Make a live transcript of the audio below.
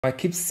I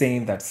keep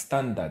saying that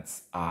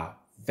standards are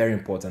very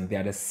important. They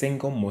are the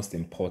single most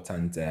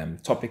important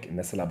topic in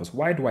the syllabus.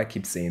 Why do I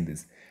keep saying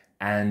this?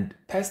 And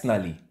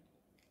personally,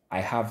 I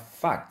have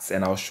facts,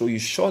 and I'll show you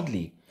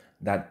shortly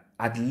that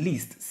at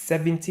least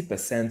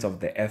 70%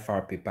 of the FR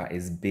paper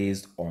is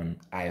based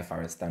on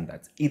IFRS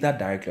standards, either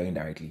directly or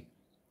indirectly.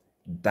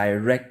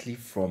 Directly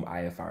from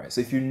IFRS.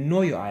 So if you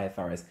know your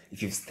IFRS,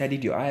 if you've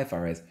studied your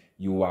IFRS,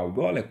 you are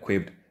well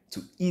equipped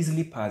to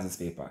easily pass this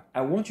paper.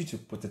 I want you to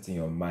put it in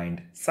your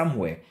mind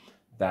somewhere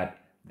that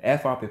the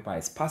FR paper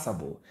is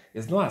passable.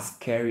 It's not as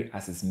scary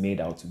as it's made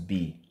out to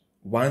be.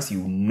 Once you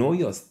know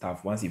your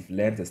stuff, once you've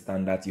learned the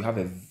standards, you have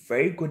a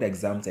very good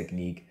exam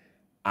technique,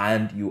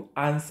 and you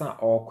answer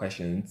all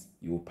questions,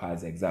 you will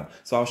pass the exam.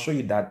 So I'll show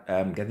you that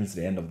getting to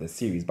the end of the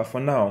series. But for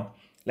now,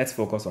 let's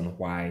focus on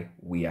why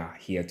we are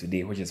here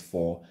today, which is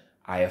for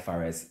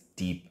IFRS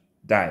Deep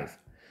Dive.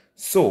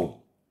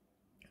 So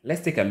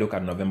let's take a look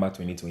at November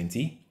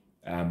 2020.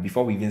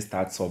 Before we even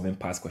start solving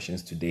past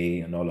questions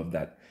today and all of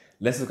that,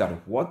 let's look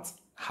at what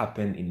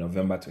happened in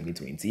November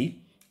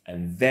 2020,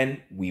 and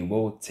then we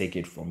will take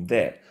it from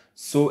there.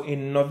 So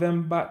in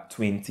November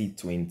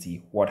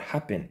 2020, what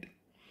happened?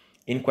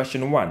 In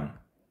question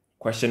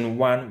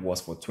one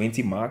was for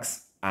 20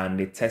 marks, and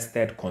they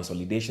tested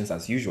consolidations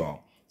as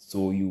usual.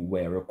 So you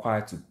were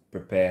required to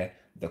prepare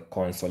the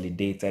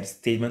consolidated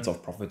statement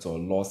of profit or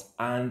loss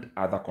and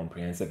other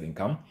comprehensive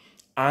income,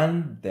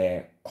 and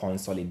the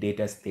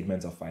consolidated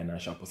statement of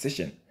financial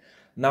position.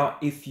 Now,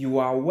 if you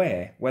are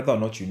aware, whether or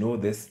not you know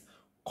this,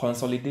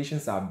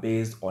 consolidations are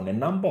based on a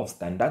number of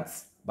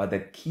standards, but the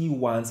key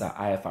ones are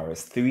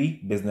IFRS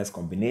 3, business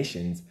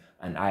combinations,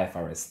 and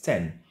IFRS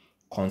 10,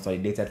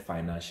 consolidated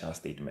financial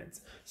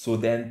statements. So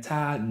the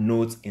entire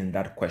note in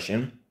that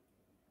question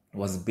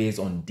was based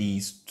on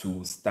these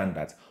two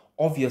standards.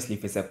 Obviously,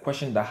 if it's a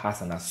question that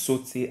has an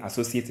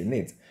associate in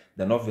it,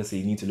 then obviously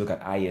you need to look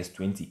at IAS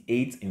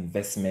 28,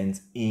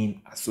 investment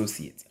in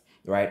associate,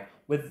 right?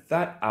 With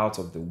that out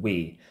of the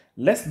way,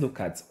 let's look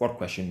at what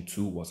question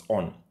 2 was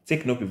on.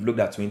 Take note, we've looked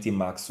at 20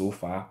 marks so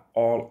far,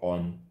 all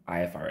on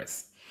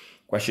IFRS.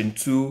 Question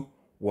 2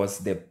 was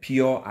the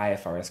pure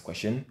IFRS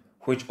question,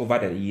 which over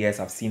the years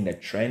I've seen the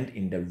trend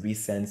in the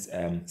recent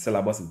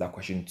syllabus is that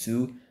question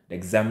 2, the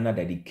examiner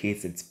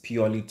dedicates it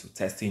purely to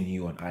testing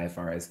you on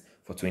IFRS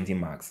for 20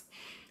 marks.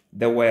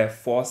 There were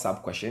 4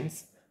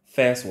 sub-questions.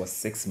 First was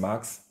 6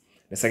 marks.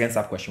 The second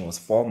sub-question was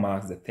 4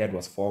 marks. The third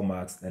was 4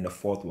 marks. And the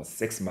fourth was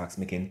 6 marks,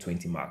 making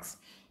 20 marks.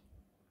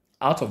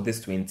 Out of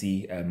this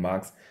 20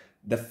 marks,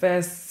 the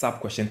first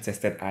sub-question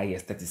tested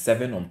IAS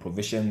 37 on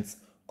provisions,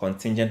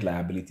 contingent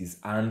liabilities,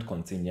 and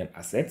contingent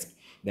assets.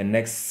 The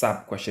next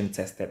sub-question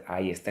tested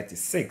IAS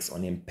 36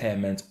 on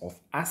impairment of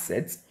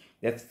assets.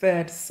 The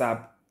third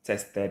sub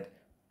tested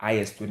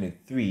IAS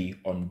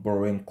 23 on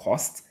borrowing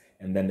costs,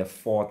 and then the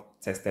fourth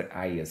tested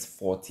IAS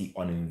 40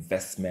 on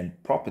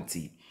investment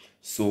property.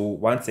 So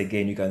once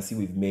again, you can see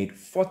we've made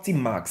 40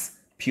 marks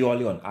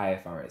purely on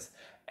IFRS.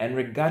 And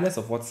regardless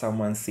of what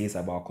someone says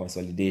about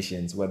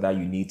consolidations, whether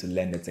you need to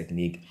learn the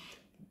technique,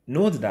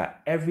 note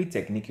that every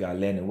technique you are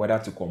learning, whether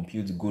to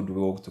compute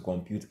goodwill, to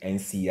compute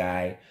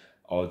NCI,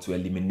 or to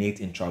eliminate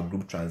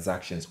intra-group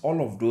transactions,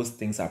 all of those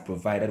things are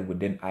provided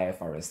within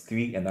IFRS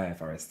 3 and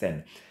IFRS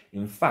 10.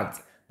 In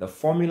fact, the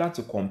formula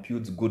to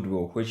compute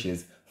goodwill, which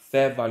is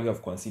fair value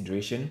of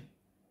consideration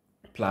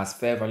plus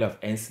fair value of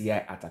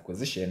NCI at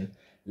acquisition,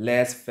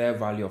 less fair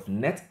value of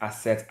net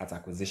assets at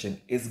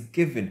acquisition, is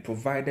given,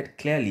 provided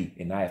clearly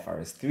in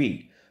IFRS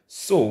 3.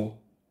 So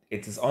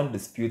it is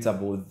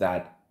undisputable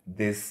that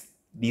these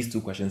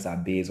two questions are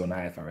based on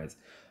IFRS.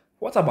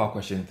 What about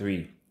question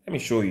 3? Let me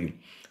show you.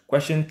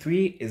 Question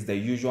 3 is the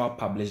usual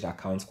published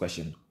accounts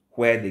question,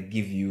 where they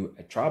give you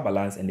a trial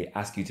balance and they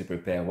ask you to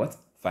prepare what?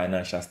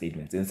 Financial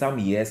statements. In some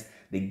years,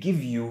 they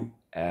give you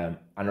an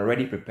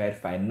already prepared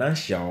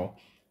financial,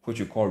 which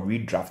we call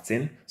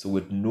redrafting. So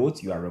with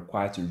notes, you are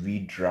required to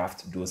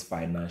redraft those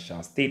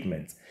financial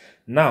statements.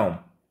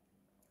 Now,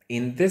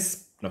 in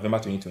this November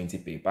 2020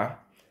 paper,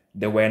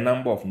 there were a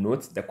number of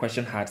notes. The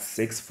question had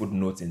 6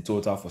 footnotes in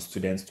total for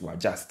students to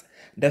adjust.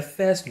 The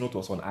first note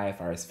was on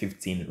IFRS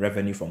 15,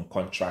 revenue from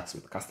contracts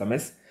with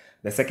customers.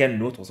 The second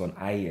note was on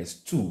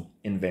IAS 2,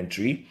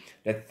 inventory.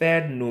 The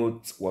third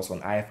note was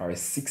on IFRS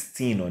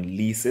 16 on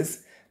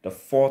leases. The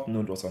fourth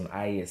note was on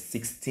IAS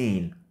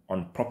 16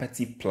 on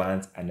property,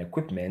 plant, and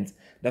equipment.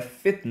 The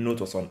fifth note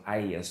was on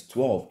IAS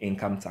 12,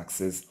 income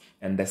taxes.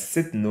 And the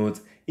sixth note,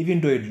 even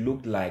though it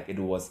looked like it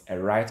was a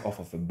write-off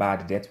of a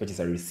bad debt, which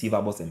is a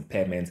receivables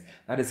impairment,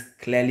 that is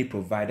clearly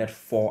provided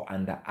for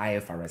under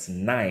IFRS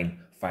 9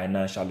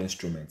 financial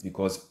instruments,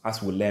 because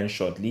as we'll learn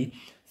shortly,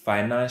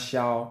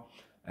 financial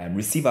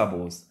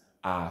receivables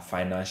are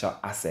financial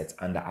assets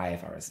under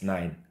IFRS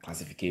 9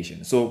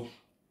 classification. So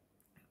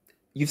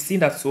you've seen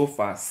that so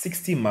far,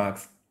 60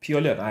 marks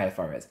purely on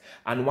IFRS.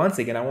 And once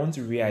again, I want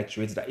to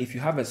reiterate that if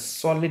you have a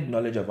solid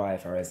knowledge of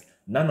IFRS,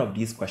 none of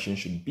these questions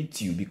should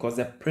beat you, because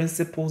the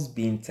principles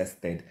being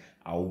tested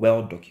are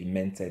well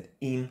documented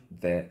in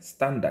the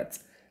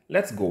standards.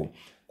 Let's go.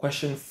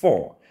 Question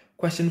 4.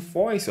 Question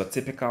 4 is your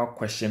typical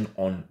question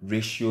on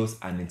ratios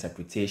and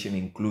interpretation,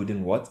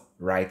 including what?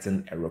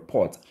 Writing a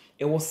report.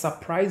 It will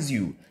surprise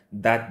you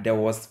that there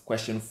was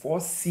question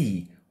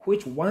 4C,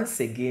 which once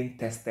again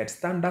tested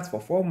standards for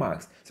 4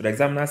 marks. So the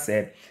examiner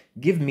said,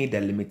 give me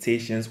the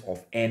limitations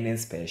of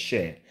earnings per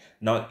share.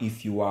 Now,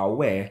 if you are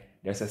aware,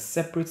 there's a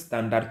separate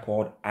standard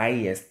called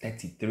IAS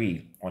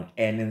 33 on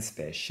earnings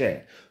per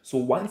share. So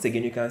once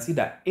again, you can see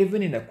that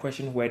even in a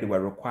question where they were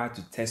required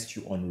to test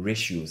you on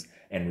ratios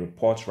and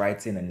report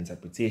writing and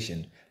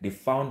interpretation, they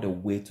found a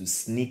way to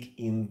sneak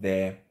in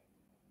their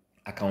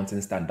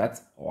accounting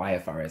standards or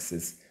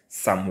IFRSs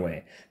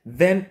somewhere.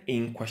 Then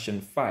in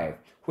question 5,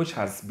 which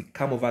has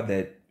become over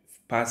the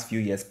past few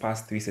years,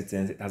 past 3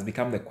 sittings, it has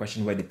become the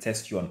question where they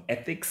test you on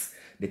ethics,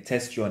 they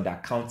test you on the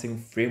accounting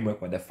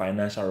framework or the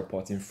financial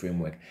reporting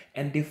framework,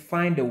 and they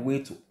find a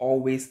way to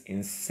always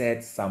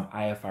insert some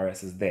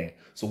IFRSs there.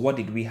 So what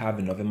did we have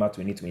in November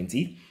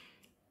 2020?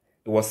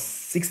 It was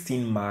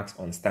 16 marks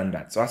on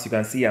standard. So as you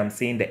can see, I'm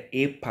saying the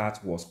A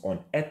part was on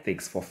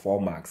ethics for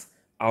 4 marks,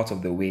 out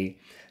of the way.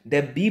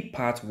 The B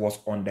part was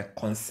on the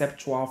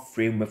conceptual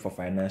framework for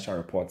financial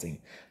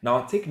reporting.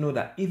 Now take note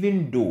that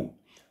even though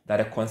that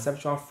a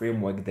conceptual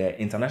framework, the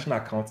International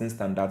Accounting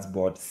Standards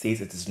Board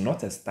says it is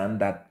not a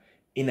standard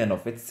in and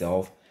of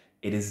itself,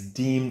 it is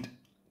deemed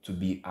to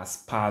be as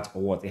part of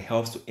what it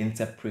helps to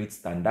interpret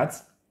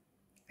standards.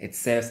 It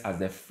serves as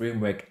the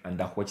framework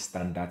under which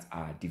standards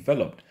are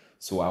developed.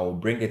 So I will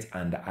bring it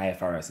under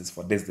IFRSs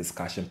for this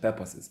discussion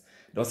purposes.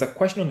 There was a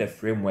question on the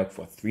framework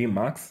for 3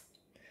 marks.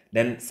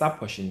 Then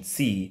sub-question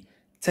C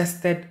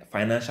tested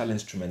financial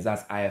instruments,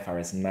 that's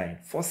IFRS 9,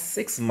 for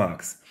 6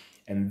 marks.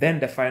 And then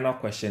the final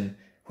question,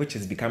 which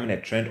is becoming a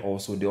trend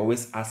also, they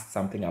always ask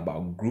something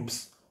about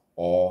groups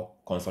or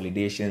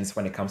consolidations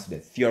when it comes to the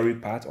theory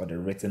part or the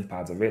written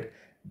part of it.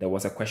 There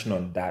was a question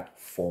on that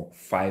for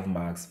 5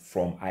 marks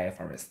from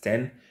IFRS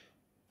 10,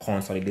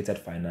 consolidated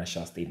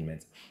financial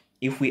statements.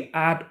 If we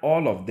add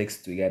all of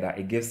this together,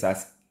 it gives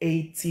us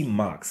 80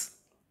 marks.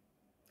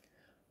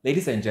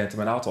 Ladies and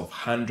gentlemen, out of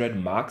 100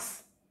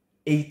 marks,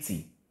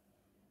 80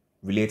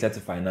 related to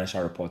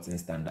financial reporting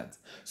standards.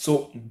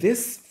 So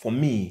this, for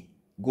me,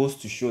 goes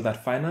to show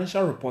that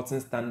financial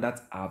reporting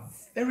standards are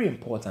very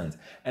important.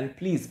 And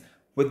please,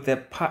 with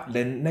the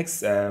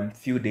next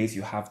few days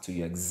you have to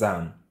your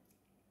exam,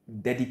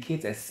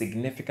 dedicate a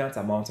significant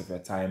amount of your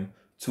time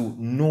to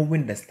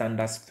knowing the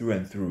standards through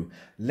and through.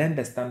 Learn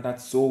the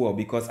standards so well,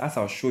 because as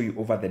I'll show you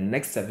over the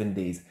next 7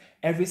 days,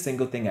 every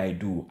single thing I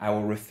do, I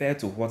will refer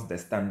to what the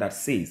standard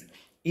says.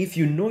 If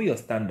you know your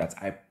standards,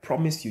 I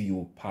promise you, you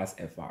will pass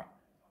FR.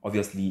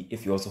 Obviously,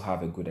 if you also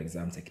have a good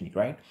exam technique,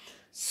 right?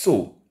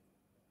 So,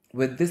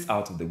 with this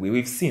out of the way,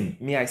 we've seen,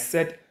 I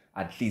said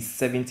at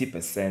least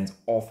 70%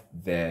 of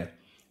the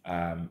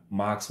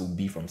marks will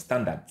be from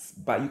standards.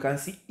 But you can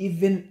see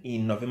even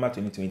in November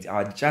 2020,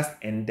 our just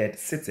ended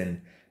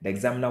sitting, the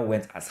examiner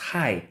went as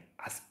high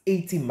as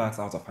 80 marks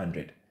out of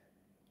 100.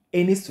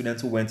 Any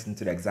student who went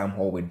into the exam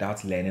hall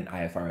without learning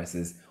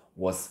IFRSs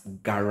was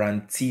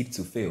guaranteed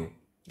to fail.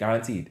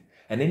 Guaranteed.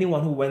 And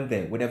anyone who went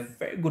there with a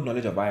very good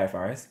knowledge of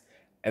IFRS,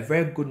 a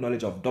very good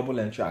knowledge of double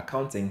entry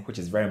accounting, which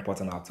is very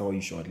important, I'll tell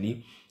you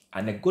shortly,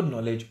 and a good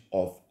knowledge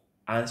of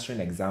answering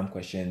exam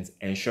questions,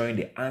 ensuring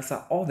they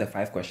answer all the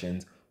 5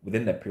 questions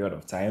within the period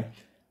of time,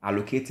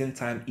 allocating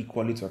time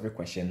equally to every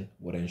question,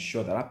 would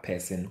ensure that that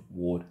person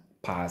would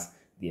pass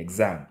the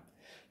exam.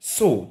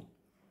 So,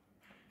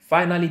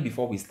 finally,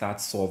 before we start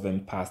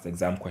solving past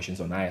exam questions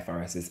on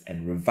IFRSs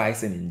and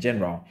revising in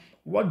general,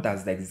 what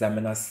does the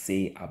examiner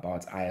say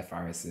about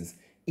IFRSs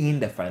in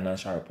the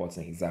financial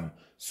reporting exam?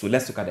 So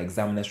let's look at the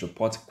examiner's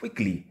report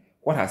quickly.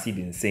 What has he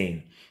been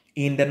saying?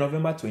 In the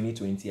November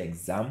 2020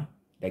 exam,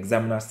 the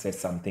examiner said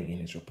something in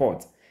his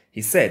report.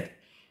 He said,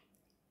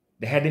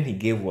 the heading he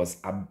gave was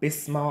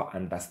Abysmal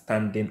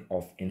Understanding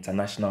of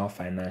International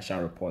Financial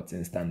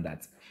Reporting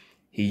Standards.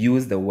 He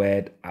used the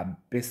word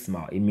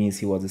abysmal. It means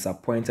he was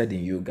disappointed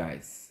in you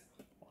guys.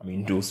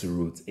 Those who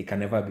wrote. It can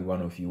never be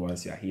one of you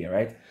once you are here,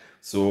 right?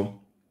 So,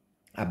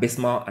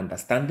 abysmal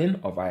understanding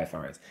of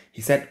IFRS.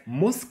 He said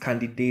most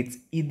candidates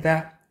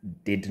either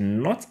did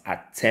not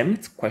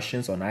attempt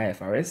questions on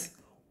IFRS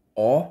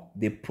or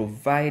they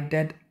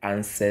provided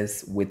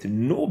answers with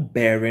no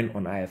bearing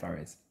on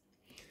IFRS.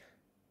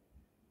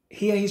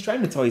 Here, he's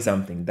trying to tell you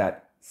something,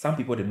 that some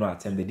people did not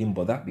attempt, they didn't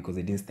bother because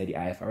they didn't study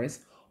IFRS,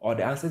 or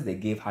the answers they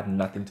gave had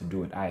nothing to do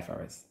with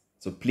IFRS.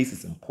 So please,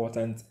 it's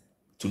important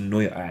to know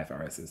your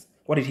IFRSs.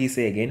 What did he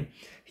say again?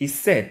 He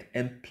said,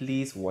 and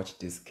please watch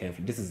this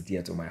carefully, this is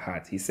dear to my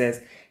heart. He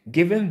says,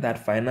 given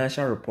that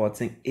financial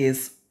reporting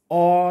is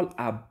all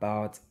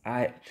about,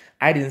 I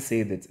didn't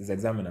say that, it's the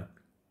examiner.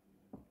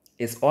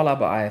 It's all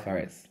about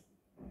IFRS.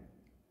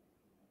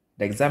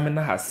 The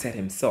examiner has said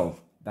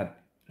himself that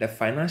the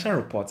financial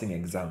reporting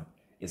exam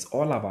is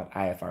all about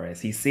IFRS.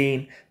 He's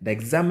saying the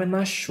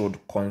examiner should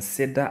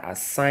consider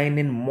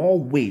assigning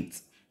more weight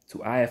to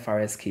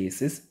IFRS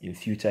cases in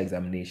future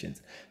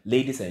examinations.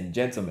 Ladies and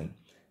gentlemen,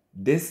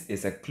 this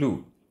is a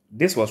clue.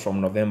 This was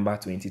from November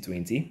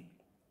 2020.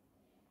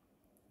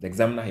 The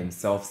examiner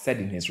himself said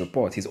in his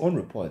report, his own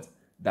report,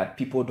 that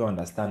people don't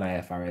understand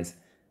IFRS.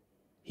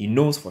 He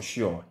knows for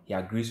sure, he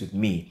agrees with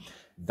me,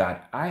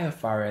 that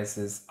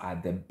IFRSs are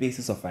the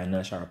basis of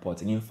financial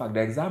reporting. In fact,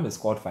 the exam is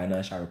called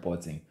financial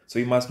reporting. So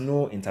you must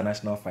know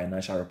International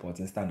Financial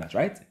Reporting Standards,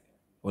 right?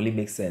 Only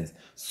makes sense.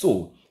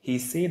 So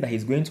he's saying that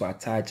he's going to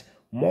attach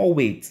more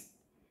weight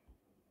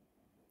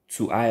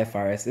to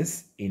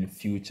IFRSs in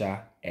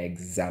future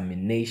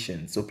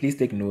examinations. So please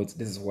take note,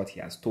 this is what he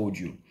has told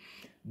you.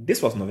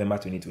 This was November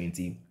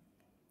 2020.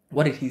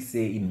 What did he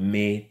say in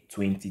May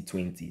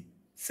 2020?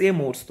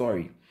 Same old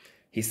story.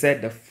 He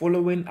said the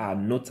following are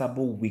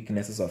notable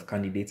weaknesses of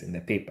candidates in the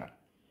paper.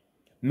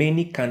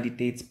 Many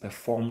candidates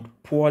performed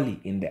poorly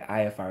in the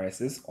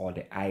IFRSs or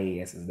the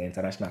IASs, the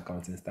International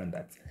Accounting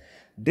Standards.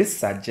 This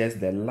suggests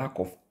the lack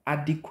of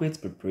adequate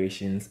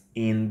preparations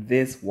in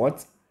this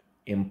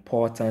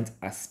important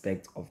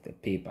aspect of the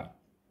paper.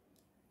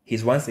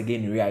 He's once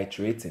again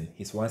reiterating,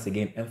 he's once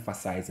again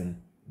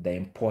emphasizing the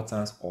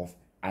importance of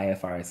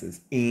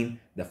IFRSs in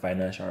the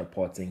financial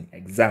reporting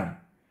exam.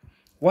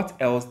 What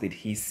else did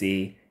he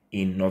say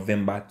in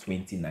November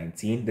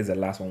 2019? This is the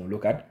last one we'll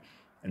look at,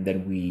 and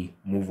then we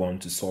move on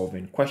to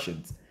solving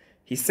questions.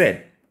 He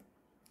said,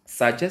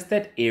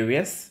 suggested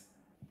areas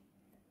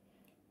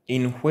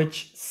in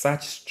which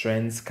such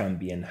strengths can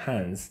be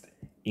enhanced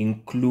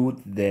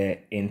include the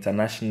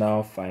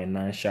International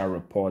Financial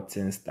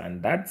Reporting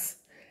Standards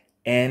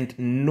and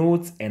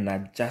notes and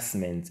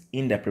adjustments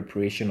in the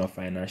preparation of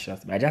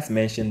financials. I just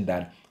mentioned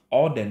that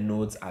all the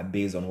notes are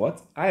based on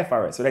what?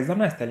 IFRS. So the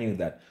examiner is telling you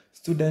that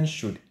students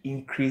should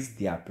increase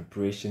their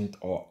preparation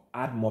or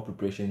add more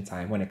preparation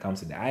time when it comes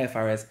to the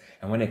IFRS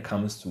and when it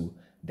comes to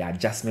the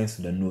adjustments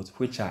to the notes,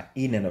 which are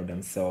in and of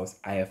themselves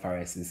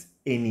IFRSs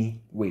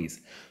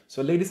anyways.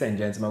 So ladies and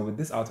gentlemen, with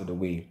this out of the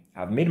way,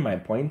 I've made my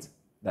point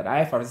that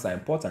IFRSs are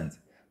important.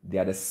 They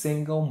are the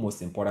single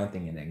most important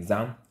thing in the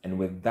exam. And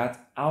with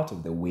that out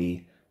of the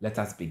way, let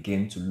us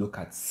begin to look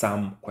at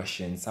some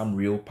questions, some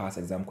real past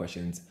exam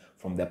questions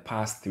from the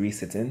past 3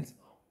 sittings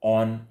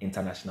on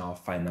International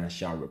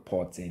Financial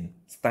Reporting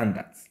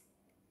Standards.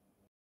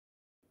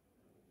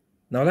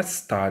 Now let's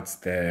start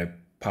the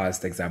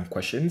past exam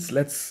questions.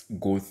 Let's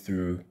go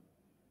through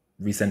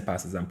recent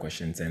past exam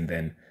questions and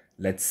then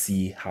let's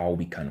see how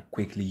we can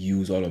quickly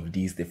use all of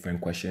these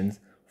different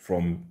questions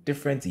from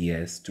different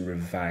years to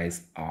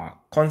revise our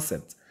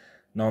concept.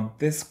 Now,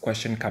 this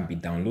question can be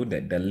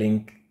downloaded. The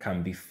link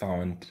can be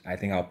found. I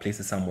think I'll place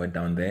it somewhere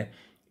down there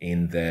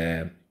in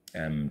the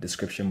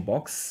description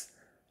box.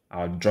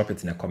 I'll drop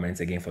it in the comments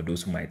again for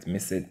those who might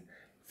miss it.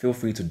 Feel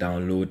free to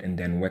download and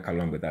then work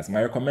along with us.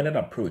 My recommended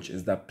approach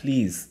is that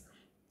please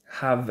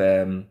have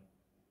a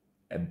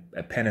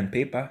pen and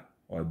paper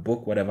or a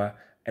book, whatever,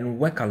 and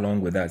work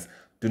along with us.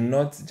 Do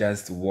not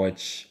just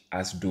watch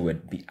us do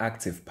it. Be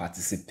active,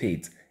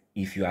 participate.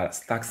 If you are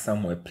stuck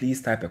somewhere,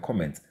 please type a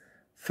comment.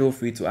 Feel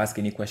free to ask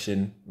any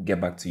question, get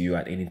back to you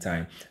at any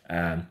time.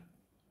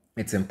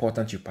 It's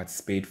important you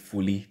participate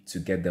fully to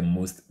get the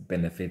most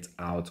benefit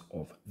out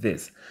of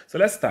this. So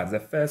let's start. The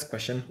first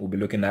question we'll be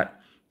looking at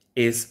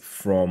is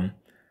from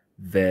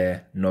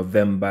the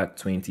November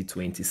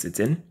 2020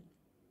 sitting.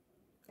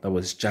 That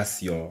was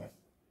just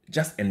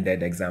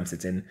ended exam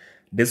sitting.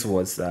 This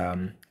was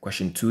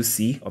question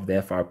 2C of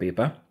the FR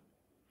paper,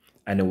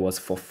 and it was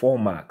for 4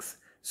 marks.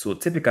 So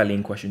typically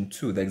in question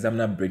 2, the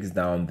examiner breaks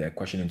down the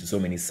question into so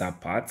many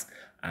subparts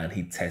and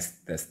he tests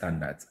the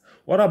standards.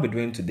 What I'll be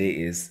doing today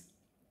is,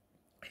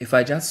 if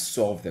I just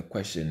solve the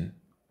question,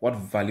 what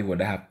value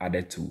would I have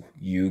added to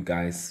you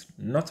guys?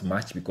 Not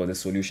much, because the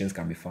solutions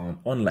can be found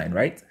online,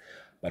 right?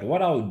 But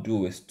what I'll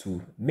do is to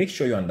make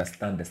sure you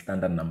understand the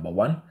standard, number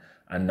 1,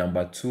 and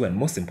number 2, and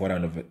most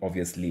important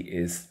obviously,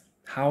 is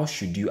how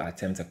should you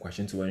attempt a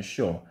question to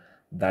ensure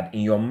that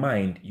in your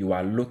mind you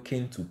are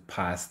looking to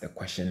pass the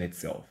question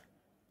itself,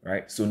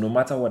 right? So no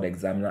matter what the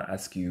examiner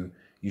asks you,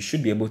 you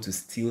should be able to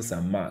steal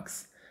some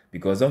marks,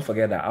 because don't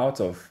forget that out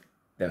of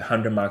the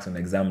 100 marks on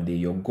exam day,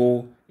 your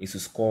goal is to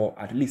score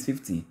at least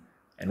 50,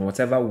 and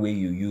whatever way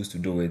you use to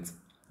do it,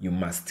 you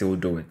must still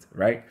do it,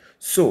 right?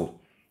 So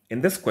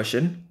in this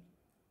question,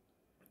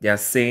 they are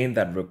saying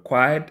that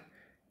required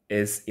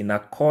is in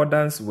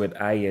accordance with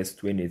IAS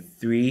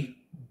 23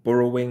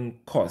 borrowing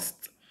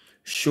cost.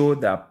 Show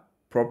the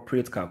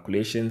appropriate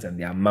calculations and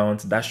the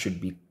amount that should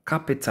be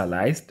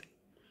capitalized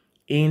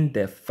in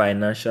the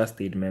financial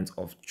statements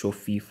of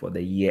Trophy for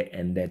the year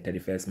ended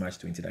 31st March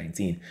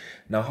 2019.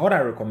 Now, what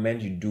I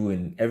recommend you do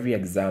in every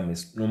exam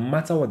is, no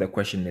matter what the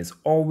question is,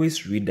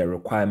 always read the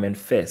requirement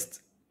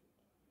first.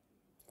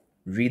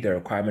 Read the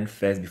requirement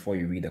first before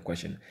you read the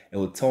question. It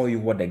will tell you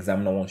what the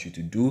examiner wants you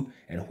to do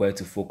and where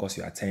to focus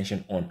your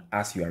attention on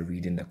as you are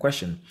reading the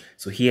question.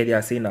 So here they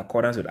are saying, in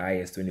accordance with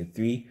IAS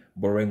 23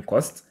 borrowing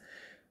costs,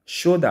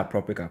 show the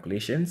appropriate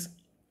calculations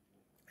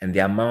and the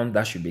amount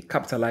that should be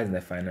capitalized in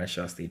the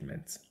financial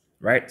statements,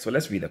 right? So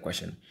let's read the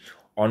question.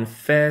 On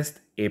 1st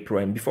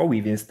April, and before we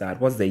even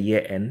start, what's the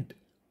year end?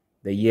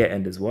 The year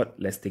end is what?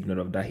 Let's take note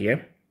of that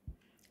here.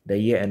 The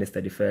year end is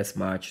 31st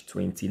March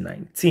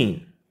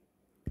 2019.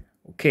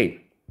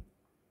 Okay.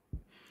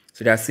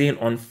 So they are saying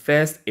on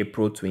 1st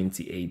April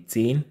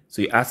 2018.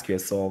 So you ask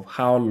yourself,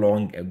 how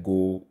long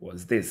ago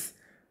was this?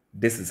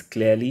 This is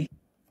clearly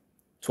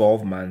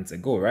 12 months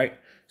ago, right?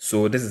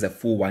 So this is a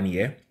full 1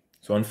 year.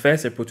 So on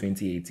 1st April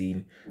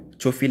 2018,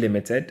 Trophy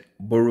Limited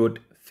borrowed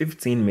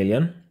 15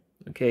 million,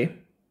 okay,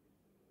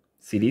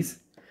 cedis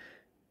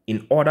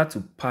in order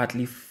to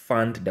partly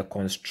fund the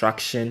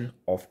construction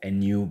of a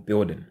new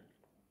building.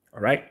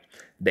 All right.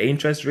 The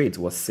interest rate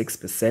was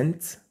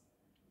 6%,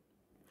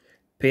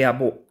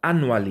 payable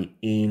annually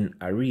in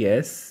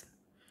arrears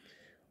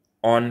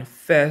on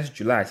 1st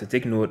July. So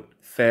take note,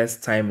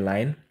 first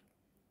timeline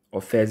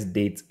or first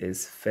date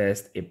is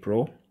 1st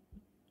April.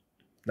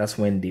 That's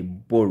when they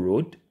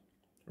borrowed,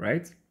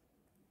 right?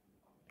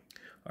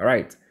 All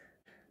right.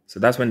 So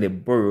that's when they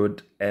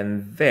borrowed.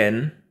 And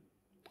then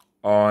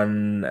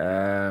on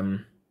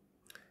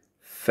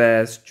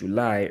 1st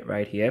July,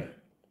 right here.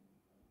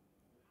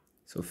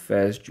 So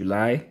 1st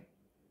July,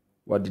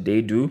 what did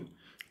they do?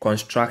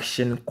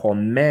 Construction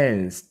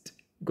commenced.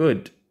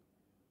 Good.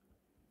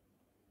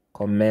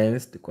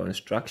 Commenced the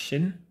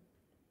construction.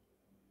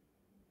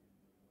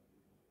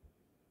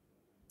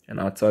 And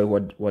I'll tell you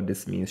what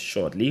this means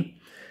shortly.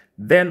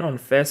 Then on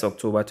 1st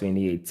October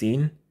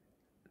 2018,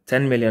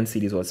 10 million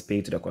cedis was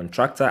paid to the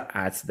contractor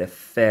at the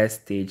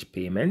first stage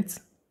payment.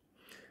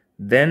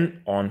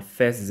 Then on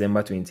 1st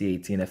December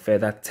 2018, a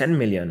further 10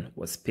 million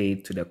was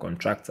paid to the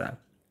contractor.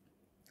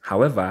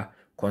 However,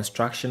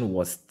 construction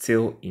was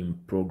still in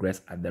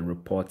progress at the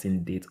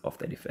reporting date of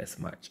 31st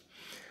March.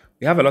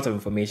 We have a lot of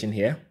information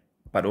here,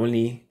 but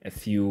only a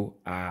few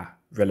are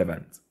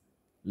relevant.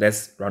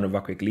 Let's run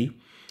over quickly.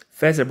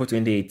 1st April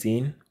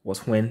 2018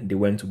 was when they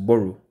went to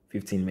borrow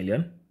 15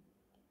 million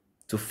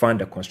to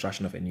fund the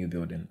construction of a new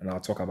building. And I'll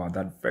talk about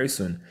that very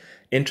soon.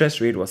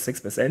 Interest rate was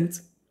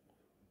 6%.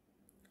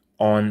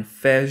 On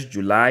 1st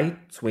July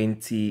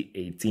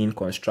 2018,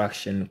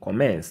 construction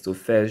commenced. So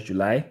 1st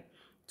July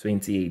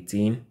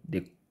 2018,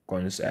 they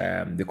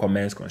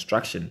commenced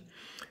construction.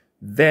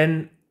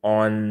 Then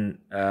on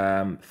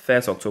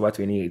 1st October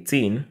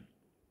 2018,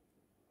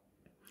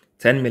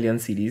 10 million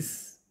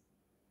cedis,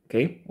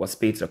 okay, was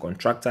paid to the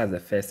contractor as the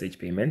first stage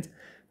payment.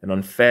 And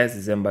on 1st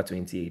December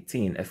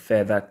 2018, a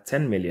further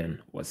 10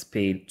 million was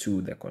paid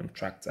to the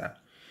contractor.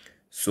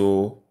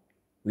 So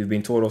we've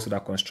been told also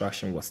that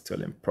construction was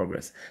still in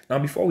progress. Now,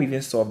 before we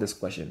even solve this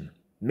question,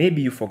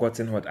 maybe you've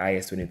forgotten what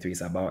IAS 23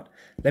 is about.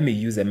 Let me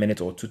use a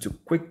minute or two to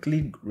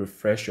quickly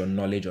refresh your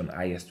knowledge on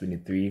IAS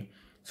 23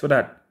 so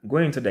that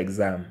going into the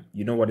exam,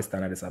 you know what the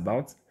standard is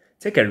about.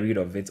 Take a read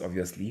of it,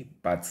 obviously,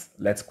 but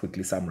let's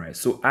quickly summarize.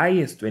 So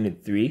IAS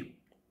 23,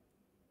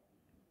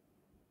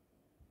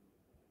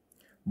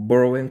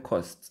 borrowing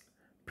costs,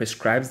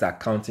 prescribes the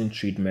accounting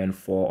treatment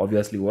for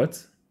obviously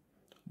what?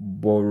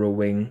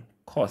 Borrowing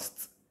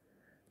costs.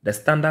 The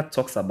standard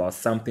talks about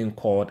something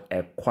called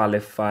a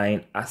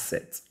qualifying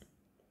asset.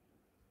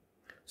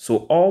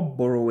 So all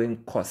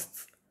borrowing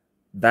costs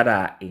that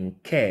are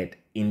incurred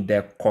in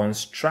the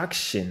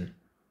construction,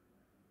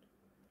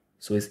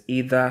 so it's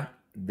either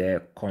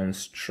the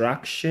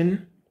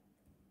construction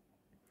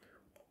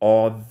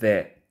or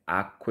the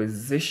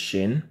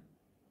acquisition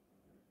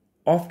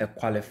of a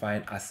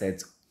qualifying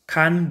asset,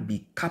 can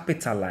be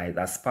capitalized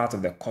as part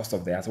of the cost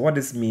of the asset. What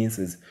this means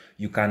is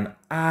you can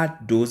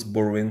add those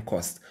borrowing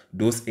costs,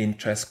 those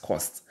interest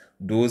costs,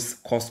 those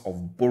costs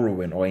of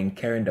borrowing or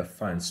incurring the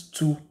funds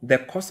to the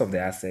cost of the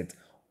asset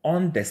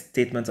on the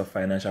statement of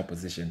financial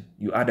position.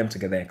 You add them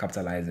together and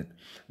capitalize it.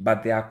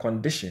 But there are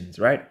conditions,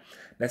 right?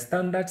 The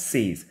standard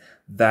says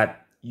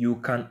that you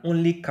can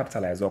only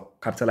capitalize, or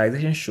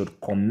capitalization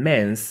should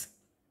commence.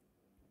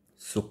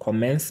 So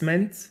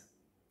commencement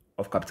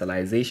of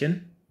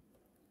capitalization.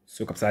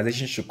 So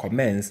capitalization should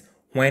commence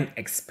when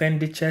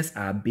expenditures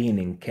are being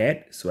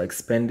incurred. So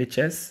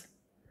expenditures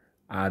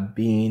are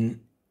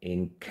being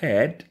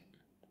incurred,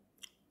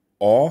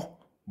 or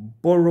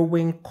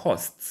borrowing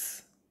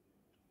costs.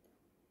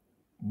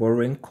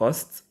 Borrowing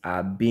costs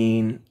are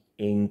being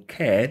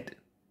incurred.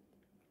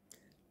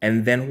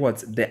 And then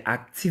what? The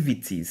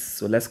activities.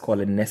 So let's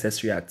call it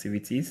necessary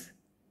activities.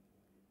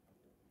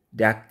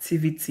 The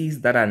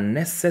activities that are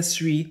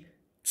necessary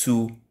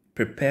to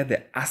prepare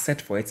the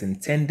asset for its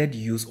intended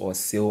use or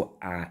sale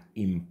are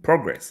in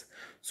progress.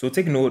 So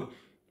take note,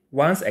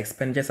 once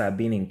expenditures are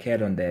being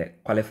incurred on the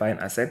qualifying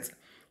asset,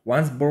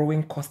 once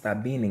borrowing costs are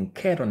being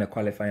incurred on the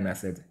qualifying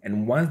asset,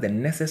 and once the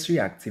necessary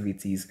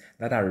activities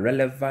that are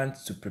relevant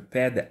to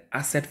prepare the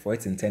asset for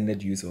its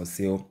intended use or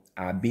sale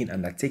are being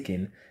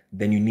undertaken,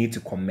 then you need to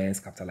commence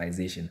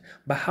capitalization.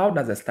 But how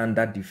does the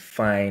standard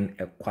define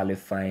a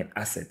qualifying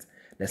asset?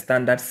 The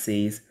standard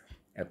says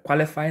a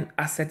qualifying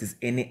asset is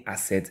any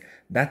asset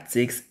that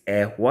takes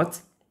a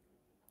what?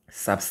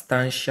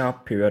 Substantial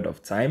period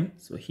of time.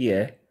 So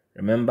here,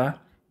 remember,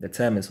 the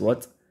term is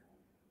what?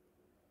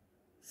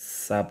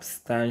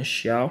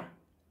 Substantial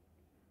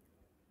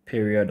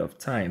period of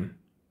time.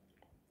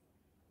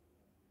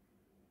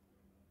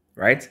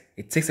 Right?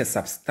 It takes a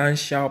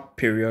substantial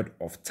period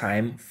of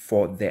time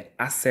for the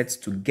assets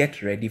to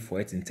get ready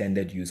for its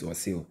intended use or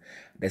sale.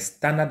 the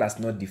standard does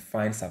not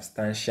define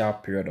substantial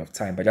period of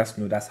time, but just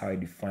know that's how it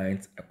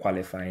defines a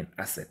qualifying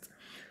asset.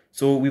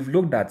 So we've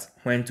looked at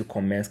when to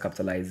commence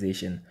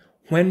capitalization.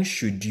 When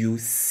should you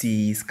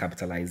cease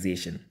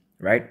capitalization,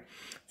 right?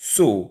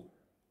 So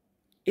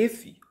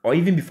if, or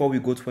even before we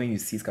go to when you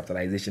cease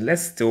capitalization,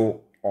 let's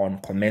still on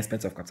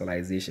commencement of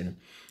capitalization.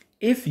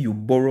 If you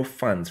borrow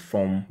funds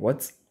from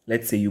what?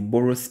 Let's say you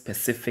borrow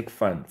specific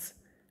funds.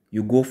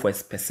 You go for a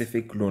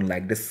specific loan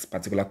like this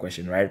particular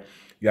question, right?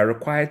 You are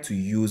required to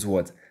use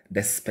what?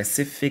 The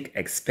specific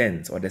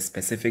expense or the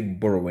specific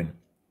borrowing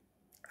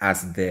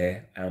as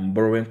the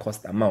borrowing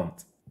cost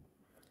amount.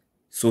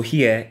 So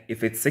here,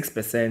 if it's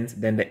 6%,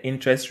 then the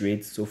interest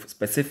rate, so for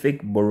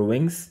specific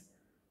borrowings,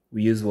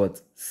 we use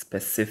what?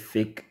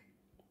 Specific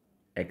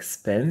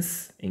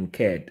expense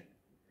incurred.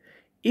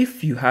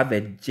 If you have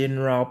a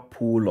general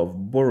pool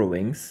of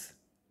borrowings,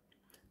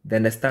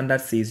 then the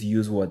standard says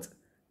use what?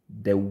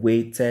 The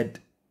weighted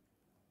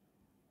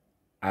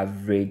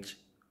average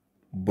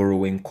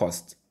borrowing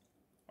cost,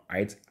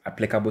 right?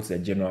 Applicable to the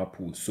general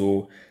pool.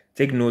 So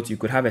take note, you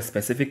could have a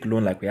specific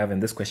loan like we have in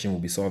this question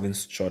we'll be solving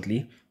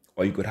shortly,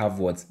 or you could have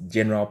what?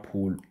 General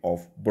pool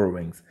of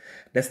borrowings.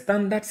 The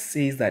standard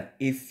says that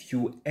if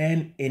you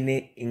earn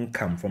any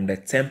income from the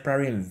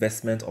temporary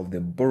investment of the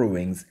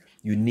borrowings,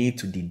 you need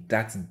to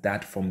deduct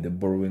that from the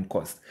borrowing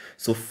cost.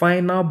 So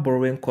final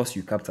borrowing cost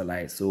you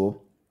capitalize.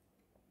 So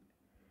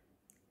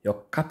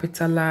your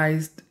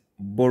capitalized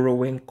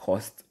borrowing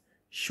cost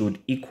should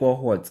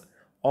equal what?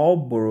 All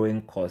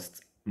borrowing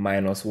costs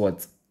minus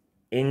what?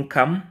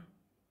 Income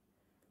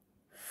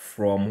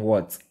from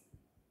what?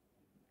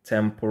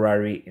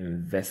 Temporary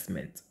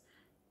investment.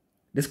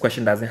 This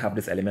question doesn't have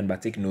this element,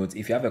 but take note,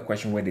 if you have a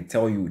question where they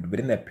tell you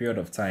within a period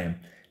of time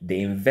they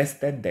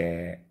invested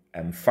their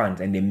fund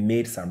and they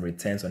made some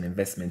returns on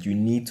investment, you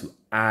need to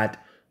add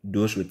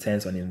those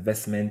returns on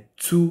investment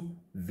to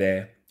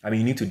the,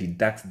 you need to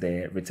deduct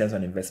the returns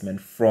on investment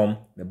from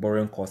the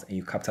borrowing cost and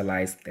you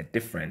capitalize the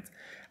difference.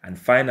 And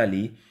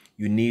finally,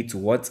 you need to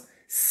what?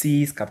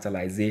 Cease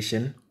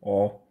capitalization,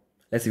 or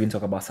let's even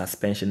talk about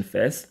suspension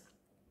first.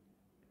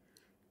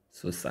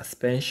 So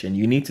suspension,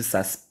 you need to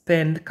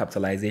suspend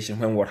capitalization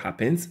when what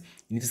happens?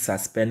 You need to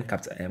suspend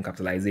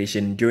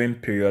capitalization during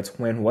periods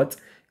when what?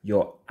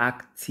 Your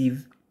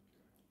active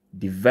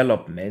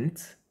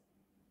development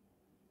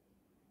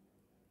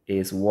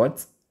is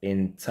what?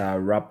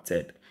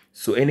 Interrupted.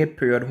 So any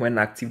period when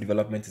active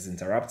development is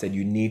interrupted,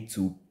 you need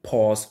to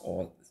pause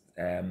or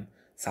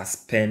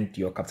suspend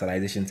your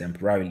capitalization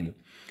temporarily.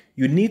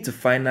 You need to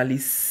finally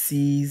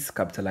cease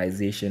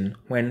capitalization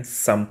when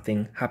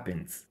something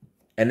happens.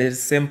 And it's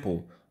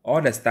simple.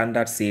 All the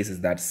standard says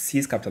is that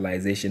cease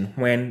capitalization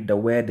when the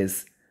word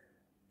is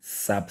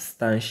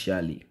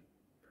substantially.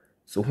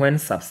 So when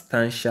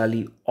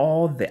substantially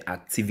all the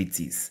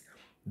activities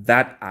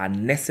that are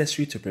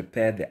necessary to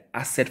prepare the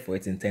asset for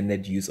its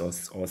intended use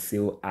or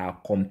sale are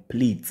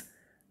complete,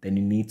 then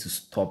you need to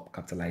stop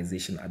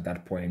capitalization at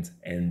that point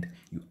and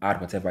you add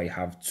whatever you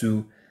have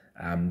to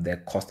the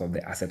cost of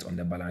the asset on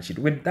the balance sheet.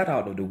 With that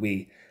out of the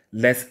way,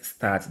 let's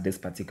start this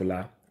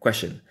particular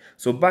question.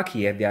 So back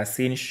here, they are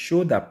saying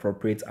show the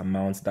appropriate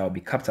amounts that will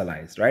be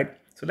capitalized, right?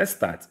 So let's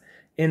start.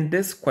 In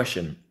this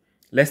question,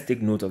 let's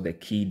take note of the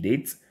key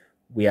dates.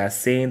 We are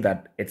saying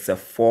that it's a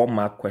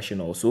 4-mark question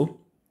also.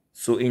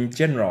 So in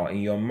general,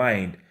 in your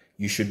mind,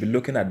 you should be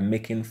looking at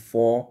making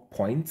 4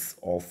 points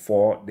or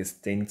 4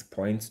 distinct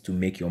points to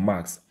make your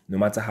marks, no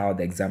matter how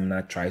the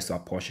examiner tries to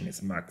apportion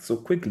its marks. So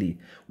quickly,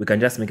 we can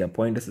just make a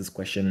point. This is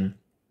question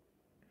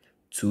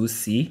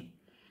 2C.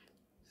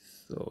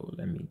 So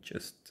let me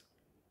just...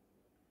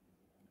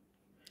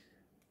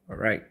 All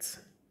right,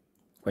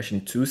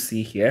 question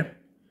 2C here.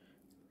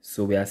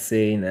 So we are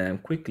saying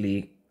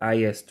quickly,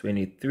 IS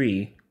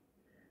 23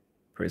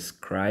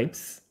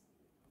 prescribes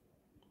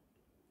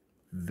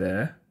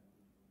the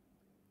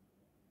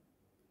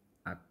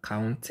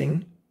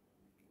accounting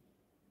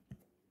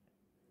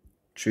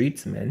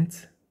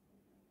treatment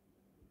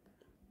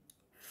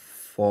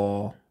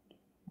for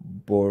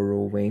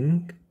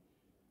borrowing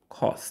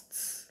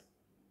costs.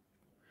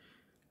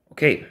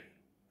 Okay,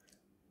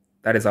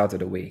 that is out of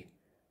the way.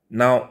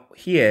 Now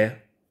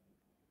here,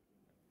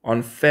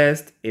 on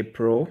 1st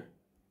April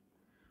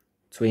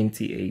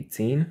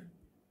 2018,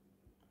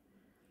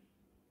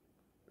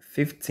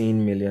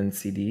 15 million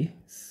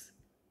cedis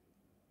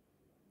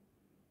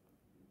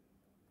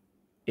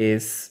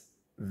is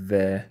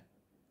the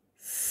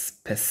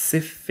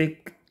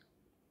specific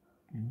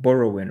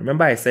borrowing.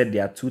 Remember I said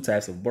there are 2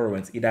 types of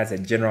borrowings, either as a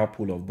general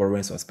pool of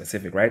borrowings or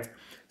specific, right?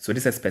 So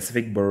this is a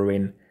specific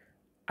borrowing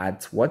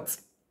at what?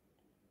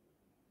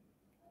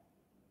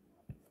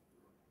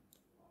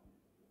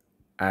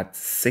 At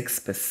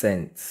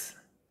 6%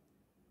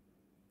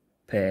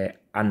 per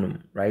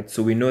annum, right?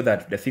 So we know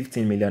that the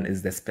 15 million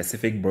is the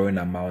specific borrowing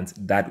amount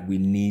that we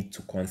need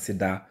to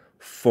consider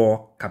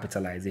for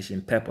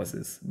capitalization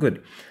purposes.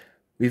 Good.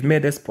 We've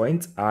made this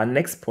point. Our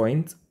next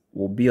point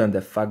will be on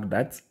the fact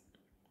that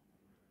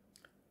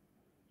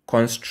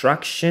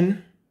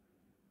construction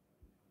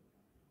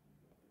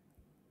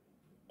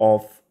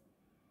of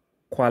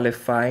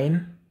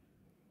qualifying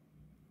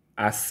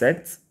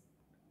asset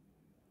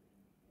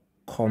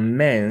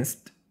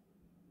commenced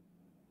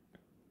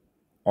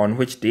on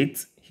which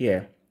date?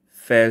 Here,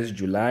 1st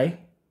July,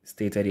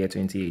 stated here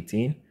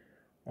 2018,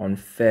 on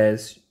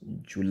 1st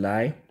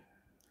July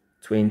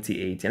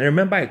 2018. And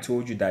remember, I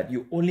told you that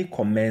you only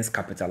commence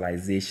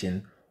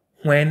capitalization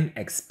when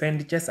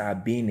expenditures are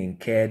being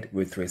incurred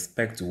with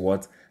respect to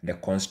what? The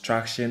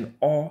construction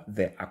or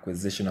the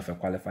acquisition of a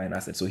qualifying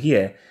asset. So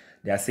here,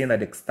 they are saying that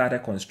they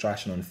started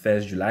construction on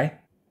 1st July.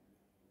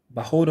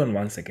 But hold on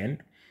one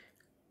second.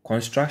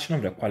 Construction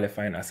of the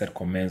qualifying asset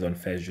commenced on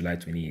 1st July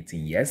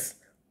 2018, yes.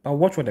 But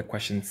watch what the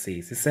question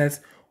says. It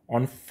says,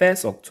 on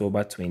 1st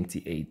October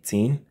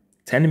 2018,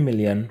 10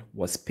 million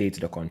was paid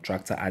to the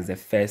contractor as the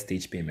first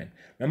stage payment.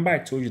 Remember, I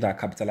told you that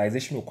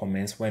capitalization will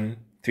commence when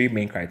three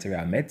main criteria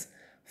are met.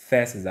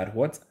 First is that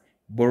what?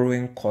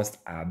 Borrowing costs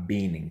are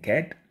being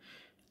incurred,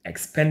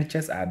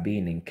 expenditures are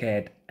being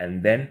incurred,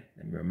 and then,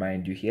 let me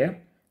remind you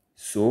here,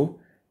 so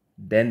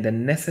then the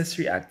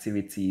necessary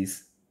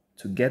activities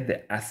to get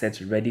the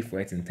assets ready for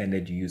its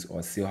intended use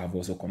or sale have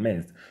also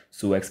commenced.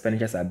 So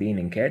expenditures are being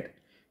incurred,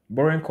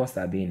 borrowing costs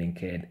are being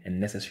incurred, and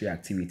necessary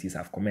activities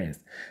have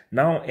commenced.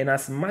 Now, in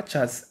as much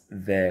as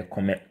the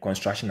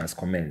construction has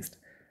commenced,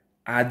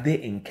 are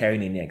they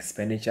incurring any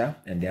expenditure?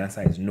 And the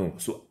answer is no.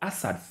 So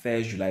as at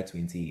 1st July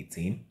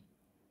 2018,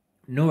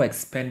 no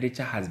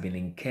expenditure has been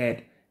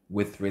incurred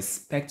with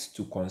respect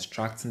to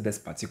constructing this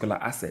particular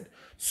asset.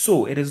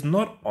 So it is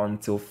not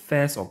until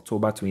 1st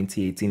October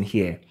 2018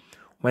 here,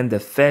 when the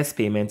first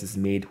payment is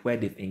made, where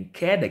they've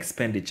incurred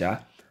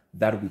expenditure,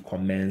 that we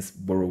commence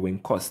borrowing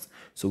cost.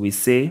 So we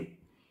say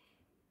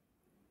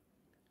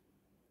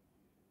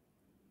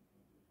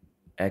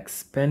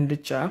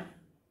expenditure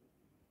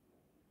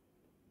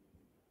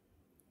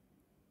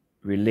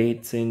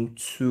relating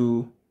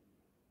to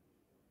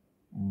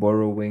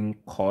borrowing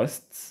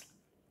costs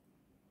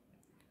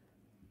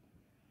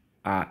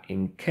are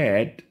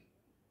incurred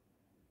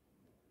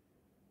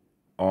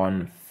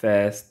on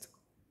 1st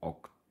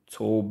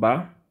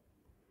October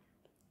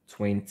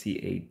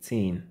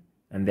 2018,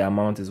 and the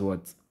amount is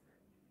what?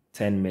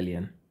 10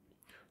 million.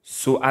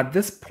 So at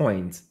this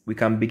point, we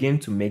can begin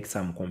to make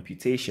some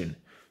computation.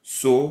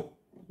 So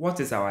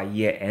what is our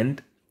year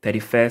end?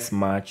 31st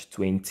March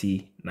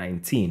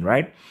 2019,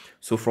 right?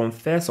 So from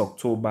 1st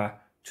October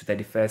to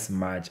 31st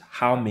March,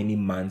 how many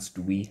months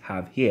do we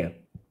have here?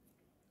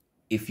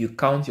 If you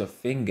count your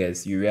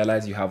fingers, you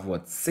realize you have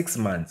what? 6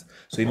 months.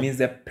 So it means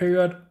the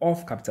period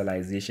of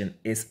capitalization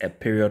is a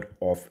period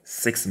of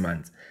 6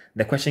 months.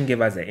 The question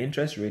gave us the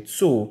interest rate.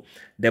 So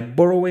the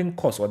borrowing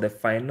cost or the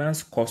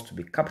finance cost to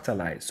be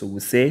capitalized. So we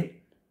say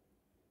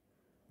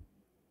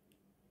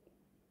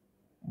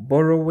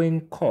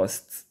borrowing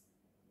costs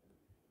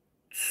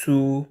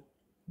to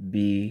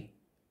be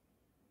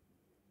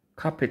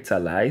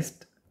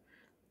capitalized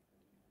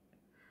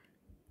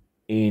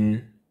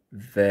in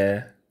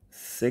the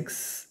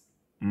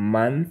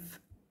 6-month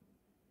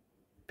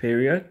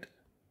period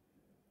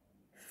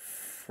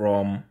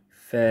from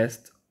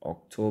 1st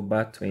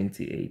October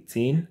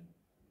 2018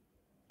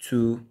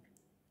 to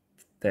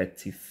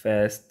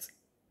 31st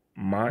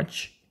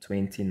March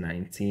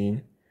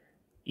 2019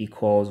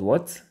 equals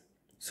what?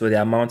 So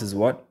the amount is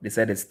what? They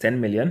said it's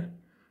 10 million.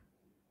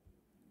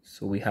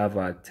 So we have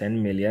our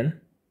 10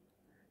 million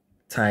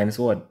times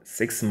what?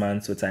 6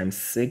 months, so times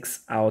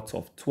 6 out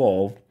of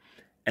 12.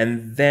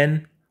 And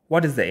then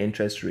what is the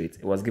interest rate?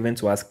 It was given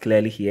to us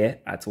clearly here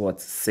at what?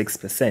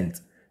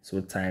 6%.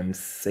 So times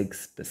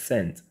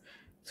 6%.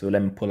 So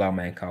let me pull out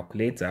my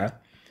calculator.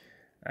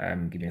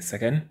 Give me a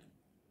second.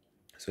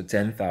 So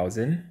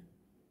 10,000.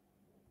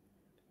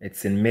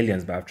 It's in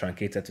millions, but I've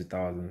truncated to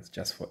thousands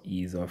just for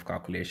ease of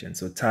calculation.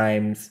 So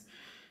times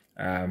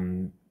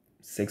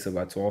 6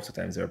 over 12, so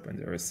times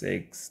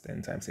 0.06.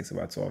 Then times 6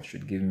 over 12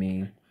 should give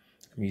me,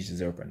 let me use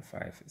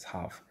 0.5, it's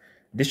half.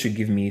 This should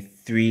give me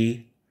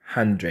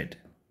 300.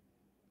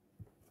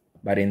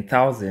 But in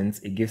thousands,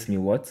 it gives me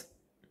what?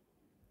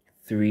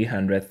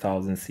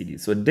 300,000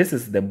 cedis. So this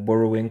is the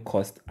borrowing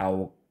cost I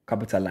will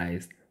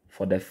capitalize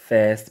for the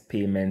first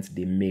payment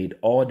they made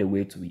all the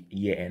way to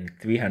year end,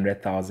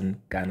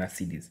 300,000 Ghana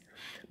cedis.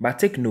 But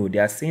take note, they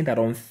are saying that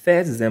on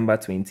 1st December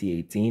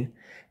 2018,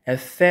 a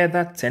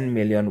further 10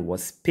 million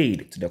was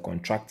paid to the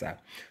contractor.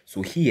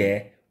 So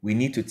here, we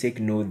need to take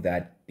note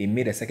that they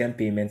made a second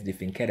payment,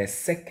 they've incurred a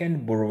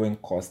second borrowing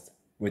cost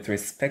with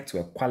respect to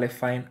a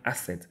qualifying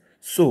asset.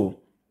 So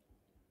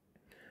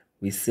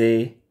we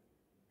say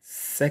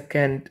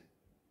second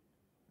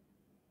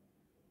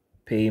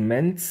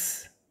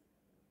payments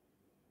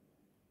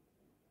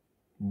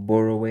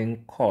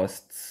borrowing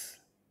costs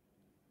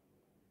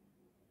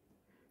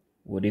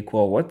would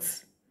equal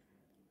what?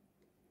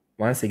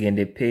 Once again,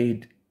 they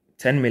paid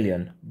 10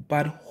 million,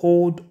 but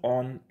hold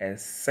on a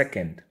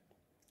second.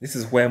 This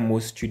is where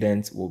most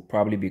students will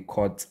probably be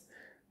caught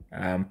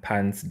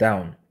pants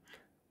down.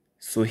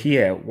 So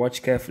here,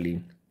 watch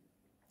carefully.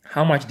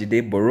 How much did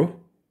they borrow?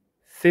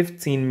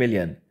 15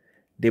 million.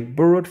 They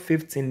borrowed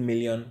 15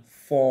 million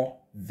for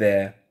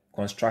the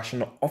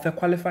construction of a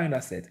qualifying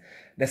asset.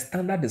 The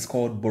standard is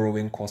called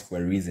borrowing cost for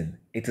a reason.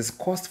 It is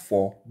cost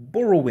for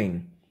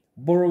borrowing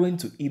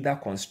to either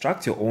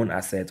construct your own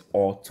asset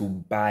or to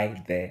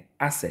buy the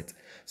asset.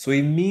 So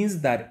it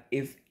means that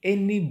if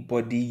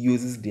anybody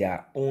uses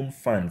their own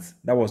funds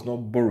that was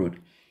not borrowed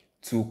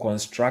to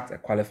construct a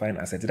qualifying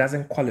asset, it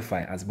doesn't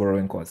qualify as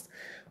borrowing cost.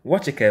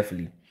 Watch it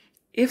carefully.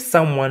 If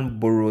someone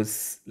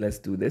borrows, let's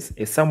do this.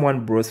 If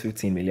someone borrows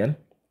 15 million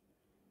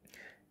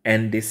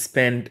and they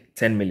spend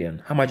 10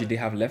 million, how much do they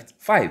have left?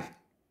 5,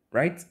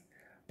 right?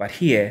 But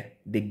here,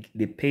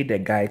 they paid the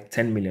guy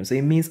 10 million. So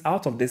it means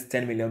out of this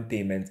 10 million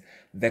payment,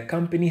 the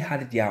company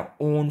had their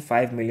own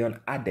 5 million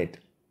added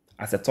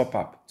as a top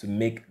up to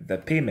make the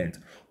payment.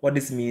 What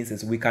this means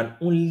is we can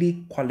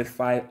only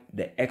qualify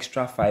the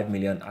extra 5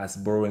 million as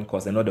borrowing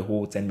cost and not the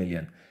whole 10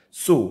 million.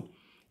 So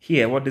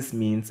here, what this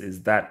means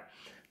is that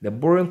the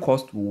borrowing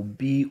cost will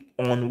be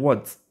on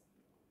what?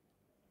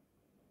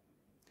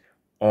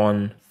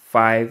 On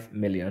 5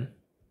 million,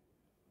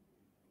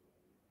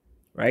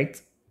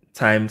 right?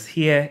 Times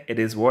here, it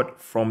is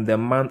what? From the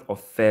month of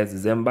 1st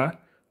December.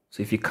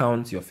 So if you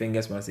count your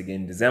fingers once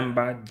again,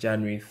 December,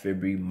 January,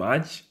 February,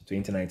 March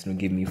 2019 will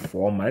give me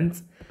 4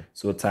 months.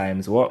 So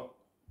times what?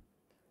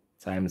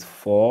 Times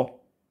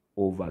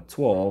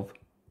 4/12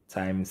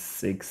 times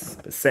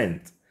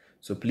 6%.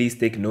 So please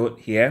take note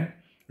here.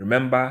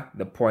 Remember,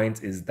 the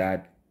point is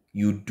that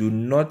you do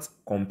not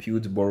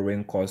compute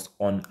borrowing cost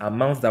on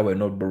amounts that were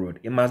not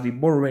borrowed. It must be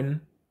borrowing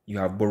you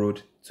have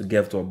borrowed to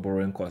get to a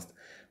borrowing cost.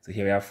 So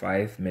here we have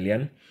 5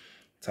 million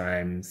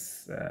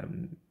times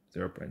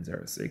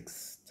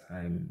 0.06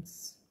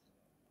 times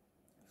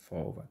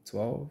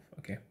 4/12.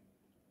 Okay.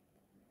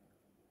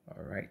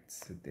 All right.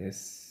 So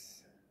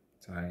this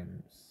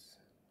times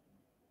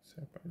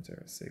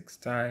 0.06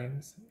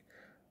 times.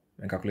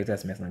 My calculator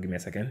is messing. Give me a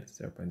second.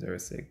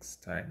 0.06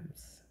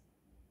 times.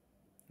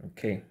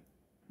 Okay.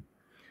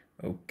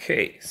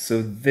 Okay.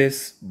 So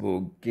this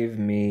will give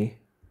me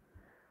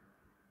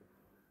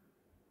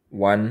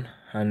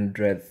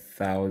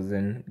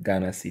 100,000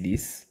 Ghana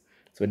cedis.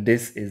 So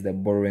this is the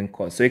borrowing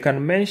cost. So you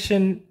can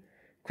mention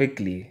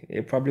quickly.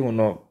 It probably will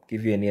not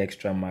give you any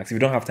extra marks. If you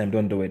don't have time,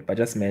 don't do it. But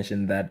just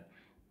mention that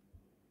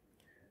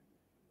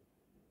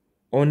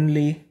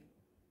only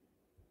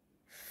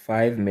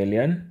 5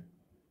 million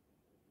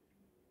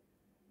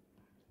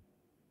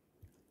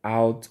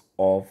out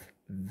of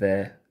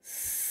the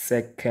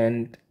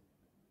second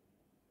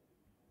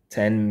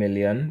 10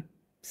 million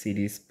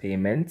cedis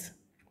payment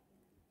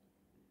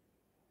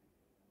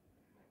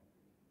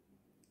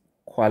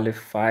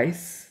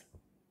qualifies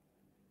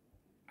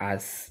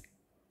as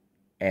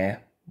a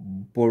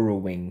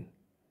borrowing,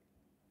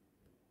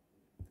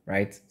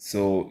 right?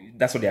 So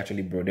that's what they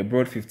actually borrowed. They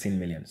borrowed 15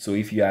 million. So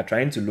if you are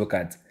trying to look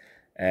at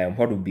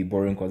what would be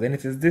borrowing cost, then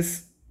it is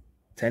this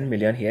 10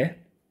 million here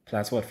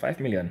plus what? 5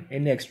 million.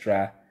 Any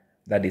extra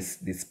that is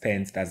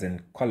spent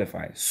doesn't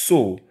qualify.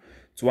 So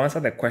to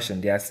answer the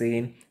question, they are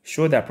saying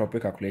show the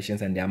appropriate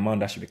calculations and the amount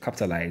that should be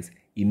capitalized.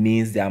 It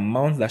means the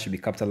amount that should be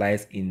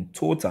capitalized in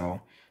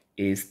total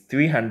is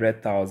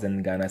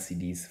 300,000 Ghana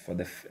cedis for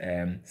the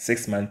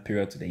 6-month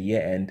period to the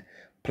year end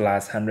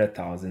plus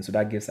 100,000. So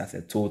that gives us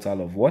a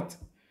total of what?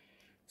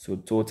 So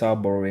total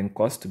borrowing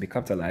cost to be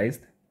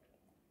capitalized.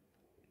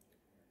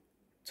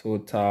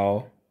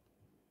 Total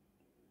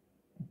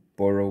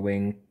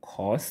borrowing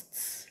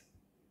costs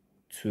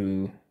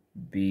to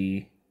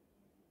be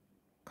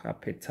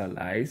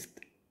capitalized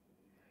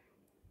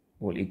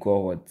will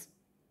equal what?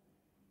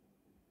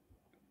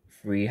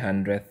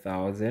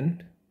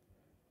 300,000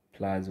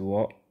 plus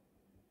what?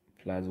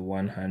 Plus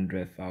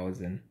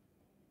 100,000.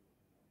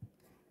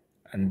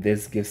 And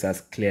this gives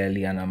us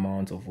clearly an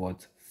amount of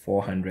what?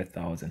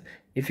 400,000.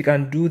 If you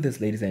can do this,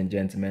 ladies and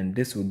gentlemen,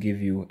 this will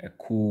give you a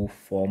cool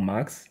 4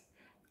 marks.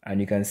 And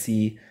you can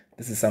see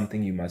this is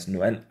something you must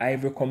know. And I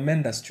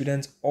recommend that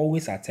students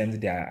always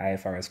attempt their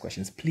IFRS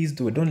questions. Please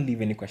do it. Don't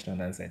leave any question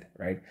unanswered,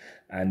 right?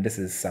 And this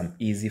is some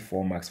easy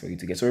 4 marks for you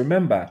to get. So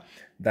remember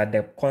that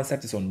the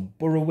concept is on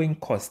borrowing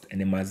cost,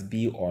 and it must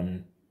be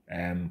on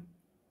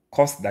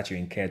cost that you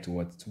incur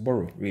to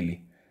borrow,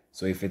 really.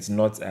 So if it's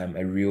not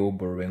a real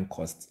borrowing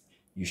cost,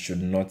 you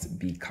should not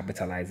be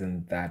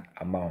capitalizing that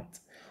amount.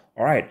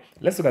 All right,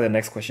 let's look at the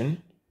next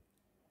question,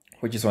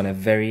 which is on a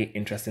very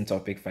interesting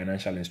topic,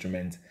 financial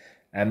instruments.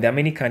 There are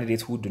many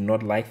candidates who do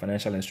not like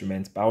financial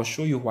instruments, but I'll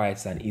show you why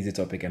it's an easy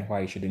topic and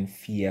why you shouldn't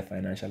fear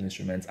financial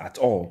instruments at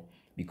all,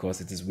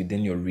 because it is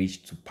within your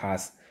reach to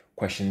pass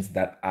questions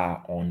that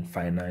are on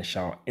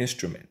financial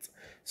instruments.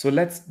 So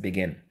let's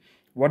begin.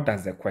 What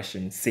does the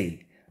question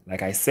say?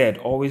 Like I said,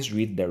 always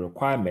read the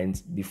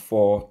requirements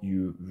before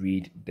you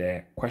read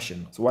the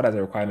question. So what does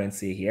the requirement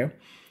say here?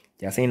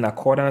 They are saying in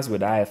accordance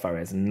with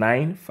IFRS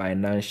 9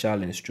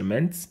 financial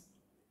instruments,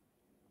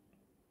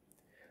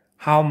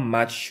 how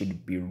much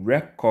should be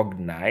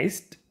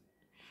recognized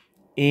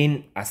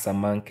in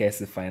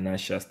Asamanke's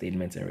financial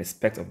statements in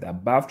respect of the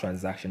above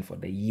transaction for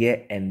the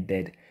year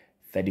ended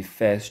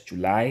 31st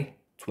July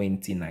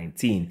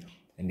 2019.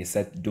 And they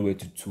said do it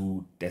to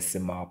 2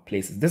 decimal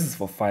places. This is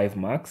for 5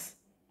 marks.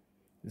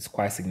 It's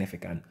quite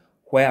significant.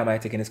 Where am I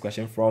taking this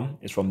question from?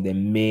 It's from the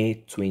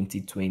May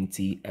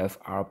 2020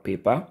 FR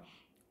paper,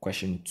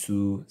 question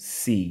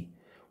 2C.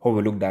 What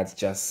we looked at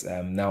just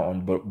now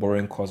on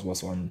borrowing cost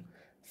was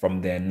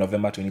from the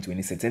November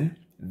 2020 sitting.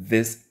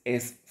 This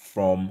is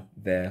from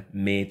the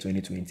May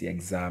 2020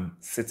 exam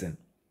sitting.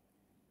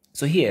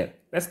 So here,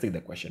 let's take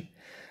the question.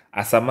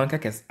 Asaman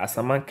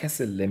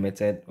Kese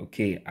Limited,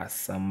 okay,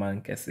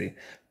 Asaman Kese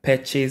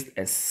purchased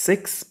a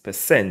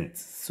 6%.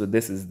 So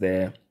this is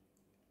the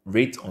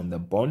rate on the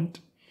bond.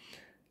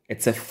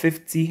 It's a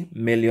 50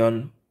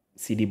 million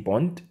CD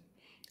bond,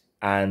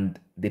 and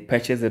they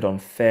purchased it on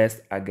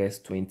 1st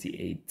August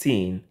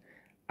 2018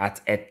 at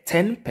a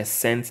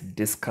 10%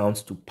 discount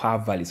to par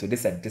value. So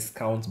this is a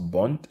discount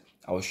bond.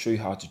 I will show you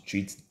how to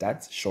treat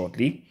that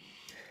shortly.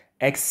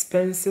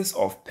 Expenses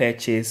of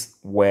purchase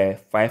were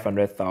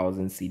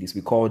 500,000 CDs.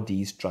 We call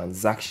these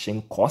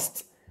transaction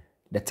costs.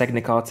 The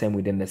technical term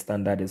within the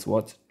standard is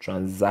what?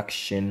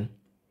 Transaction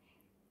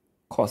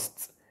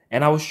costs.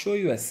 And I will show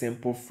you a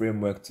simple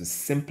framework to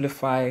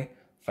simplify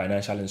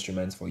financial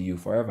instruments for you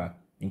forever,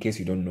 in case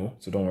you don't know,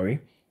 so don't worry.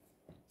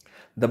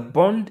 The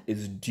bond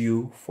is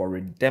due for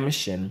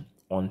redemption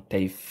on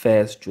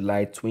 31st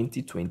July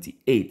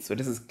 2028. So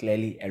this is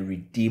clearly a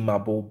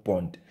redeemable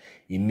bond.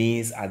 It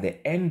means at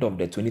the end of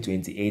the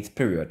 2028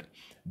 period,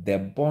 the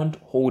bond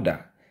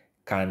holder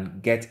can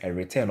get a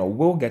return or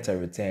will get a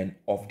return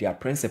of their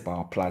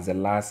principal plus the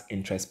last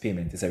interest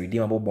payment. It's a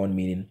redeemable bond,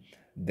 meaning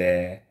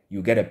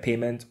you get a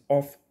payment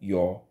of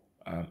your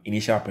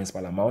initial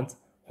principal amount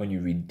when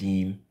you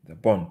redeem the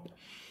bond.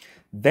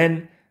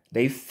 Then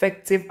the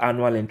effective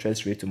annual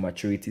interest rate to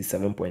maturity is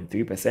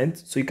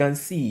 7.3%. So you can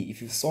see,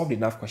 if you've solved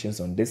enough questions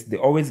on this, they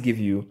always give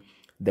you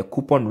the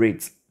coupon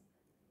rate,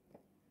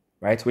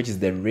 right, which is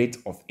the rate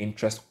of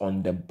interest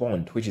on the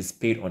bond, which is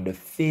paid on the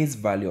face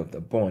value of the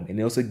bond. And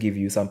they also give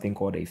you something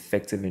called the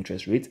effective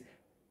interest rate,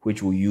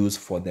 which we'll use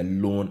for the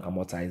loan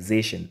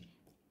amortization.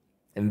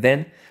 And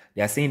then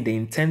they are saying they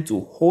intend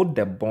to hold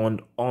the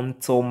bond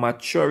until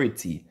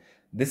maturity.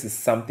 This is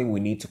something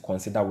we need to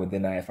consider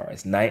within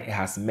IFRS 9. It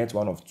has met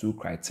one of two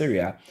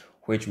criteria,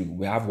 which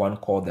we have one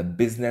called the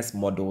business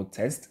model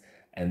test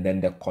and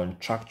then the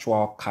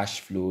contractual cash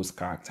flows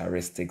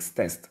characteristics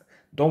test.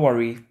 Don't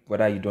worry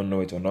whether you don't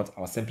know it or not.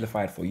 I'll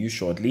simplify it for you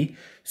shortly.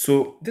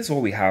 So this is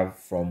what we have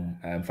from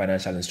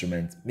financial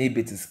instruments.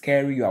 Maybe it is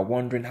scary. You are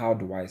wondering, how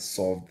do I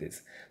solve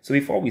this? So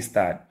before we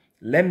start,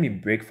 let me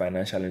break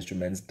financial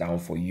instruments down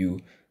for you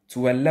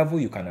to a level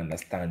you can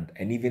understand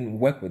and even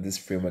work with this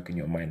framework in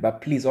your mind.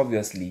 But please,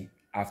 obviously,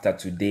 after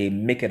today,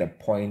 make it a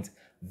point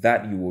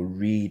that you will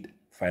read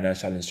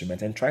financial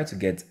instruments and try to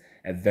get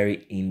a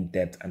very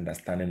in-depth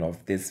understanding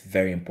of this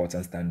very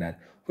important standard,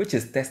 which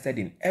is tested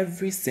in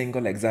every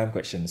single exam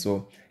question.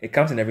 So it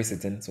comes in every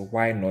sitting, so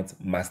why not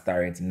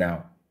master it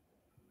now?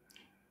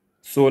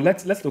 So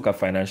let's look at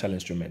financial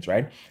instruments,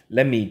 right?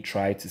 Let me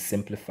try to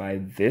simplify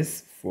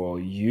this for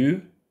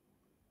you.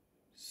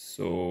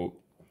 So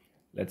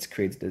let's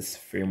create this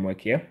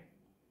framework here.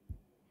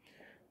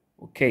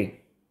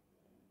 Okay.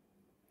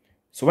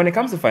 So when it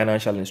comes to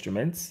financial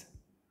instruments,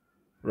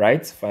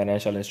 right?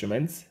 Financial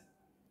instruments,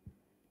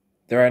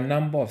 there are a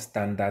number of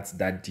standards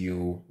that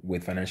deal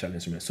with financial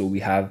instruments. So we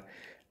have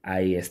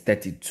IAS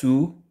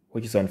 32,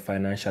 which is on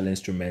financial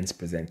instruments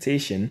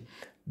presentation.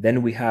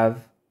 Then we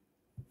have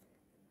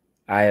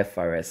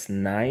IFRS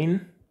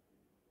 9,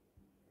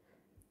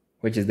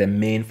 which is the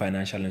main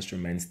financial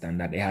instrument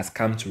standard. It has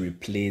come to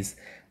replace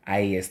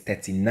IAS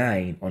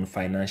 39 on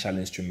financial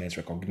instruments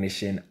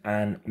recognition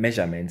and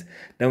measurement.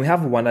 Then we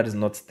have one that is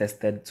not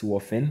tested too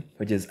often,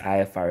 which is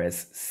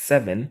IFRS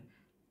 7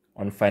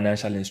 on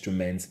financial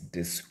instruments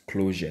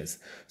disclosures.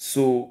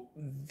 So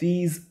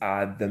these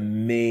are the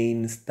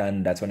main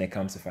standards when it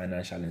comes to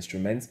financial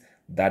instruments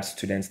that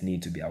students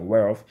need to be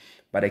aware of.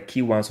 But the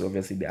key ones will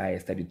obviously be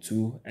IAS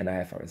 32 and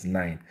IFRS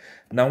 9.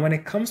 Now, when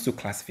it comes to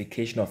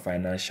classification of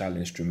financial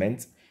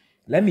instruments,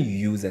 let me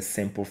use a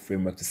simple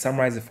framework to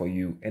summarize it for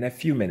you in a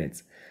few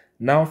minutes.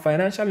 Now,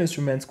 financial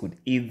instruments could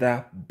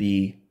either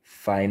be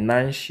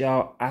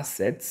financial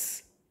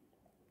assets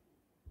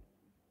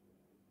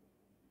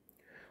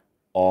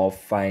or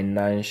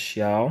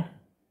financial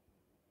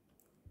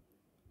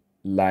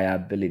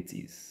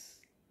liabilities,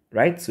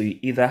 right? So you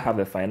either have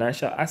a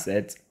financial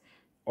asset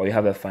or you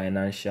have a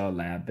financial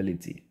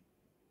liability,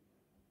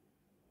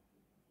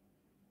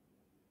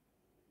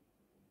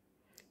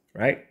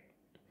 right?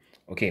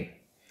 Okay,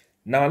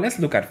 now let's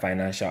look at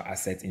financial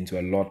assets into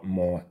a lot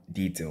more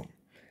detail.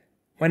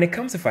 When it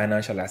comes to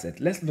financial assets,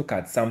 let's look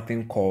at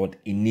something called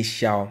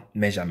initial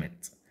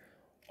measurement.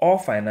 All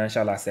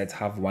financial assets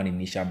have one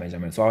initial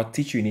measurement. So I'll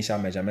teach you initial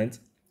measurement,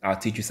 I'll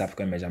teach you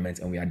subsequent measurements,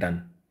 and we are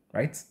done,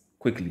 right?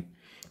 Quickly.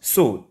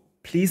 So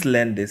please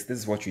learn this. This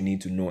is what you need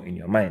to know in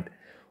your mind.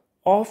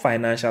 All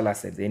financial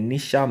assets,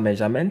 initial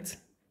measurement.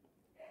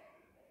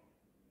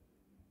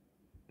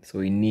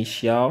 So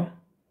initial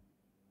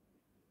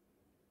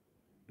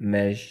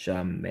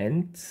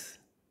measurement.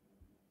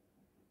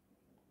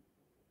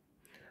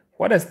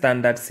 What the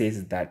standard says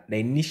is that the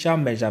initial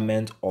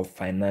measurement of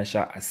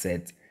financial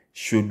assets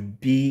should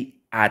be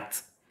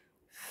at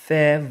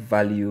fair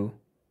value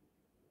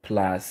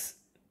plus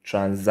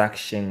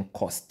transaction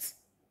costs,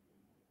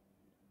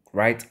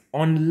 right?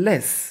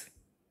 Unless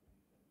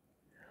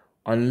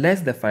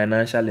the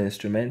financial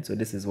instrument, so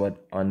this is what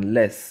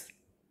unless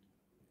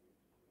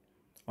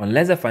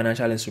the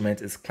financial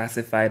instrument is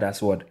classified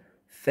as what?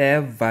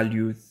 Fair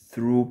value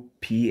through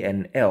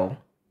P&L,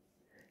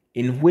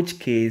 in which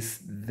case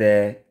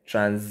the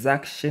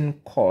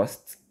transaction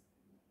cost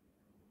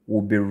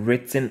will be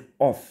written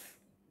off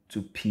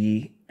to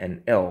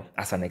P&L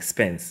as an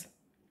expense.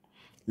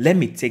 Let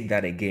me take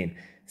that again.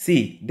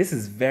 See, this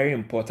is very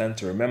important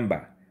to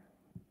remember.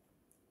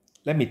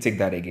 Let me take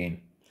that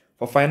again.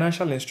 For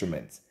financial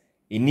instruments,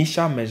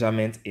 initial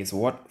measurement is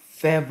what?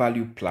 Fair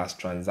value plus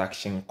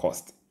transaction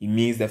cost. It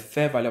means the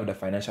fair value of the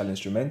financial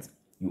instrument.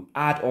 You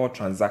add all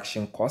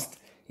transaction cost.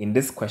 In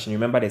this question,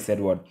 remember they said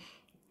what?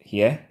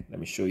 Here, let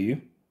me show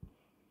you.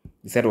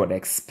 They said what? The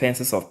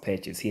expenses of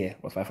purchase here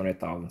was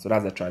 500,000. So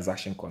that's the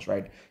transaction cost,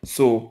 right?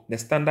 So the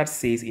standard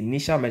says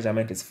initial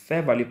measurement is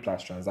fair value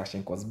plus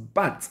transaction cost.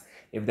 But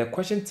if the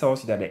question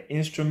tells you that the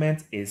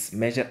instrument is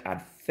measured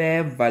at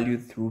fair value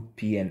through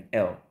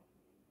P&L,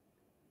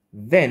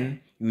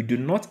 then you do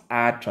not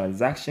add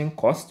transaction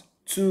cost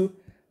to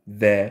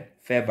the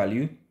fair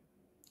value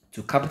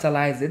to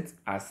capitalize it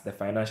as the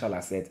financial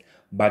asset,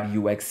 but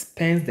you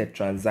expense the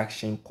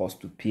transaction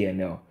cost to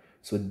P&L.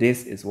 So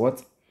this is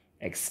what?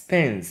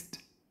 Expensed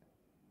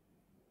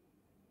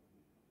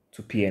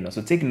to P&L.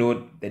 So take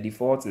note, the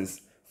default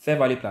is fair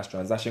value plus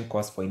transaction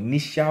cost for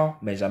initial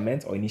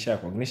measurement or initial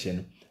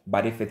recognition,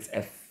 but if it's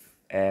a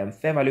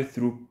fair value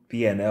through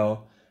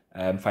P&L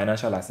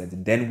financial asset,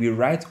 then we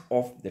write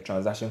off the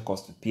transaction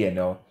cost to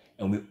P&L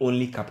and we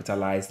only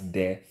capitalize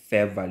the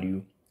fair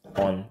value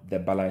on the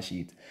balance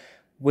sheet.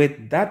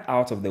 With that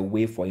out of the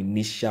way for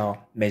initial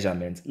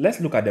measurement, let's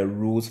look at the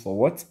rules for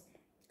what?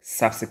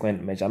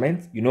 Subsequent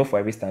measurement. You know, for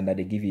every standard,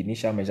 they give you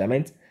initial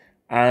measurement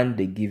and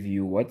they give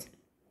you what?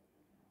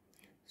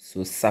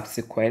 So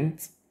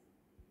subsequent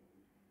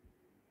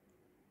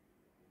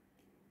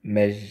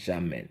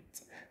measurement.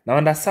 Now,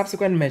 under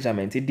subsequent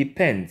measurement, it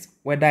depends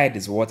whether it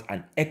is what?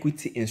 An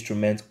equity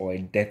instrument or a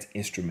debt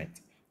instrument.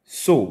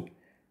 So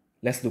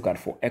let's look at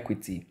for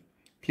equity.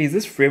 Please,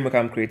 this framework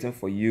I'm creating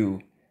for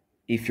you,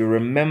 if you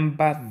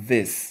remember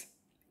this,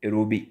 it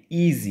will be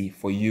easy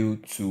for you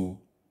to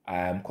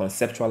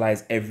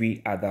conceptualize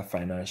every other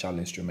financial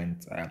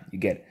instrument you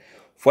get.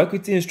 For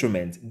equity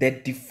instruments, the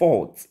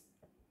default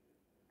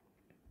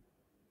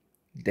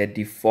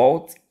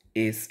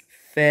is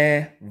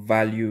fair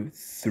value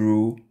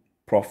through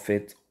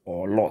profit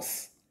or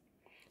loss.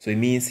 So it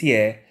means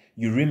here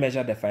you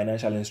remeasure the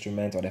financial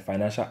instrument or the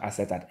financial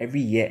asset at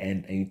every year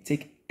end and you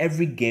take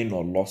every gain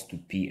or loss to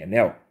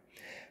P&L.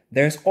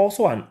 There's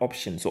also an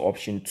option. So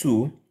option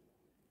 2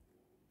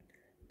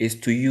 is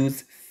to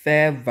use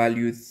fair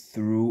value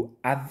through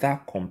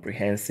other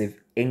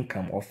comprehensive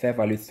income or fair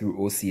value through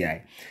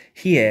OCI.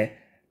 Here,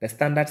 the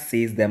standard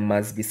says there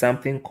must be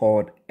something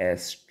called a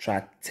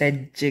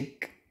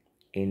strategic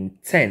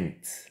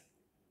intent,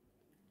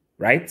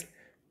 right,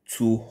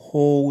 to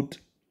hold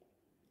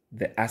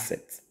the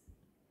asset.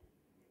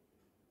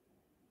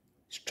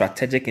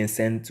 Strategic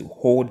intent to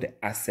hold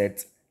the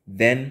asset.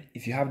 Then,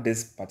 if you have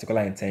this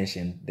particular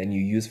intention, then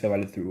you use fair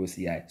value through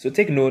OCI. So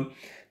take note,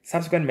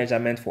 subsequent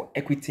measurement for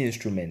equity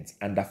instruments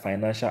under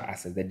financial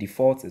assets, the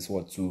default is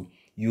what? To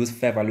use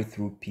fair value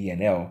through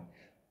P&L.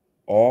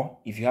 Or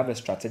if you have a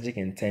strategic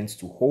intent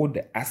to hold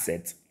the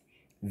asset,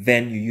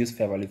 then you use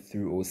fair value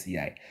through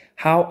OCI.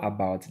 How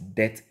about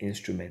debt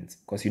instruments?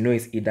 Because you know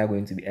it's either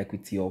going to be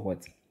equity or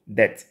what?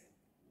 Debt.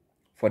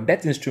 For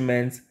debt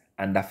instruments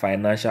under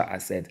financial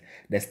asset,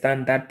 the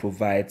standard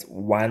provides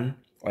one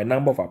or a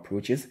number of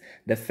approaches.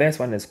 The first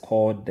one is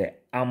called the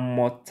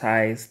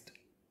amortized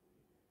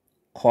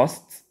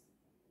cost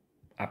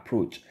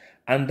approach.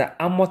 And the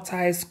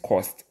amortized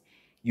cost,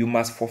 you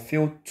must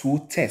fulfill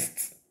 2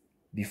 tests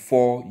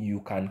before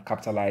you can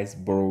capitalize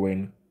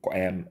borrowing.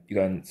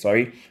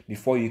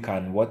 Before you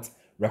can what?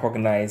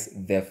 Recognize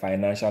the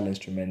financial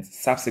instruments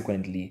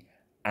subsequently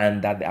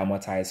under the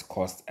amortized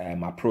cost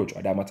approach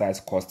or the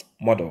amortized cost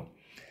model.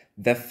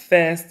 The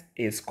first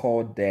is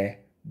called the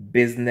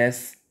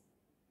business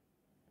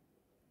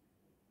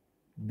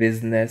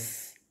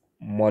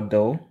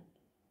model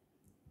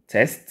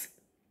test,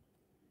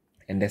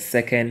 and the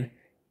second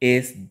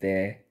is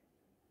the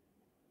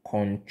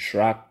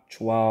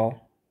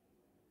contractual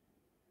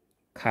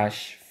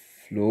cash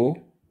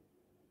flow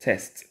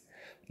test.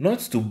 Not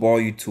to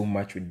bore you too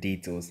much with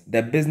details,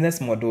 the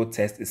business model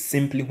test is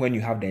simply when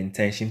you have the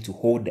intention to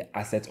hold the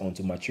asset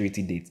onto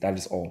maturity date. That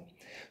is all.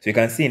 So you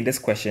can see in this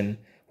question,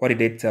 what did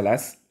they tell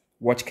us?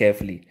 Watch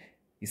carefully.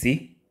 You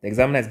see, the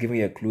examiner is giving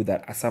you a clue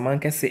that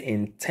Asamankese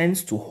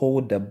intends to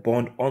hold the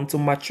bond onto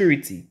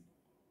maturity.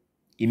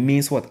 It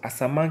means what?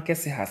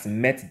 Asamankese has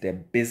met the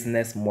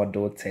business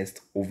model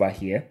test over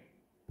here.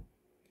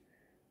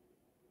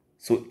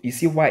 So you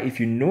see why, if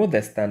you know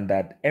the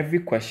standard, every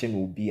question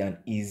will be an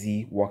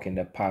easy walk in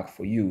the park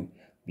for you,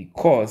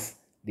 because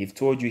they've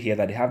told you here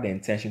that they have the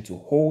intention to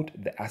hold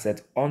the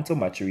asset until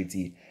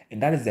maturity,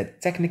 and that is the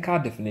technical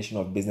definition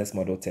of business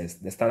model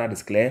test. The standard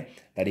is clear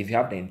that if you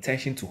have the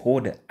intention to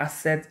hold the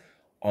asset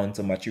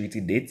until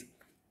maturity date,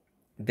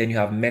 then you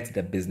have met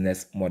the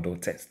business model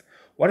test.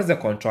 What is the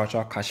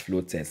contractual cash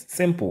flow test?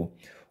 Simple,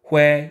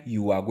 where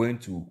you are going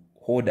to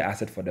hold the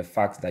asset for the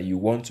fact that you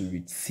want to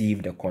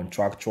receive the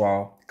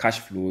contractual cash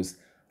flows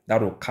that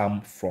will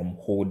come from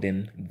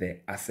holding the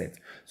asset.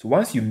 So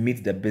once you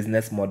meet the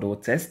business model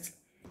test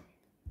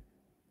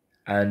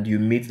and you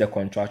meet the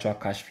contractual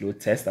cash flow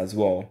test as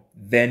well,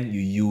 then you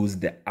use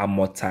the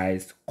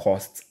amortized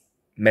cost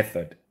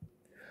method.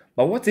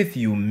 But what if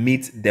you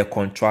meet the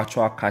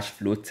contractual cash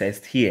flow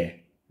test here,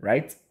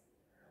 right?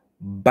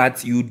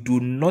 But you do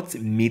not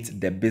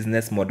meet the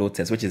business model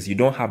test, which is you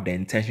don't have the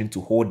intention to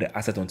hold the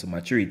asset onto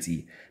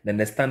maturity, then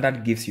the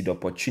standard gives you the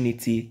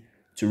opportunity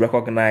to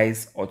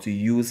recognize or to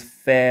use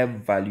fair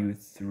value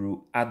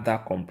through other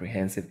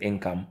comprehensive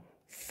income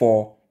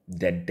for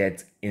the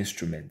debt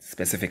instrument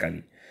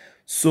specifically.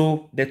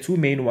 So the two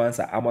main ones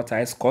are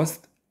amortized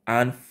cost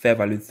and fair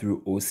value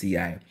through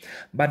OCI.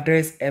 But there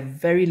is a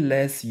very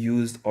less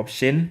used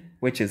option,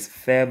 which is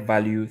fair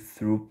value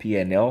through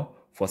P&L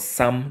for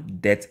some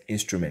debt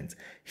instruments.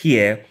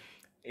 Here,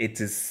 it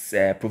is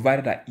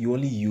provided that you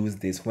only use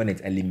this when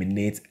it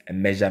eliminates a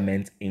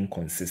measurement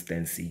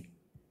inconsistency.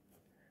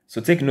 So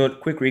take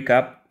note, quick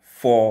recap,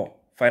 for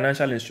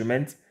financial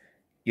instruments,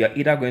 you're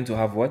either going to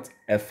have what?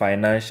 A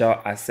financial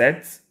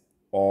asset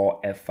or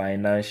a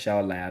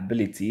financial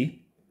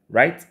liability,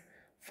 right?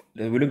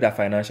 We looked at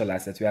financial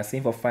assets. We are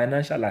saying for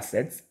financial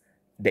assets,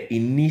 the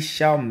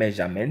initial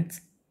measurement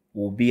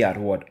will be at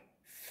what?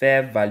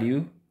 Fair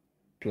value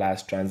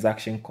plus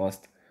transaction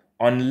cost,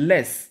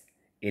 unless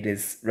it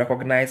is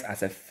recognized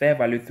as a fair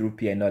value through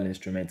P&L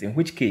instrument, in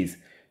which case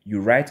you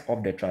write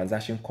off the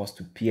transaction cost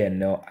to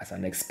P&L as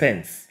an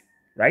expense,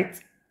 right?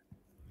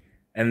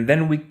 And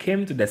then we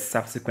came to the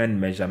subsequent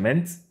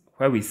measurements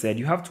where we said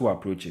you have two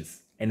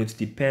approaches, and it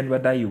depends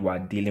whether you are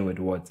dealing with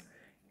what?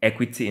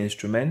 Equity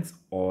instruments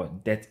or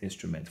debt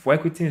instruments. For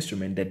equity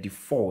instrument, the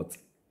default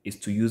is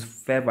to use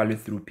fair value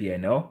through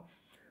P&L.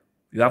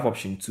 You have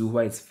option 2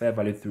 where it's fair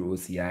value through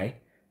OCI.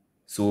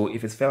 So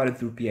if it's fair value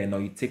through P&L,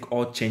 you take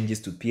all changes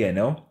to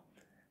P&L.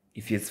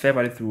 If it's fair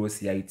value through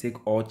OCI, you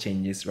take all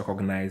changes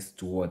recognized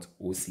towards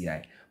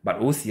OCI. But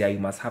OCI, you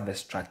must have the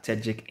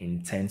strategic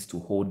intent to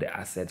hold the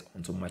asset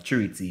until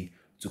maturity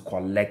to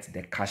collect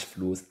the cash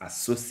flows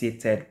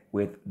associated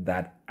with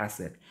that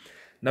asset.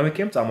 Now we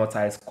came to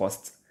amortized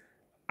costs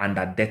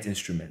under debt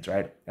instruments,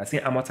 right? I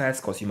think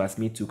amortized cost, you must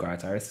meet two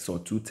characteristics or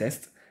two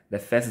tests. The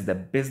first is the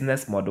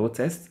business model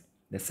test.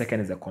 The second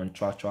is the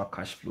contractual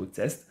cash flow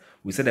test.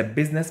 We said the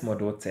business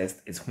model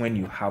test is when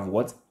you have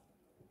what?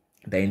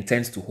 The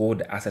intent to hold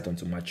the asset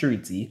until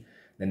maturity.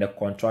 Then the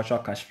contractual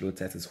cash flow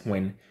test is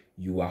when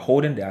you are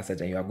holding the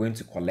asset and you are going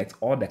to collect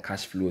all the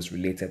cash flows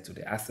related to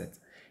the asset.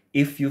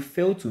 If you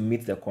fail to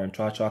meet the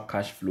contractual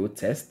cash flow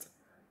test,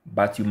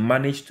 but you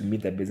manage to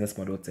meet the business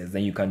model test,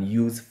 then you can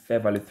use fair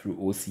value through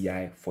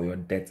OCI for your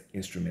debt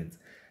instrument.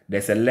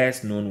 There's a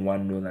less known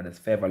one known as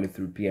fair value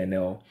through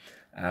P&L,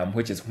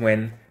 which is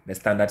when the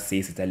standard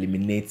says it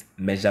eliminates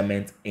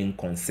measurement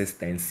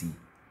inconsistency.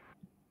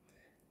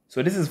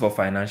 So this is for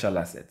financial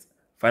assets.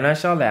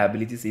 Financial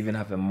liabilities even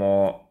have a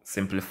more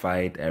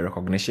simplified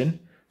recognition.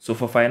 So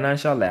for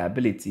financial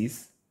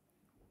liabilities,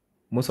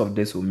 most of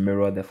this will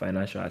mirror the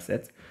financial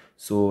assets.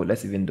 So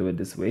let's even do it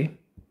this way.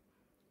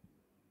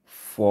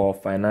 For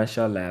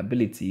financial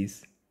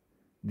liabilities,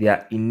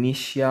 their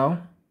initial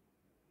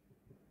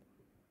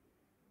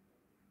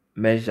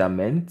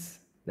measurement,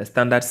 the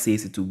standard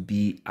says it will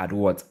be at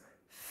what?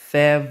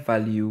 Fair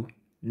value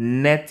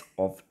net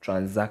of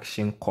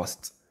transaction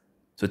cost.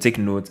 So take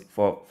note,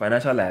 for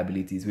financial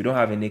liabilities, we don't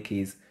have any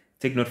case.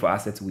 Take note, for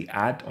assets we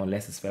add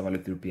unless it's fair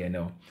value through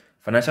P&L.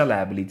 Financial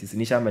liabilities,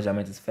 initial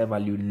measurement is fair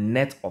value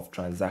net of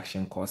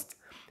transaction cost.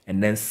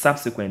 And then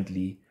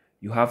subsequently,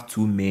 you have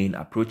two main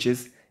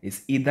approaches.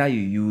 It's either you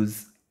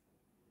use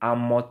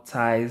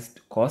amortized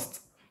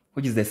cost,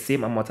 which is the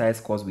same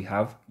amortized cost we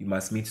have. You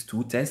must meet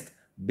two tests,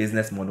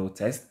 business model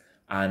test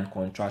and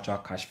contractual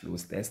cash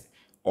flows test,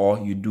 or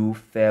you do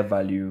fair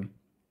value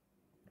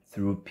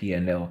through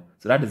P&L.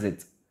 So that is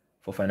it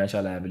for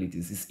financial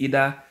liabilities. It's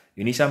either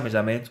your initial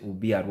measurement will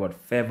be at what?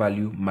 Fair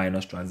value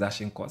minus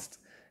transaction cost,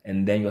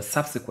 and then your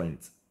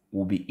subsequent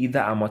will be either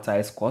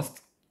amortized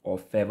cost or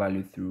fair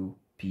value through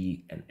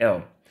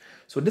P&L.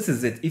 So this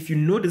is it. If you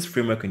know this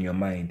framework in your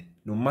mind,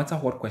 no matter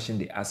what question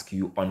they ask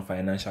you on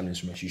financial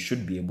instruments, you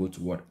should be able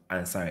to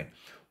answer it.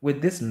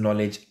 With this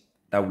knowledge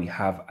that we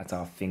have at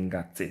our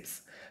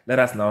fingertips, let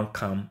us now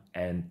come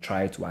and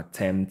try to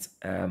attempt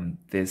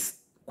this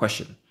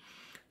question.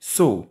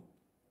 So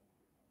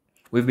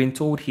we've been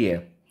told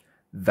here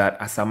that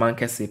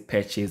Asamankese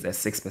purchased a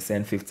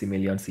 6% 50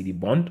 million CD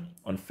bond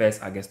on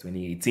 1st August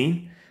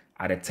 2018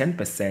 at a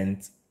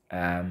 10%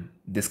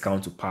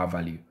 discount to par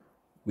value.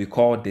 We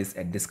call this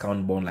a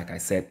discount bond, like I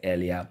said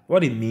earlier.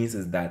 What it means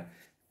is that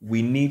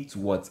we need to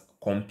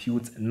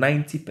compute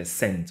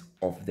 90%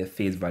 of the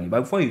face value.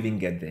 But before you even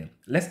get there,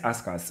 let's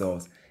ask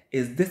ourselves,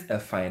 is this a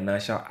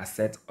financial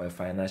asset or a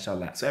financial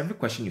liability? So every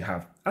question you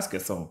have, ask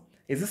yourself,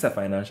 is this a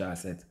financial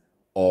asset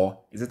or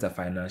is it a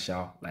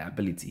financial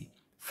liability?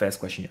 First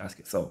question you ask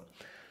yourself.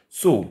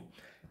 So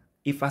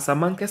if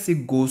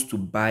Asamankesi goes to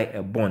buy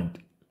a bond,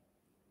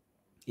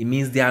 it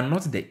means they are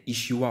not the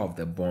issuer of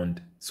the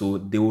bond. So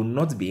they will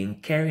not be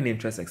incurring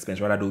interest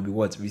expense. Rather, they will be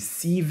what?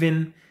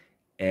 Receiving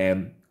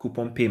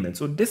coupon payment.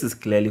 So this is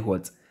clearly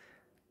what?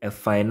 A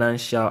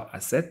financial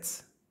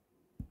asset.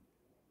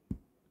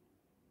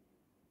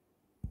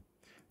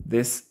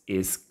 This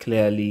is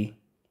clearly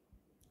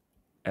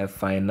a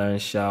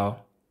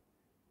financial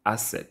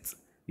asset.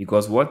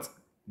 Because what?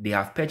 They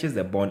have purchased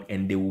the bond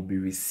and they will be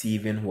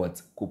receiving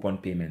what? Coupon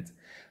payment.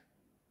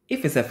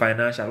 If it's a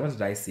financial, what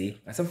did I say?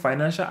 I said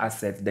financial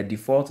asset, the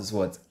default is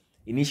what?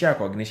 Initial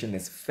recognition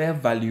is fair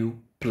value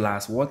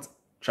plus what?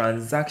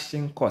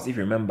 Transaction cost. If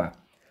you remember,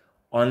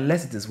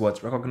 unless it is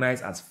what?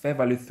 Recognized as fair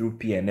value through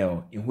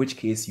P&L, in which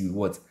case you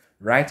what?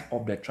 Write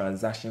up the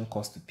transaction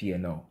cost to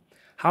P&L.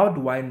 How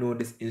do I know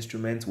this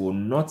instrument will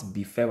not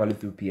be fair value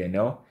through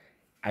P&L?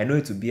 I know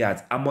it to be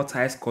at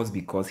amortized cost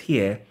because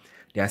here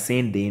they are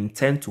saying they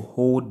intend to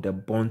hold the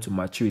bond to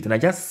maturity. And I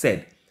just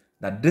said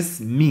that this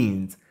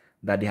means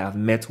that they have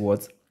met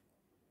what?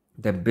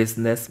 The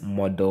business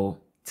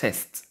model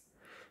test.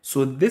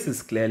 So this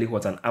is clearly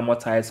what? An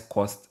amortized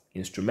cost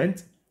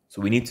instrument.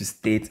 So we need to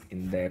state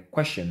in the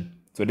question.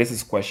 So this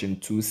is question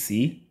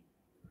 2C.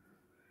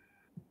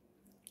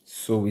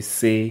 So we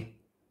say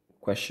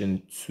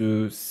question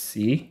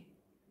 2C.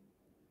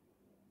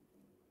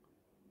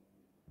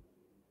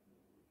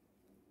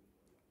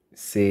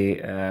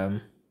 Say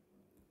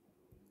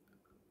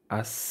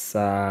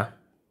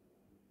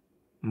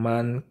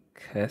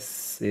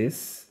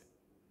Asamankesi's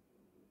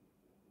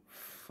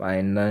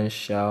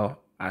financial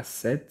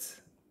asset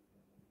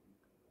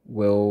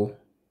will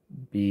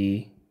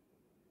be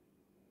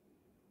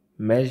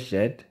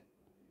measured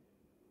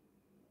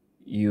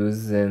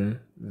using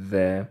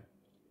the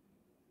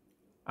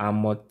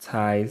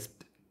amortized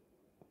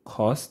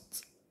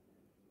cost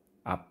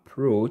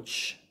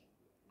approach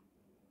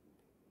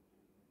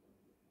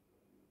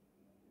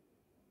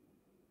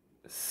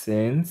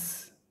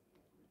since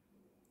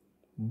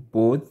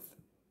both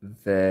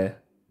the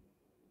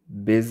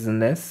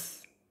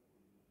business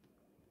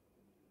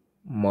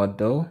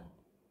model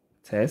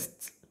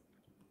test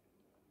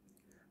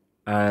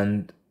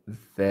and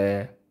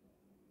the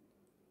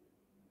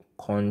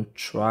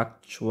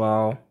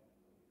contractual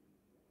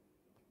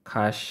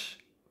cash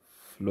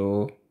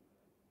flow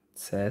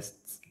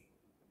tests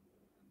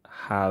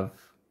have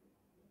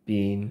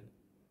been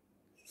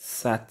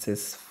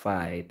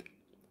satisfied.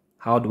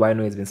 How do I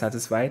know it's been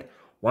satisfied?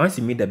 Once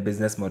you meet the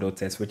business model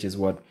test, which is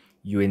what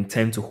you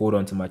intend to hold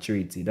on to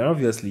maturity, then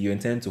obviously you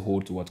intend to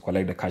hold to what?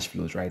 Collect the cash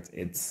flows, right?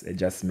 It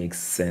just makes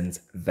sense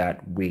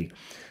that way.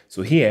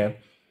 So here,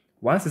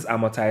 once it's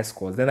amortized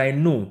cost, then I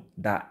know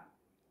that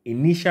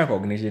initial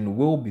recognition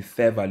will be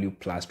fair value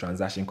plus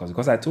transaction cost,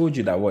 because I told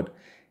you that what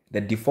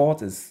the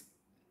default is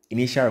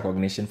initial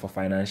recognition for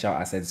financial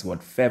assets,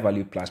 what? Fair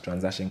value plus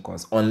transaction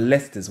cost,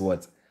 unless it is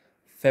what?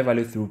 Fair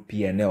value through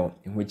P&L,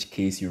 in which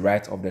case you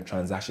write off the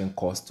transaction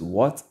cost to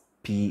what?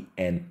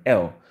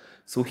 P&L.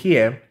 So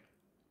here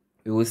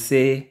we will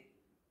say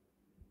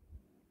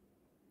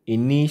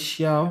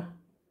initial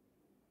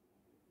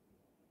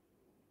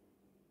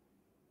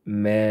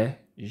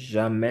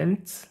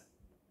measurement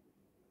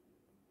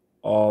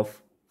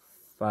of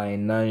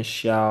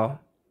financial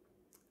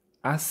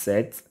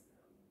asset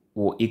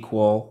will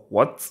equal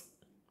what?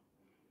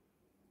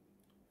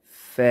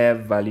 Fair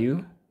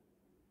value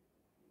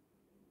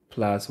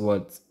plus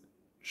what?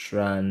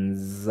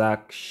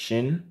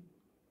 Transaction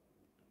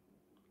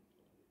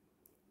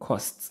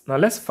costs. Now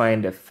let's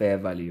find the fair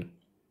value.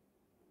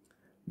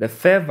 The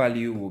fair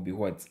value will be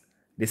what?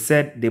 They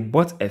said they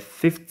bought a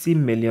 50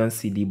 million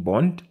CD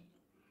bond,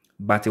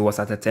 but it was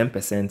at a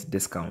 10%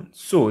 discount.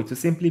 So it will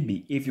simply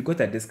be, if you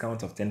got a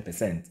discount of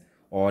 10%,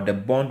 or the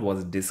bond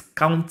was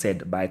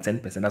discounted by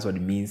 10%, that's what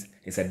it means.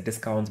 It's a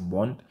discount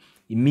bond.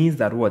 It means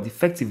that what?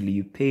 Effectively,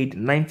 you paid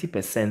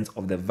 90%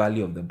 of the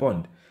value of the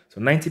bond. So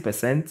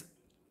 90%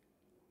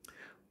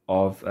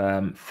 of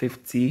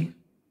 50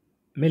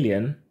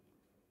 million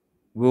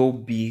will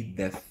be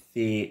the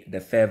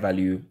fair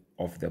value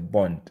of the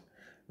bond,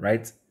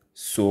 right?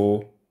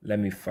 So let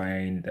me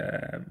find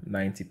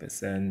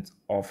 90%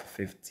 of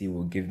 50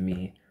 will give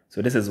me,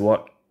 so this is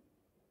what?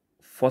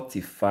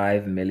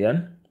 45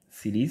 million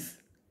CDs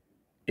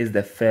is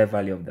the fair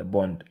value of the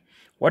bond.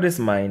 What is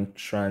my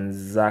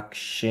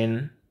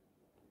transaction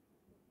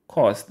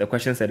cost? The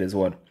question said is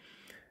what?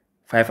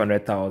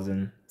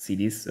 500,000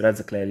 CDs. So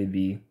that's clearly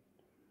be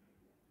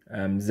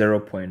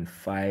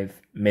 0.5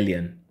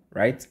 million,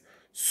 right?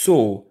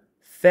 So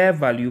fair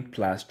value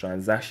plus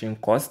transaction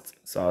cost.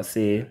 So I'll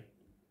say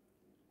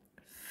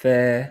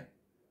fair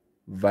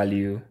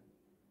value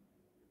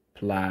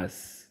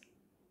plus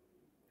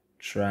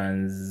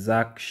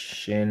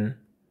transaction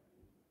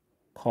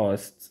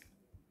cost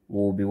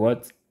will be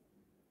what?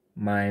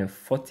 my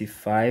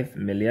 45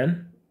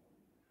 million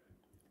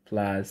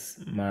plus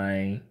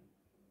my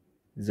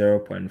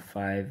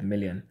 0.5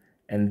 million.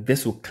 And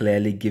this will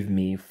clearly give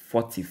me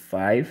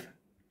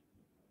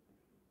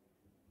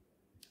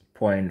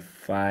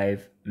 45.5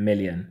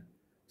 million.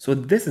 So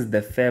this is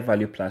the fair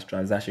value plus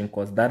transaction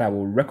cost that I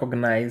will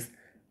recognize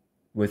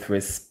with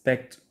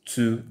respect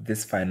to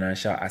this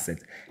financial asset.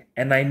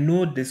 And I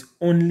know this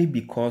only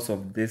because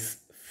of this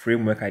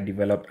framework I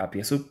developed up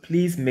here. So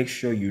please make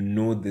sure you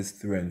know this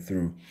through and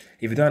through.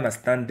 If you don't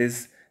understand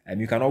this,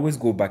 you can always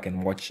go back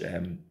and watch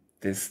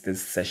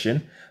this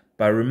session.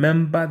 But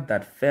remember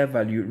that fair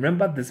value,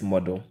 remember this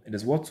model, it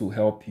is what will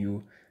help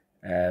you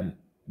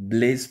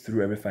blaze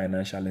through every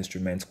financial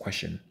instrument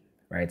question,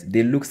 right?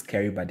 They look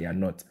scary, but they are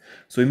not.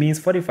 So it means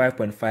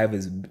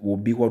 45.5 will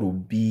be what will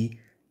be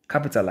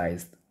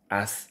capitalized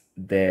as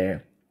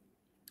the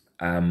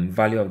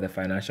value of the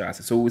financial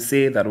asset. So we'll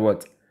say that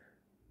what?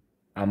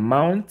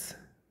 Amount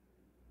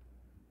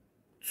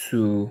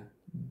to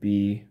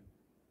be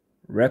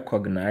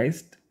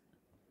recognized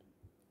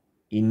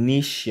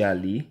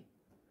initially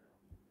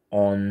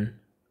on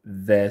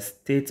the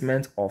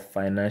statement of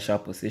financial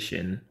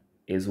position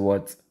is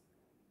what?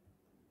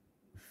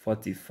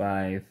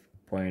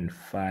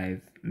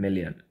 45.5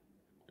 million,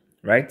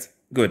 right?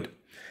 Good.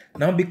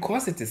 Now,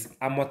 because it is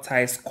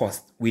amortized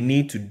cost, we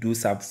need to do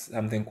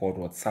something called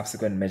what?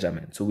 Subsequent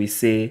measurement. So we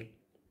say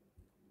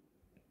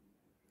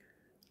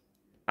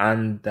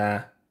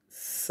under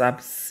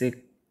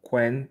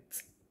subsequent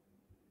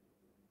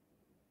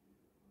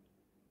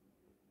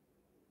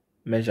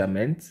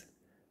measurement,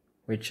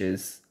 which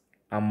is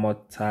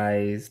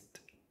amortized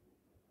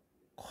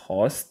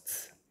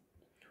costs,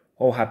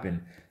 what will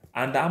happen?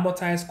 Under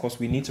amortized cost,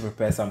 we need to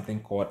prepare something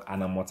called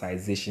an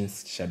amortization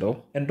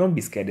schedule. And don't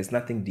be scared, there's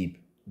nothing deep.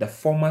 The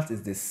format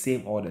is the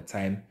same all the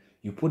time.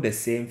 You put the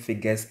same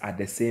figures at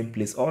the same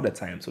place all the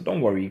time. So don't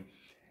worry.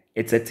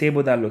 It's a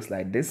table that looks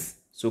like this.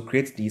 So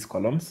create these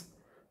columns.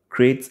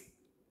 Create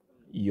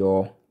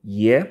your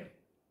year.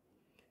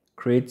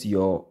 Create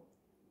your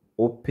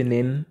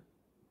opening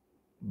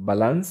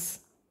balance.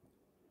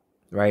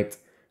 Right?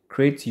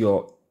 Create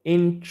your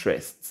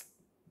interest.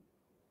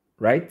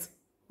 Right?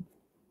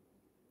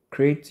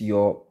 Create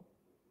your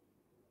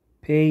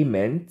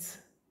payment.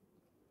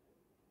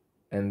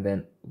 And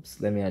then,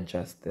 let me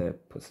adjust the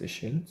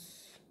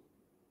positions.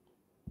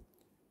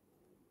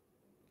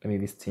 Let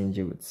me change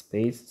it with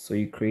space. So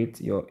you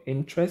create your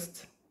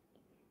interest,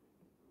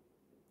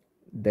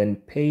 then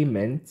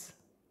payment,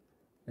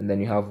 and then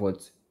you have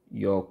what?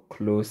 Your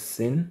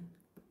closing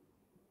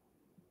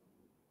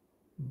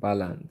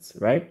balance,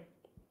 right?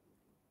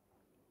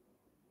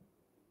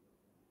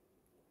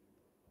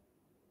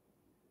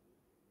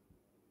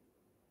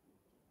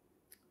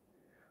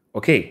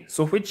 Okay,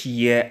 so which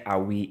year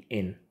are we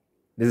in?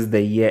 This is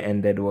the year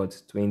ended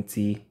what?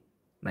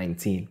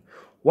 2019.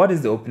 What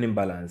is the opening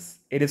balance?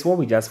 It is what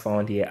we just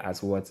found here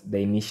as what? The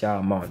initial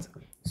amount.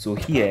 So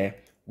here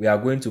we are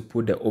going to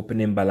put the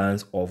opening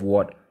balance of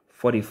what?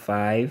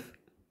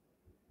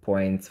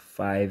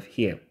 45.5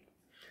 here.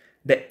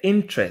 The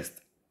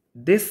interest,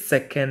 this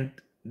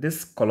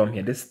column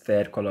here, this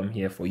third column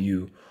here for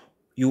you,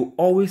 you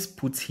always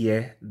put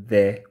here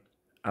the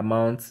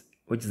amount,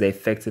 which is the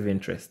effective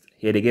interest.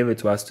 Here they gave it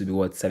to us to be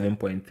what?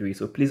 7.3.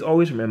 So please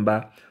always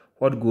remember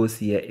what goes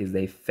here is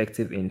the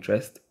effective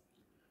interest.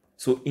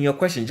 So in your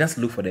question, just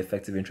look for the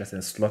effective interest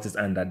and slot it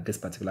under this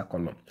particular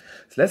column.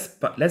 So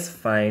let's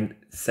find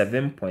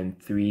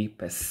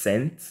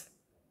 7.3%,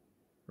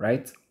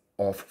 right,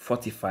 of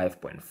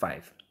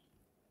 45.5.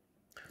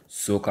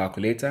 So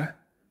calculator,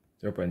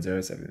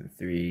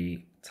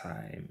 0.073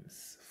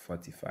 times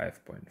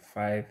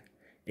 45.5.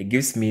 It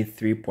gives me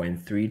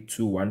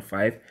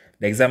 3.3215.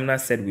 The examiner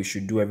said we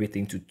should do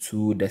everything to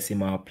 2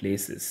 decimal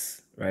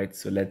places, right?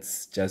 So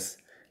let's just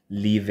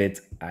leave it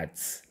at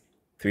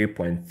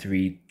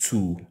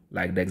 3.32,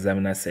 like the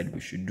examiner said we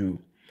should do.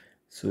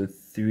 So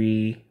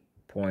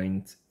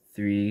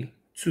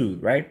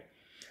 3.32, right?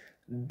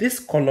 This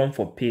column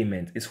for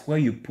payment is where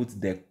you put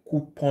the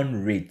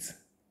coupon rate.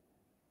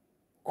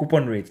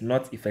 Coupon rate,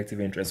 not effective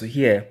interest. So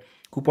here,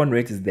 coupon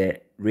rate is the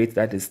rate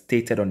that is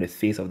stated on the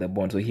face of the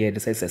bond. So here,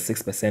 this is a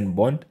 6%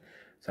 bond.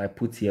 So I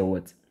put here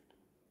what?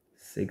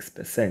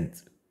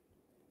 6%.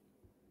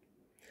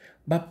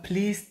 But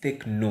please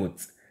take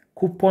note,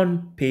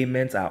 coupon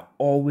payments are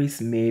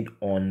always made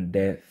on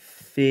the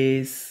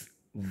face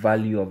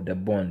value of the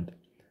bond,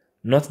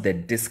 not the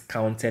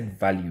discounted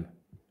value.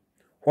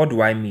 What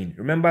do I mean?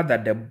 Remember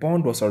that the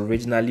bond was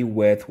originally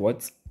worth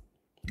what?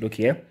 Look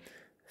here,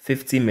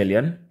 50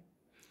 million,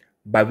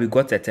 but we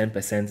got a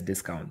 10%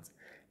 discount.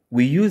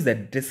 We use the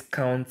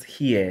discount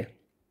here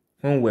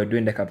when we're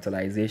doing the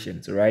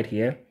capitalization. So right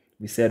here,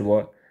 we said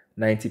what?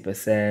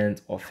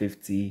 90% or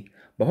 50.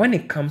 But when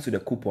it comes to the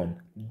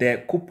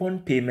coupon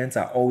payments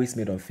are always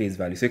made on face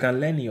value. So you can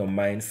learn in your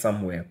mind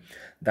somewhere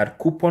that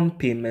coupon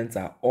payments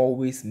are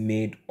always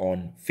made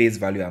on face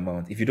value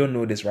amount. If you don't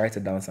know this, write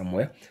it down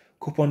somewhere.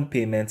 Coupon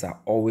payments are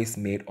always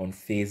made on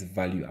face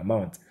value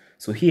amount.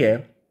 So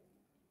here,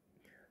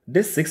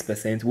 this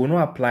 6% will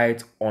not apply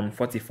it on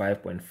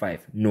 45.5.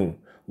 No,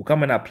 we'll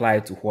come and apply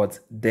it to what?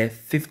 The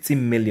 50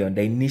 million,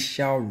 the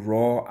initial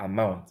raw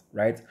amount,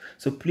 right?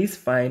 So please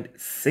find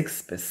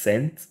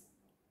 6%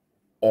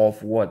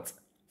 of what?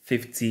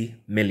 50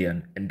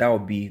 million, and that will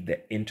be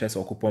the interest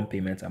or coupon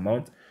payment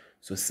amount.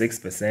 So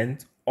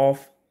 6%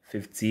 of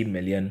 50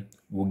 million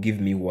will give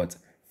me what?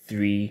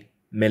 3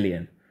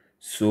 million.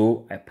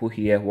 So I put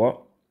here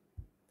what?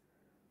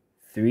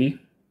 3,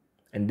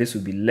 and this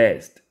will be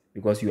less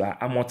because you are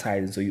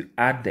amortizing. So you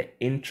add the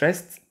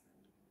interest,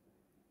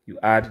 you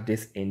add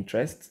this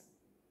interest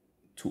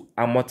to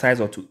amortize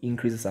or to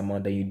increase this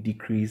amount, then you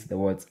decrease the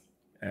what?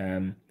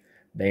 The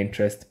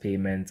interest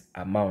payment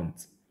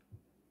amount.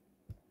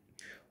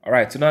 All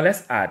right, so now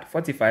let's add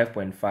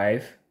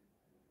 45.5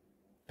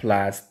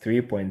 plus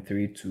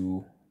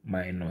 3.32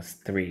 minus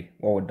 3.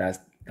 What would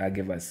that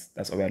give us?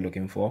 That's what we're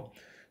looking for.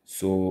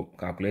 So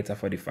calculator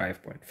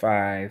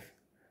 45.5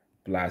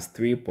 plus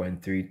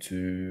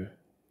 3.32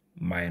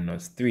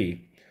 minus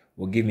 3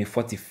 will give me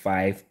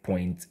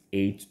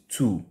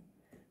 45.82.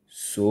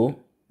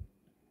 So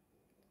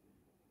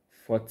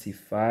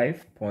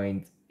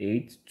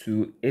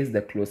 45.82 is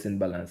the closing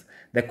balance.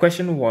 The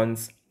question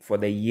wants for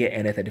the year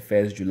ended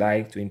 31st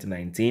July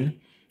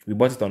 2019. We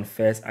bought it on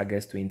 1st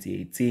August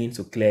 2018.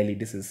 So clearly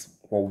this is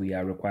what we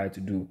are required to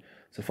do.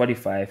 So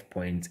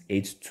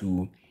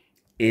 45.82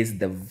 is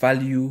the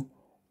value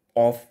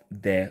of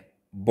the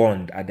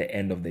bond at the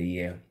end of the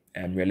year,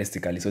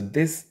 realistically. So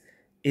this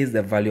is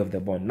the value of the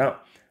bond.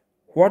 Now,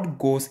 what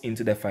goes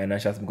into the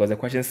financials? Because the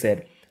question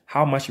said,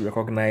 how much you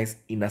recognize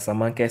in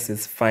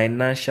Asamankes's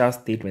financial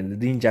statement. It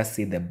didn't just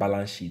say the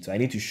balance sheet. So I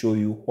need to show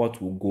you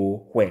what will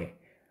go where,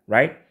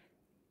 right?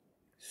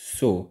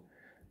 So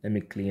let me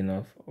clean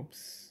off.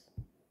 Oops.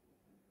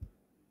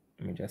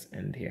 Let me just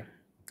end here.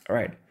 All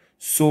right.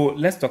 So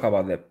let's talk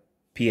about the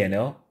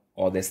P&L,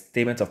 or the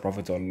statement of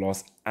profit or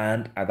loss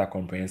and other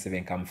comprehensive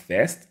income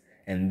first.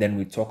 And then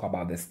we talk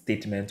about the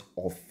statement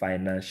of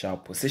financial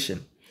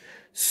position.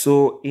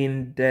 So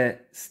in the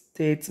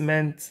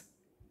statement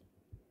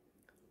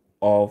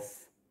of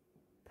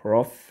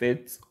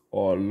profit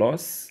or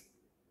loss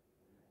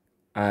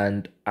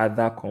and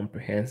other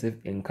comprehensive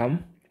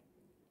income,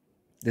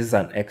 this is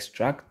an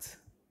extract.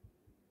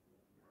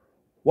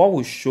 What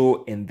will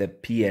show in the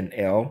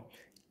P&L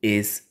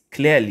is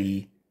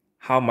clearly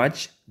how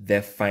much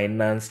the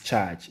finance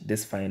charge,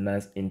 this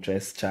finance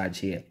interest charge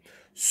here.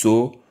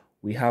 So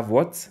we have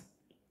what?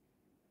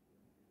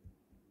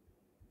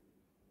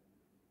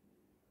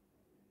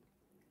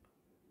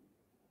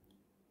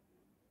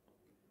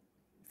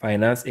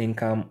 Finance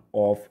income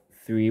of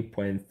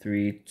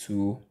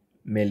 3.32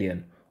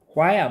 million.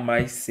 Why am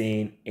I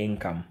saying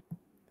income?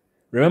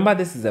 Remember,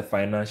 this is a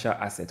financial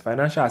asset.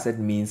 Financial asset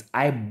means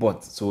I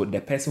bought, so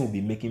the person will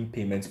be making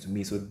payments to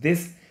me. So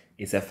this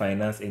is a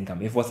finance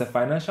income. If it was a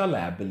financial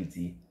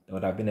liability, there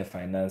would have been a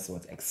finance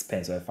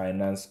expense or a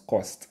finance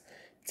cost.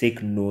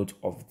 Take note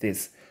of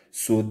this.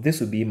 So this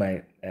will be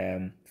my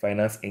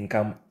finance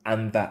income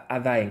under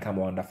other income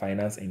or under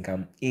finance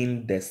income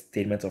in the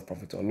statement of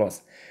profit or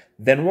loss.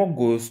 Then what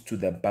goes to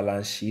the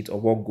balance sheet,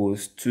 or what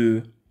goes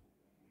to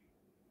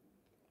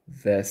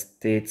the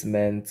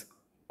statement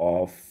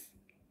of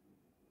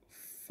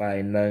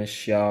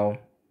financial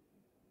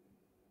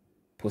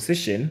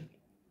position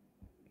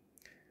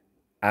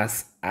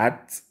as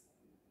at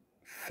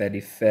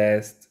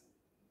 31st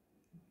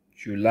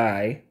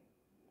July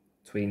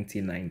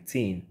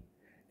 2019.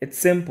 It's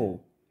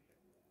simple.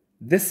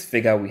 This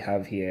figure we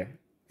have here,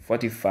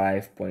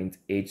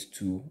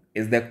 45.82,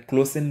 is the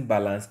closing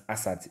balance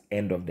as at the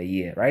end of the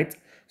year, right?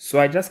 So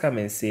I just come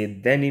and say,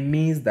 then it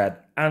means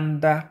that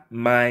under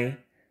my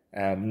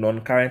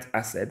non-current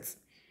assets,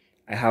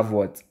 I have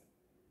what?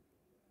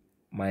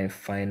 My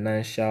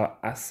financial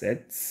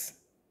assets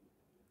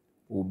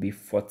will be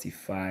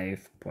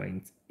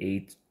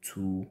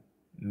 45.82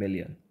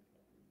 million.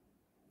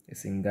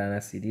 It's in Ghana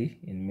cedi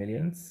in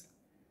millions.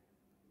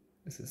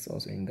 This is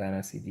also in Ghana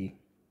cedi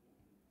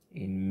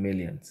in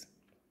millions.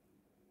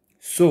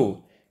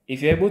 So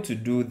if you're able to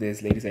do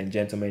this, ladies and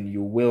gentlemen,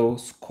 you will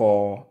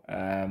score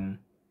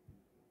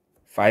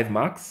 5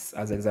 marks,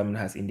 as the examiner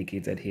has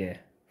indicated here.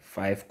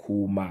 5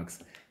 cool marks.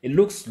 It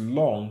looks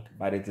long,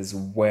 but it is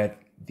worth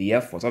the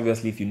effort.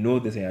 Obviously, if you know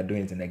this and you're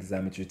doing it in an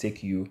exam, it will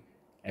take you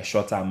a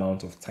shorter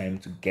amount of time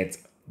to get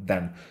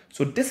done.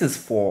 So this is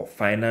for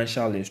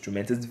financial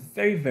instruments. It's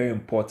very, very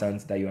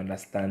important that you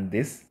understand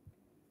this.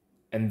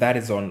 And that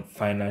is on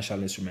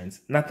financial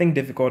instruments. Nothing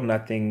difficult,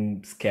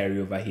 nothing scary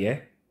over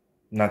here.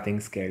 Nothing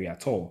scary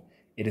at all.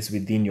 It is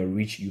within your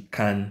reach. You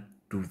can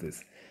do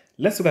this.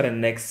 Let's look at the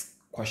next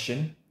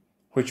question,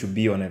 which will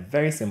be on a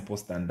very simple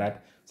standard.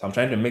 So I'm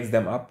trying to mix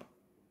them up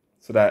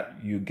so that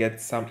you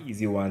get some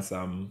easy ones,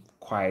 some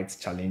quite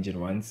challenging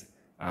ones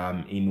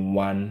in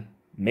one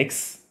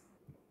mix.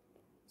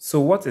 So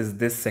what is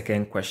this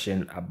second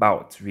question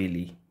about,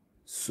 really?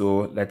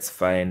 So let's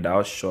find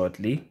out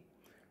shortly.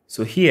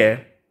 So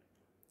here,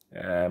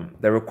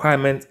 the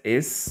requirement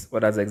is,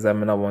 what does the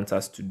examiner want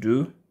us to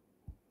do?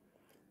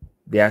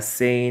 They are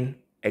saying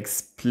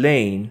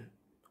explain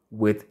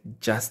with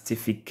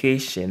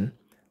justification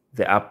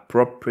the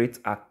appropriate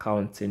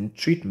accounting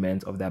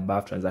treatment of the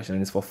above transaction.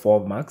 And it's for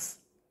 4 marks.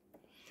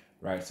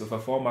 Right, so for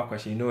 4 mark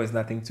question, you know it's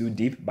nothing too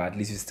deep, but at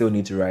least you still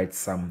need to write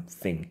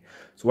something.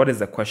 So what is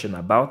the question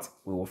about?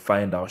 We will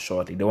find out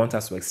shortly. They want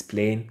us to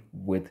explain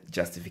with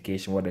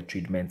justification what the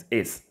treatment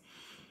is.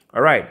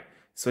 All right,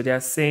 so they are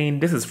saying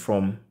this is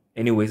from,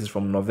 anyways, it's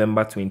from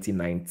November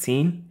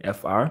 2019,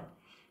 FR,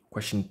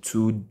 question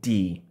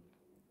 2D.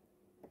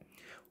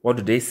 What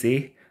do they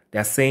say? They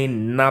are saying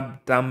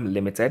NABDAM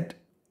Limited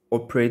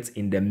operates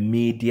in the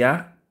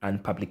media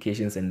and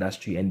publications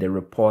industry and they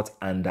report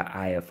under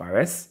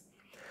IFRS.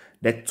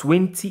 The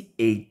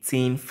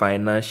 2018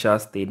 financial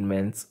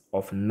statements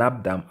of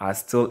NABDAM are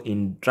still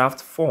in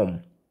draft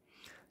form.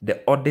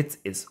 The audit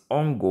is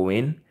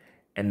ongoing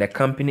and the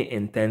company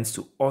intends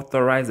to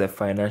authorize the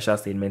financial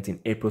statement in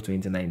April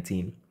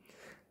 2019.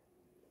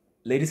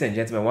 Ladies and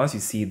gentlemen, once you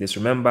see this,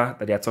 remember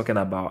that they are talking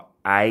about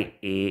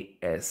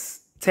IAS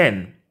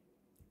 10,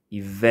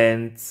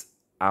 events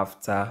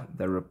after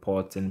the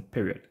reporting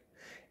period.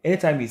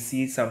 Anytime you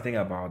see something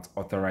about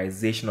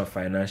authorization of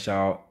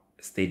financial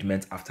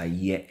statements after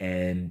year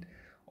end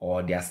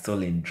or they are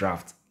still in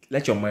draft,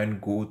 let your mind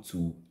go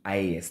to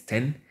IAS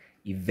 10,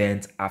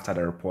 event after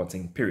the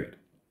reporting period.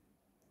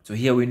 So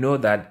here we know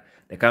that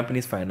the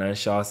company's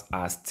financials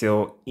are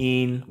still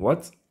in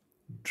what?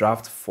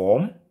 Draft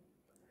form.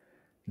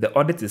 The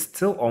audit is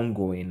still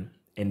ongoing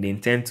and they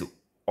intend to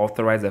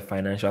authorize the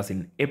financials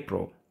in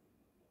April,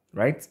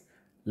 right?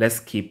 Let's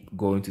keep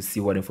going to see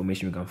what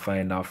information we can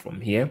find out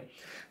from here.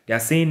 They are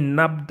saying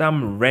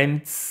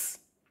NABDAM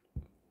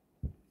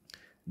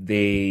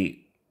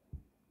they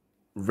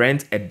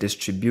rent a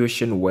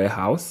distribution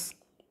warehouse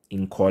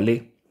in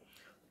Korle,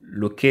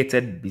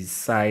 located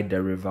beside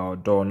the River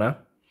Odona.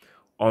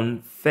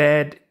 On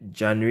 3rd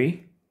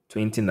January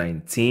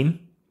 2019,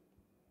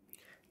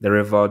 the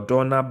River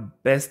Odona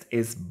burst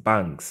its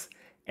banks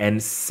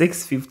and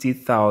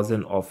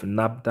 650,000 of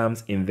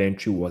NABDAM's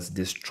inventory was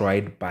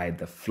destroyed by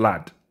the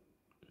flood.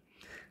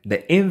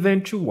 The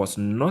inventory was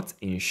not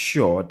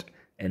insured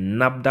and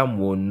NABDAM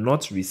will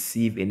not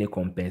receive any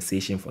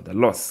compensation for the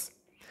loss.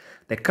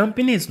 The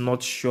company is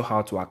not sure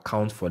how to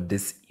account for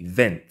this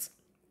event.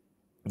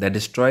 The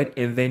destroyed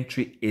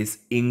inventory is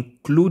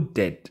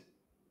included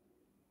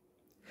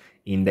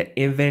in the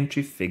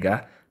inventory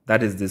figure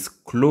that is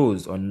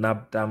disclosed on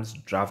NABDAM's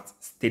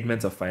draft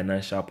statement of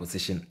financial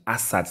position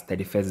as at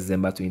 31st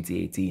December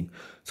 2018.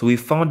 So we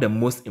found the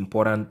most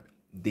important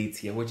date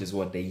here, which is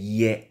what? The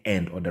year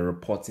end or the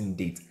reporting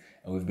date.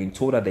 And we've been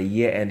told that the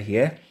year end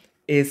here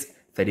is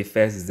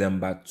 31st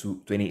December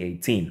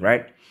 2018,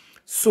 right?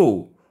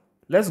 So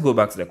let's go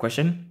back to the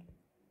question.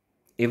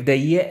 If the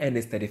year end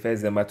is 31st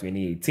December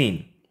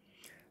 2018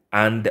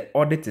 and the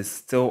audit is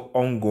still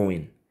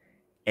ongoing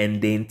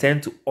and they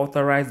intend to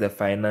authorize the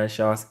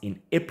financials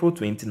in April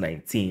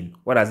 2019,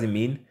 what does it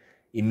mean?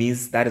 It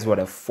means that is what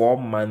a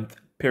 4-month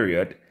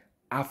period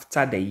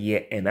after the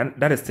year end, and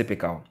that is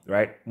typical,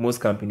 right? Most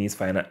companies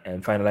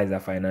finalize their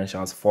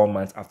financials 4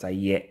 months after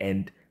year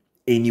end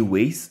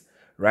anyways,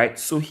 right?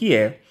 So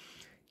here,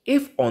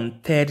 if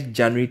on 3rd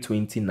January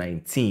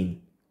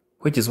 2019,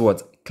 which is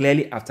what?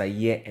 Clearly after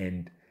year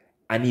end,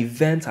 an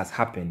event has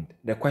happened.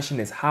 The question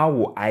is, how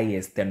will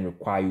IAS 10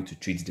 require you to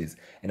treat this?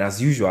 And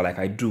as usual, like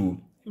I do,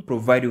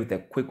 provide you with a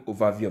quick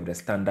overview of the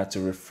standard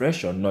to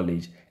refresh your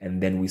knowledge,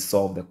 and then we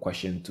solve the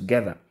question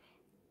together.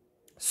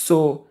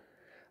 So,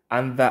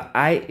 under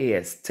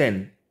IAS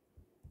 10,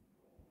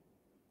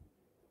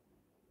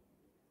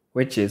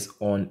 which is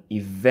on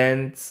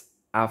events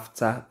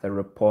after the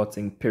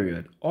reporting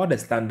period, all the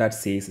standard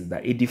says is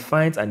that it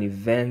defines an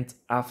event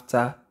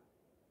after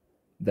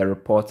the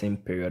reporting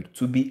period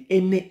to be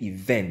any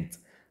event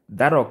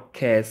that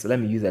occurs. Let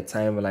me use a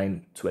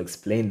timeline to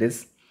explain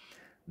this.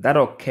 That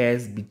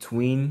occurs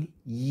between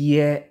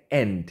year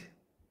end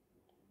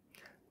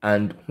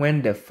and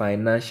when the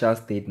financial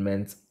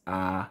statements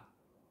are,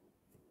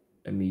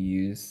 let me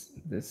use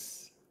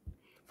this,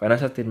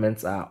 financial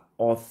statements are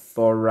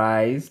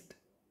authorized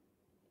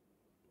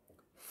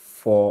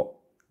for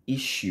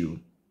issue.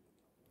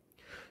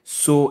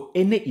 So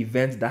any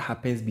event that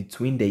happens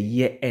between the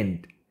year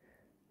end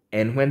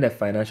and when the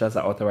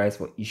financials are authorized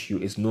for issue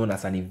is known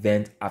as an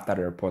event after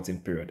the reporting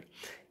period.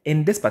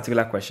 In this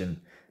particular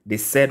question, they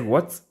said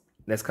what?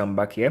 Let's come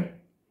back here.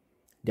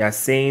 They are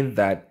saying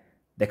that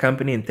the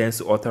company intends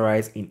to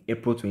authorize in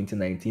April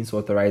 2019. So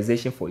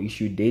authorization for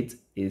issue date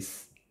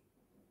is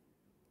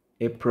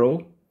April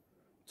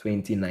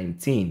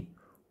 2019.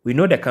 We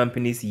know the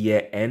company's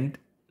year end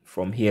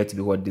from here to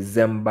be what?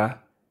 December.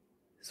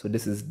 So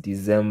this is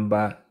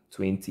December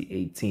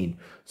 2018.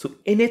 So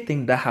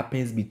anything that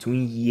happens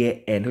between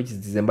year end, which is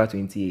December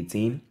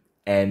 2018,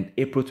 and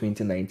April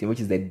 2019,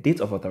 which is the date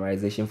of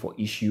authorization for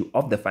issue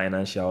of the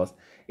financials,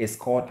 is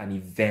called an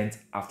event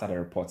after the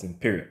reporting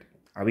period.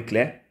 Are we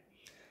clear?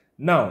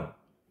 Now,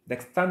 the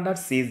standard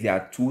says there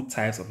are 2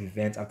 types of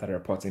events after the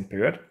reporting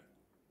period.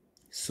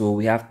 So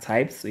we have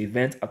types. So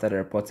events after the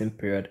reporting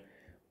period,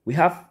 we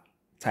have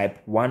type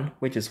 1,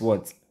 which is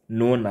what?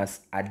 known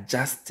as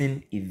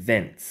adjusting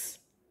events.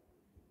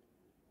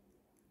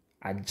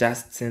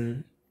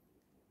 Adjusting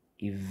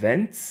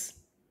events.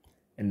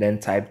 And then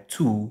type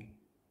 2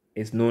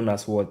 is known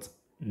as what?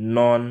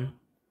 Non-adjusting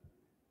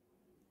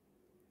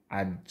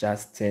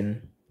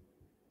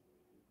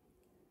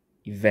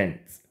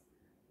events.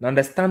 Now,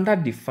 the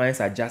standard defines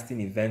adjusting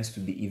events to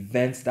be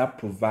events that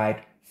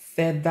provide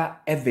further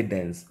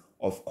evidence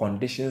of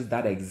conditions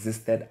that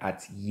existed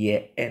at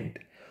year end.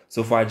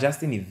 So for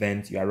adjusting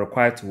events, you are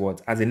required to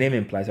what? As the name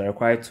implies, you are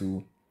required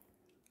to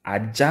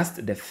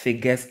adjust the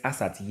figures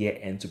as at year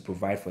end to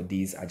provide for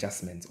these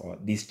adjustments or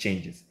these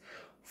changes.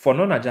 For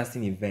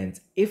non-adjusting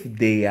events, if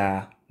they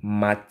are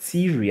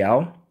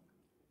material,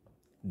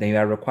 then you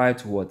are required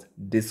to what?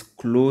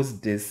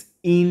 Disclose this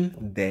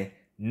in the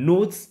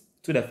notes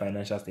to the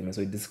financial statement.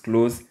 So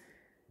disclose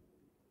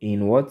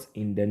in what?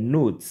 In the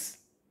notes.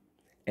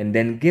 And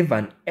then give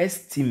an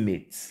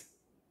estimate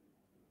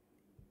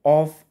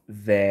of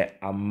the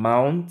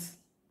amount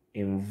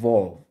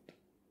involved.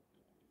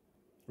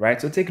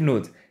 Right? So take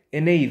note,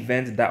 any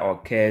event that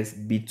occurs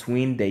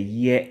between the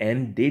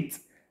year-end date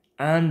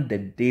and the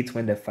date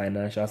when the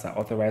financials are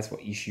authorized for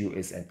issue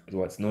is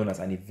what's known as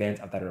an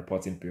event after the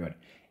reporting period.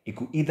 It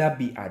could either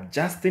be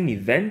adjusting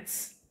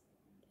events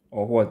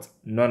or what?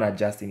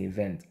 Non-adjusting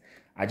events.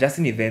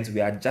 Adjusting events,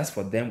 we adjust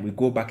for them, we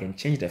go back and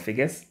change the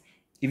figures,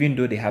 even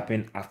though they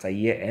happen after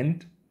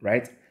year-end,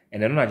 right?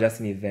 And the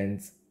non-adjusting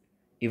events,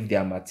 if they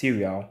are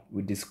material,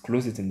 we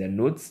disclose it in the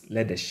notes,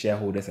 let the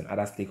shareholders and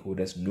other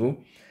stakeholders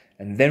know.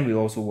 And then we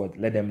also what?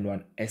 Let them know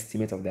an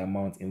estimate of the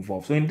amount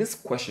involved. So in this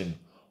question,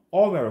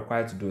 all we're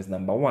required to do is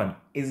number 1,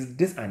 is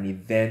this an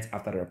event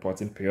after the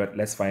reporting period?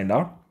 Let's find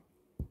out.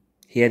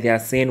 Here they are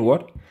saying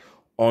what?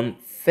 On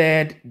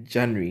 3rd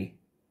January,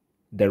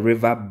 the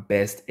river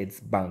burst its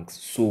banks.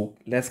 So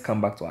let's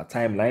come back to our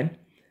timeline.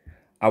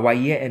 Our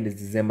year end is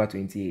December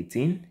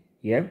 2018.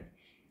 Yeah.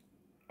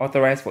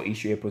 Authorized for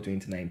issue April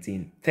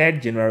 2019.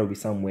 3rd January will be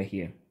somewhere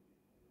here.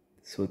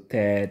 So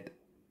 3rd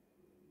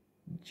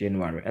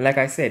January. And like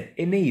I said,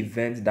 any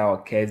event that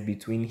occurs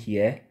between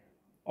here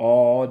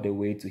all the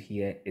way to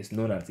here is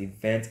known as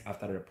event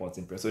after the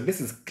reporting period. So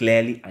this is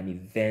clearly an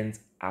event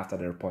after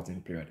the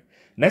reporting period.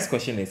 Next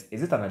question is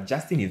it an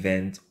adjusting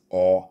event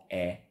or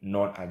a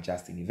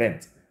non-adjusting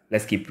event?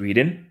 Let's keep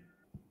reading.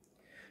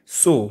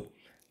 So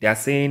they are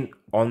saying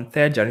on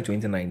 3rd January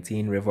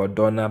 2019, River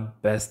Donna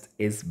burst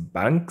its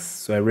banks.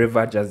 So a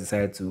river just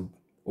decided to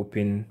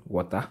open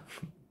water,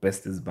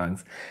 burst its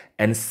banks,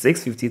 and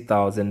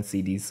 650,000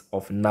 cedis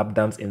of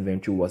NABDAM's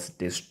inventory was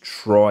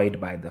destroyed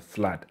by the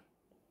flood.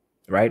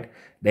 Right?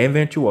 The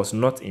inventory was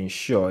not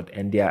insured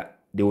and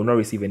they will not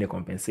receive any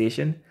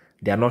compensation.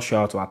 They are not sure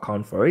how to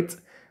account for it.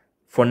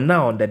 For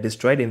now, the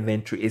destroyed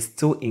inventory is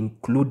still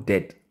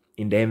included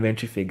in the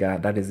inventory figure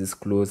that is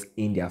disclosed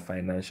in their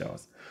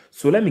financials.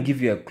 So let me give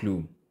you a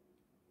clue.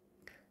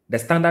 The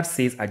standard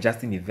says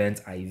adjusting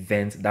events are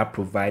events that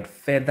provide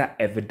further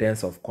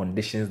evidence of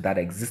conditions that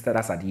existed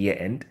as at year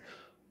end.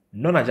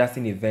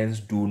 Non-adjusting events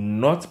do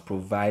not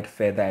provide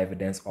further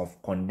evidence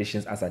of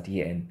conditions as at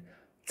year end.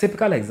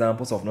 Typical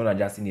examples of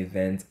non-adjusting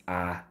events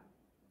are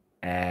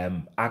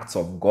acts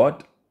of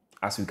God,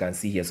 as we can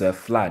see here. So a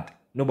flood,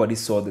 nobody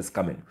saw this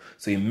coming.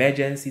 So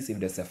emergencies, if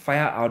there's a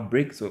fire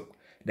outbreak, so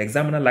the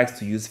examiner likes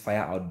to use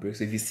fire outbreaks.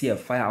 So if you see a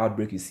fire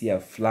outbreak, you see a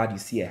flood, you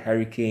see a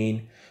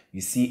hurricane,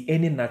 you see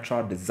any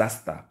natural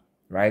disaster,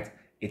 right?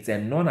 It's a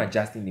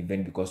non-adjusting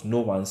event because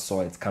no one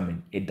saw it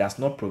coming. It does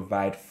not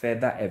provide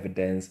further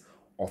evidence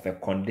of a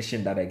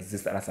condition that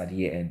exists as at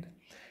year end.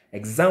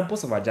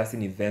 Examples of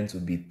adjusting events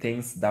would be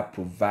things that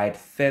provide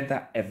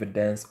further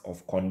evidence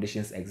of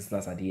conditions existing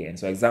as at year end.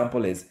 So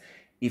example is,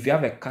 if you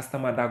have a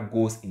customer that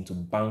goes into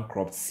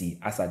bankruptcy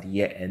as at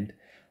year end,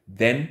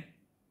 then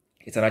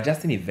it's an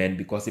adjusting event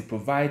because it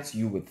provides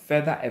you with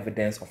further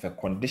evidence of a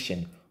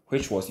condition,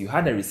 which was you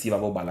had a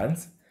receivable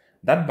balance.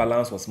 That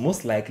balance was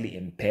most likely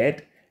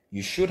impaired.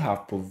 You should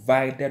have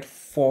provided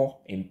for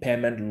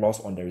impairment loss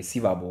on the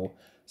receivable.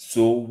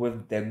 So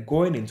with the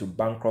going into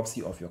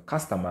bankruptcy of your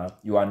customer,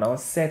 you are now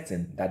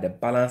certain that the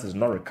balance is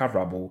not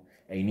recoverable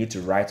and you need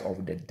to write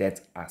off the debt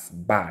as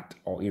bad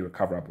or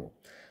irrecoverable.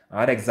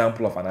 Another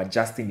example of an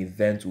adjusting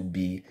event would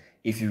be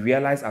if you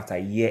realize after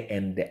year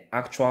end the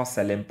actual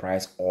selling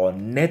price or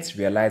net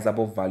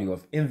realizable value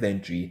of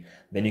inventory,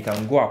 then you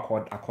can go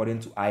according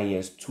to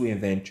IAS to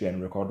inventory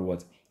and record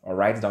what? Or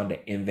write down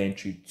the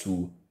inventory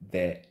to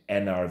the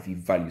NRV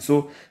value.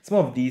 So some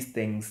of these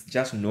things,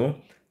 just know,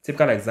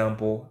 typical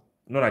example,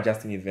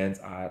 non-adjusting events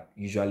are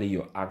usually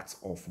your acts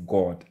of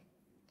God.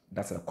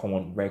 That's a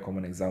very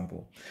common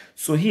example.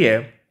 So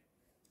here,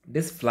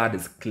 this flood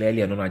is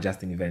clearly a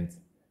non-adjusting event.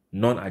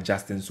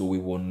 Non-adjusting, so we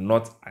will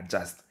not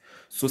adjust.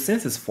 So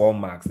since it's 4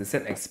 marks, they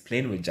said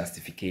explain with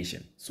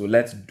justification. So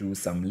let's do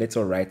some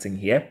little writing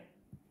here.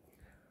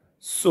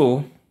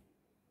 So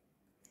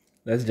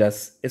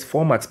it's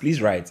 4 marks,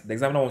 please write. The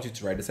examiner wants you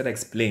to write. They said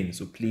explain,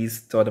 so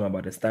please tell them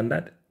about the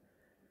standard.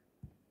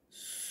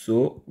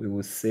 So we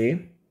will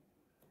say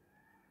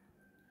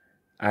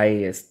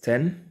IAS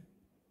 10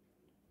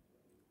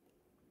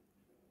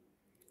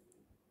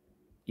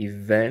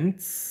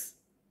 events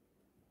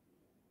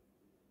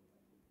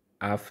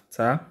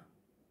after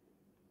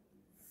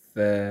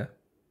the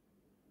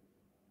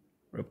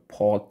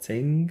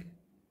reporting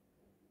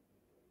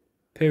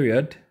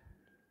period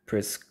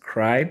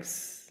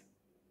prescribes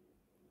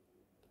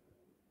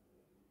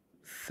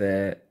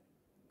the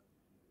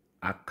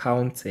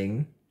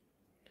accounting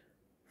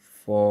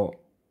for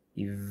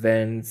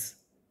events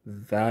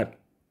that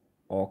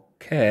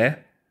occur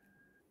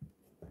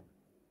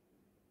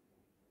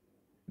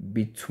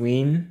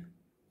between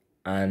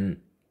an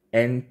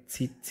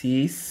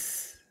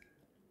entity's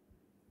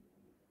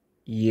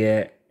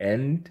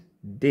year-end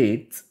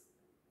date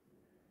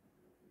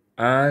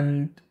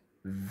and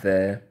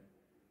the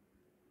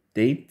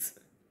date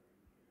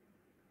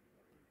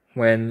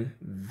when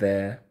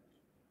the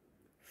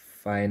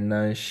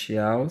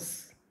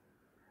financials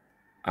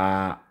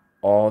are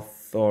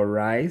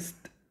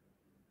authorized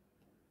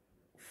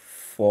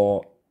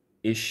for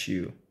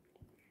issue.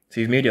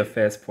 So you've made your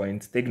first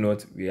point. Take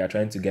note, we are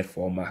trying to get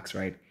 4 marks,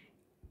 right?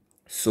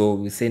 So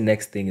we say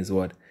next thing is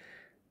what?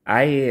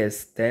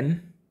 IAS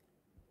 10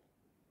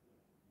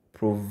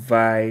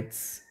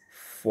 provides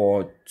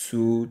for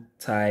 2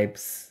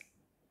 types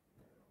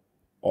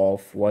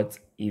of what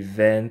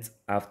event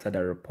after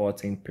the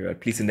reporting period.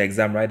 Please, in the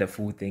exam, write the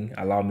full thing.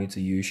 Allow me to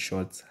use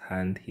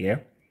shorthand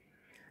here.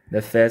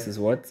 The first is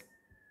what?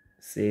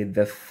 Say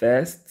the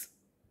first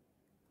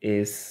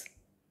is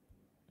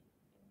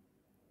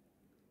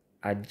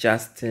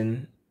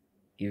adjusting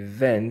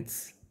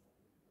events.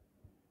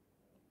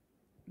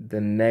 The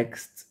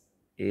next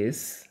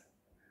is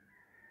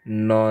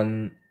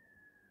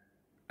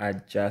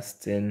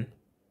non-adjusting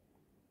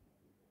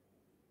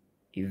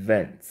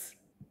events.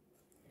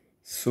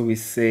 So we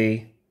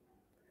say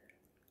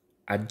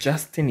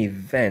adjusting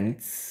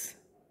events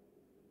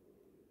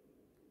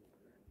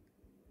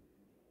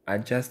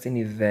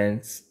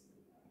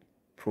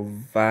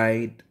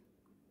provide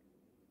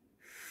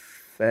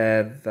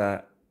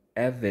further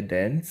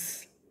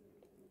evidence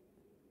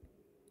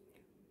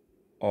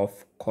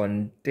of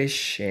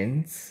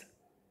conditions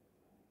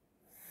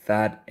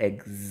that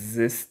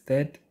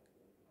existed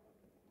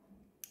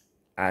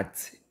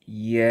at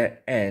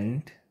year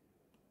end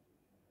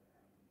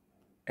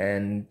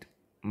and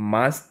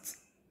must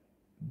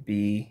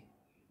be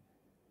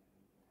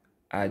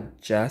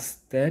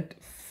adjusted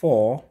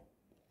for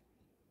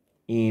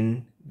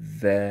in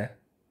the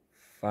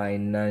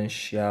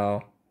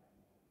financial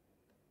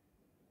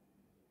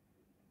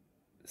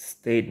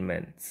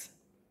statements.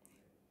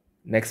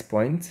 Next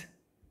point,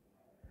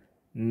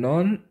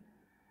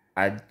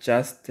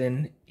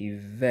 non-adjusting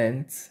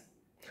events.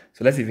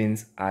 So let's even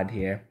add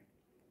here,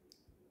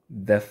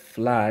 the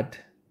flood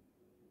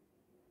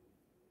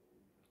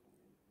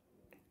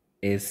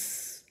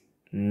is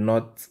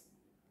not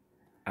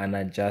an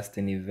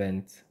adjusting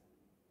event.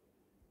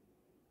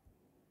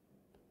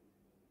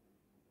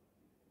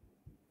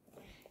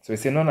 So we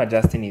say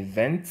non-adjusting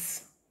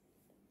events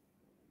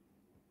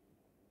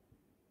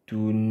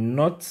do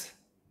not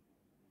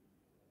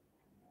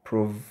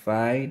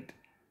provide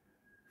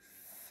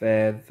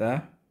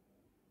further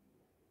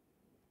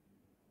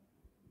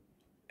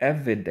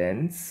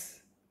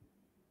evidence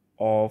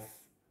of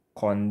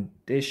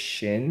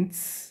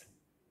conditions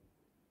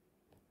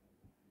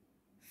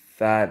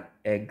that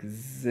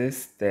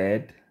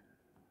existed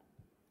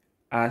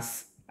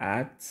as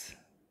at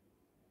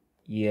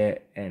year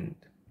end.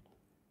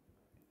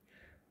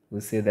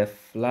 We'll say the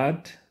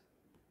flood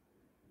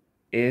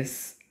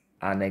is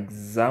an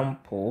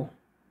example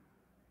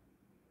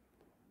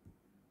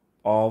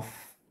of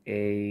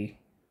a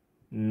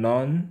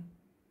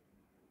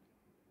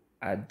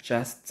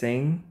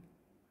non-adjusting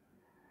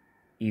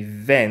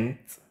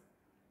event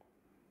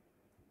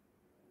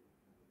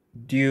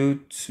due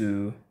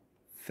to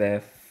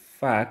the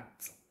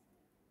fact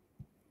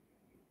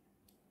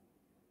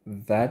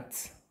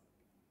that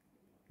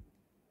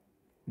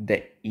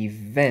the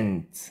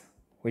event,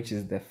 which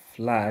is the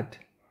flood,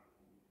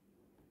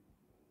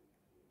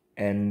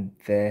 and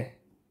the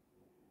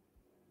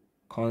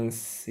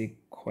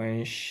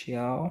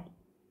consequential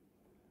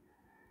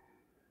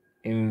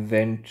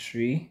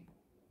inventory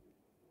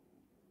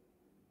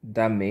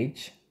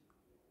damage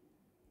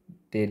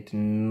did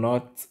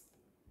not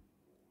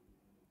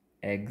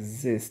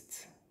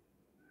exist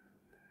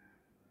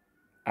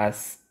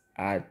as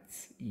at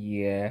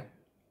year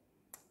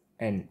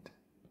end.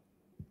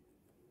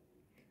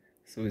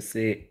 So we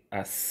say,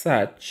 as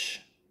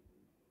such,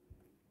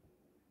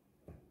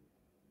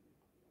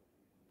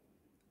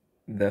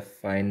 the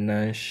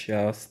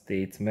financial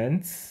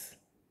statements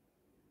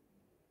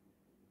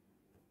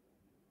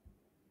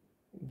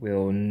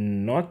will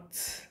not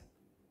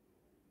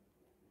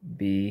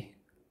be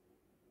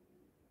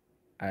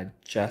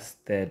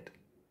adjusted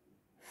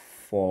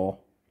for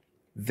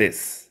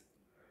this,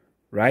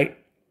 right?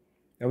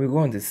 And we're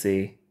going to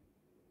say,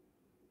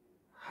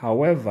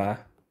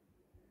 however,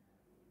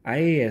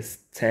 IAS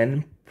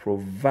 10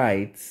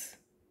 provides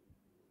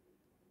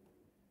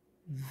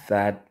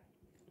that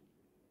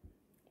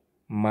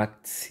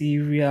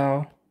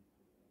material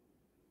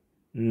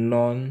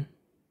non-adjusting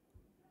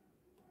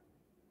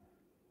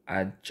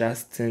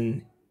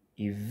adjusting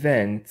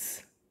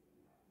events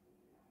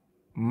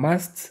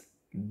must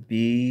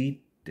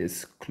be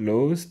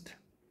disclosed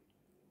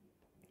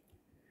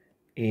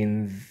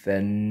in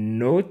the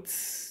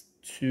notes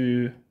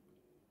to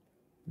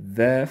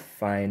the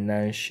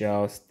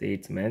financial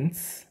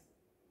statements,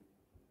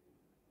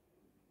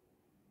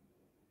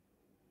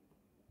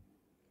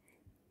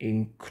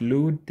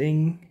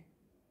 including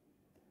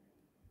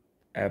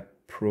a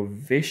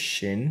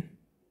provision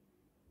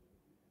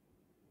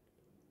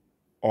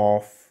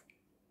of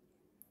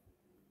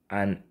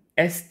an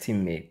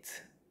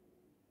estimate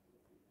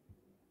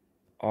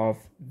of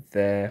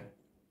the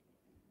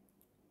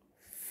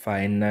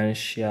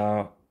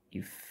financial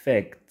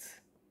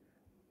effect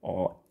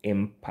or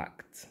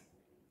impact.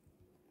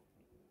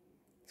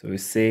 So we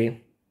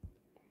say,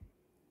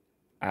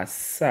 as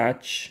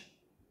such,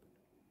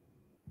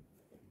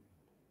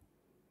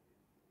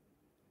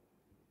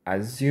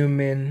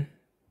 assuming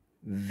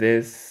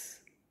this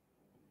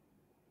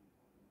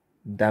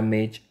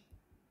damage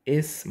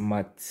is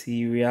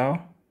material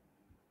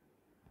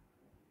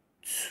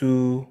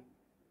to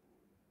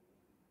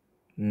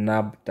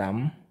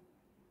NABDAM,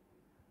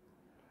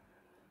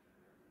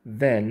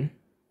 then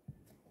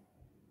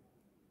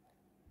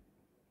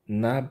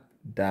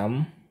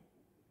NABDAM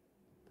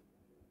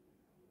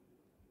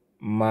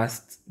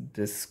must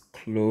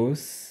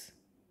disclose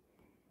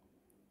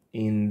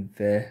in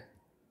the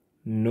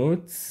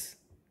notes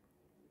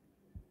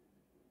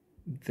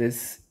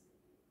this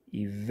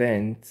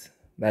event,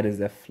 that is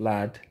the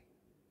flood,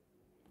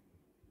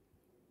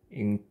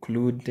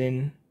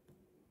 including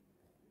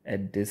a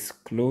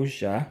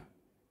disclosure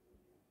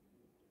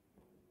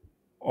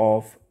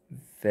of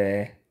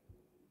the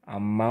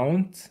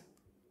amount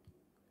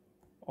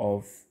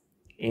of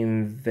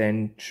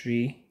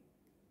inventory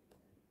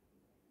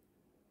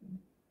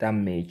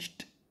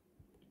damaged,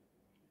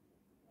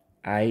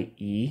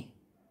 i.e.,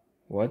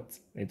 what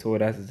they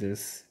told us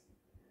is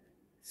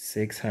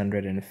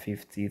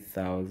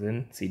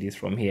 650,000 cedis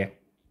from here,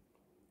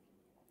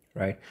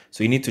 right?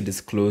 So you need to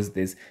disclose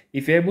this.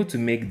 If you're able to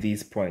make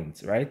these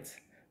points, right?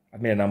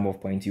 I've made a number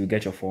of points, you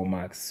get your 4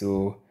 marks.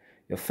 So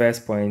your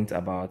first point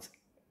about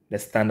the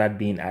standard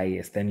being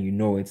IAS 10, you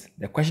know it.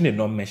 The question did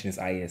not mention is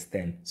IAS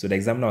 10. So the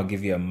examiner will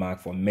give you a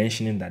mark for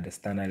mentioning that the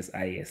standard is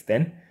IAS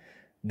 10.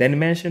 Then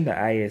mention that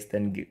IAS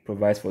 10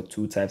 provides for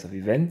 2 types of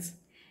events,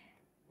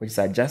 which is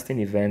adjusting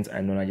events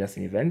and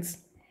non-adjusting events.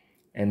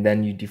 And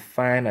then you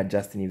define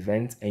adjusting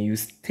events and you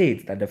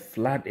state that the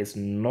flood is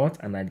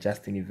not an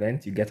adjusting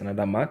event. You get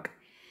another mark.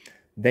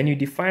 Then you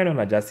define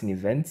non-adjusting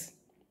events.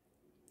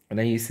 And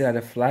then you say that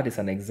the flood is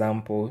an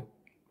example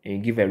and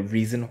you give a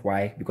reason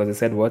why, because it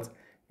said what?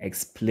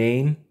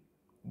 Explain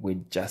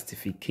with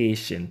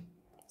justification.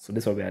 So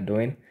this is what we are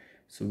doing.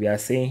 So we are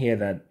saying here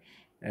that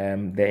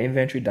the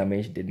inventory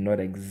damage did not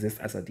exist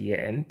as at the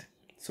year end.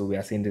 So we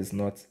are saying this is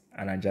not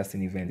an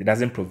adjusting event. It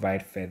doesn't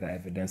provide further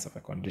evidence of a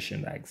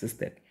condition that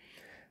existed.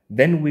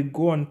 Then we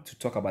go on to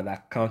talk about the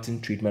accounting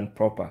treatment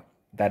proper,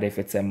 that if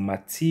it's a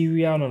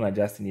material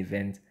non-adjusting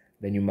event,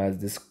 then you must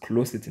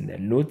disclose it in the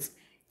notes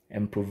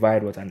and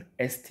provide what an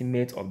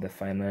estimate of the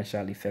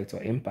financial effect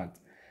or impact.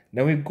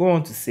 Then we go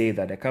on to say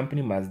that the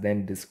company must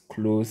then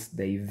disclose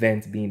the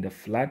event being the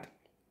flood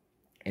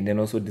and then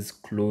also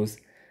disclose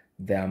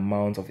the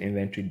amount of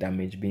inventory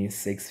damage being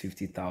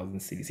 650,000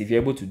 cedis. If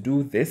you're able to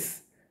do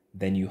this,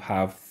 then you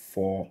have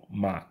 4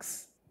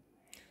 marks.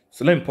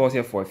 So let me pause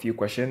here for a few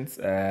questions.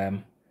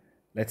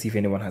 Let's see if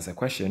anyone has a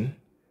question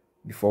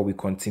before we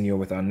continue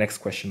with our next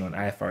question on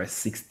IFRS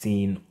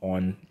 16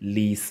 on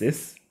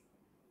leases.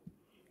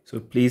 So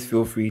please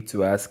feel free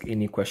to ask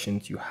any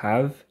questions you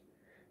have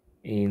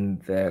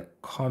in the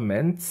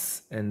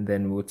comments and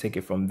then we'll take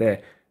it from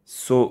there.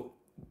 So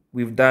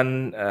we've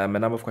done a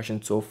number of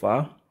questions so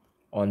far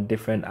on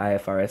different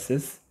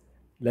IFRSs.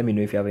 Let me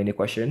know if you have any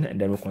question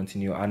and then we'll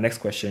continue. Our next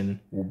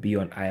question will be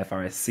on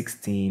IFRS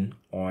 16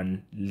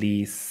 on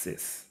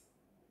leases.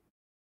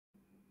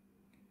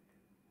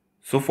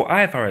 So for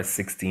IFRS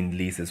 16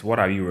 leases, what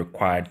are you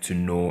required to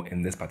know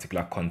in this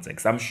particular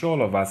context? I'm sure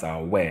all of us are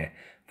aware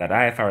that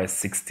IFRS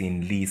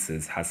 16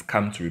 leases has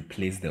come to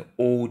replace the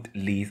old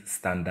lease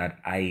standard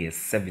IAS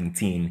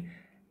 17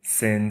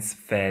 since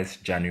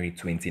 1st January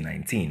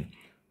 2019.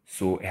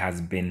 So it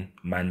has been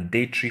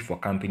mandatory for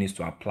companies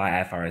to apply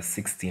IFRS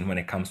 16 when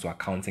it comes to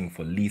accounting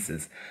for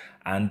leases.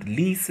 And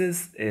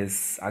leases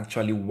is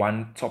actually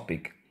one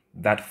topic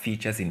that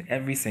features in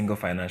every single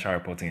financial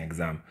reporting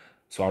exam.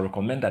 So I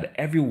recommend that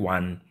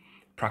everyone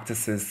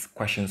practices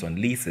questions on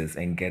leases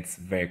and gets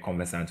very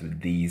conversant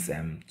with these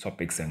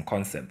topics and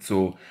concepts.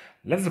 So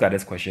let's look at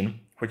this question,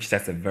 which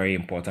sets a very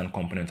important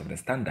component of the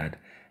standard.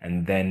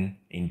 And then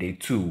in day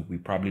 2, we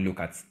probably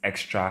look at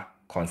extra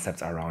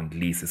concepts around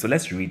leases. So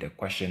let's read the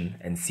question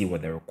and see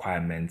what the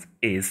requirement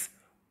is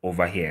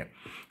over here.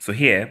 So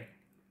here,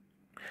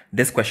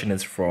 this question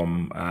is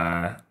from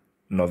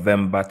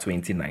November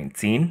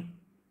 2019.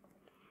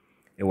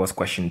 It was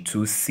question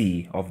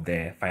 2C of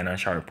the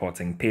financial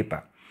reporting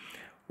paper.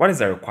 What is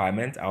the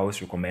requirement? I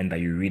always recommend that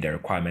you read the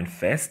requirement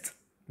first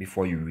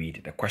before you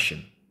read the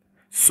question.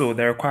 So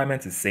the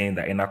requirement is saying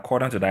that in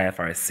accordance with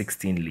IFRS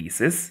 16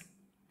 leases,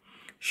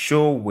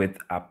 show with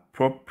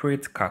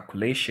appropriate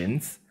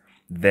calculations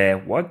the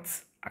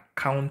what?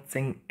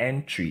 Accounting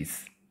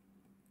entries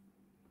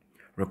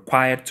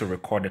required to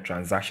record the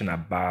transaction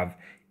above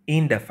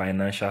in the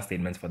financial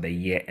statements for the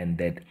year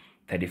ended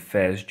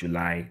 31st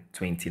July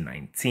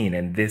 2019.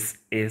 And this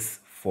is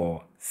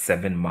for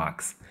 7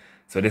 marks.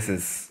 So this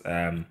is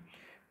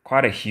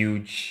quite a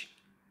huge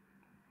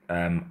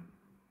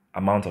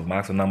amount of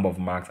marks or number of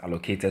marks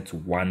allocated to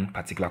one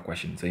particular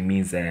question. So it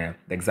means the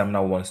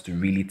examiner wants to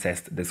really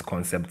test this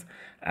concept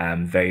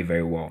very,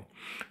 very well.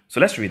 So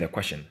let's read the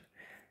question.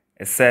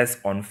 It says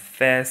on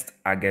 1st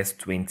August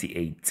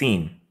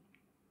 2018.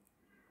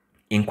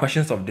 In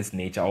questions of this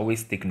nature,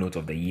 always take note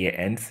of the year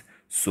ends.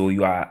 So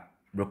you are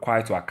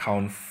required to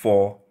account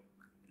for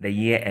the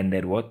year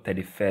ended what?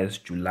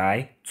 31st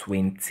July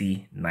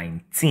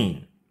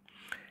 2019.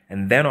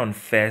 And then on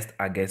 1st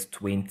August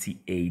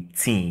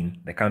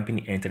 2018, the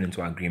company entered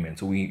into agreement.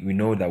 So we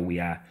know that we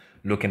are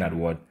looking at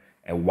what?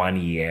 A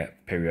 1 year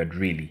period,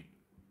 really.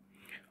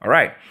 All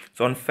right.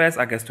 So on 1st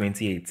August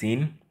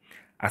 2018,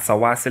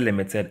 Asawase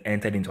Limited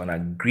entered into an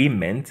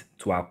agreement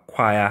to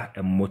acquire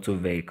a motor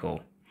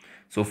vehicle.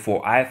 So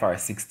for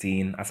IFRS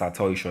 16, as I'll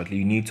tell you shortly,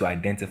 you need to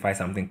identify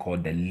something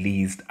called the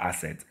leased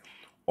asset,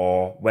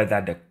 or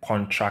whether the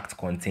contract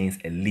contains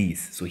a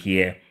lease. So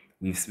here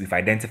we've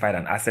identified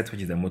an asset,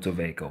 which is a motor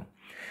vehicle.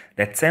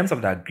 The terms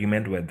of the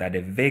agreement were that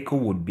the vehicle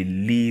would be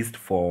leased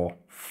for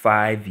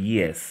 5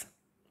 years.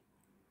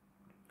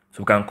 So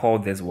we can call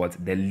this what?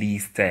 The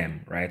lease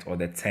term, right? Or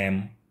the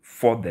term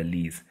for the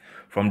lease.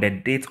 From the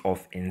date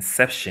of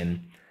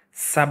inception,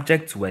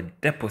 subject to a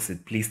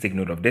deposit. Please take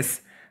note of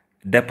this.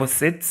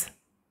 Deposit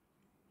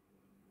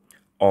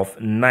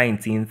of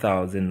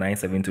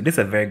 19,972. This is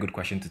a very good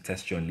question to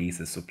test you on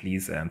leases, so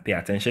please pay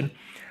attention.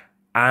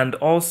 And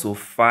also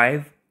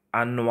 5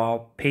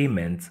 annual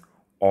payments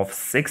of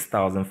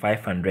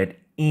 6,500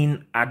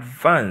 in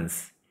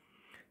advance.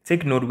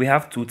 Take note, we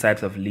have 2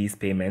 types of lease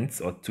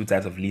payments or 2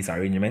 types of lease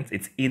arrangements.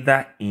 It's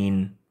either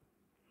in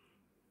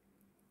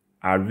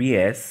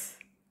arrears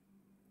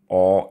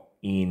or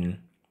in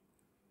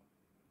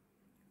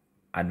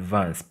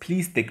advance.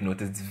 Please take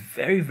note. It's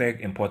very,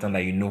 very important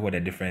that you know what the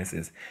difference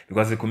is,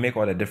 because it could make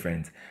all the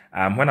difference.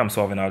 When I'm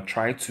solving, I'll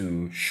try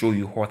to show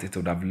you what it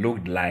would have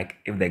looked like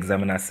if the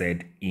examiner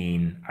said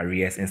in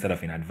arrears instead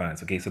of in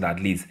advance. Okay, so that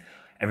at least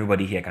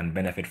everybody here can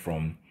benefit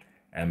from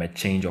a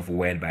change of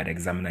word by the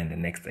examiner in the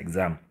next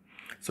exam.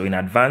 So in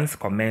advance,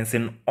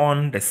 commencing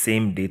on the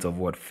same date of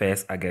what?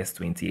 1st August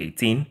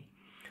 2018,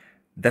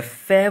 the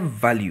fair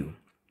value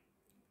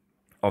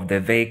of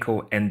the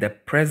vehicle and the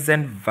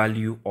present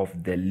value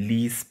of the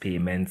lease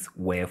payments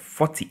were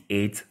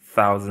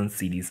 48,000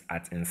 cedis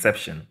at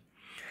inception.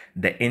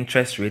 The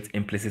interest rate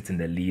implicit in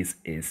the lease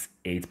is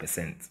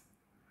 8%.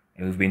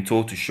 And we've been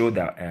told to show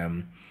that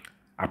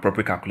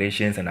appropriate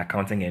calculations and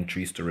accounting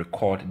entries to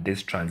record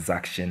this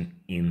transaction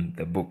in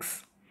the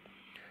books.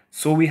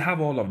 So we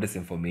have all of this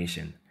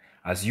information.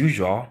 As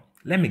usual,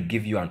 let me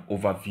give you an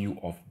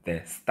overview of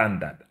the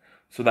standard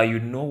so that you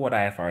know what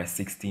IFRS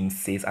 16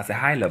 says at a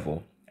high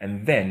level,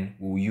 and then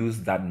we'll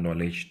use that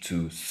knowledge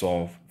to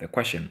solve the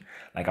question.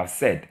 Like I've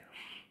said,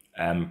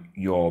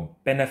 your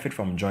benefit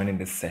from joining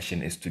this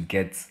session is to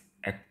get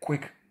a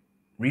quick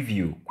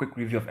review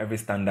of every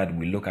standard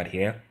we look at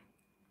here.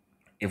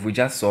 If we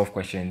just solve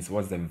questions,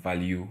 what's the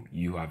value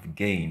you have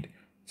gained?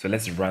 So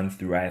let's run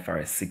through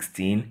IFRS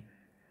 16.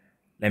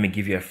 Let me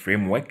give you a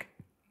framework,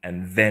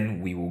 and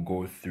then we will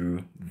go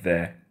through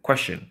the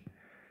question.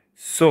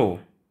 So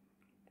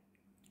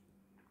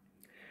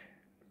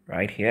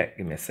right here,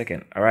 give me a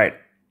second. All right.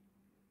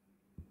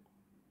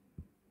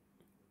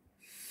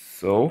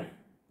 So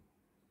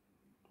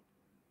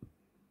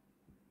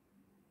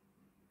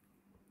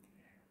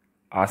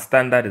our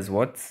standard is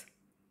what?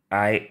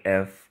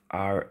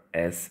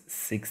 IFRS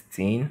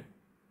 16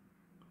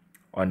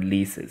 on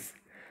leases.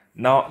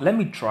 Now, let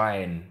me try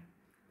and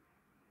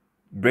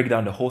break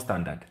down the whole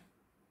standard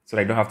so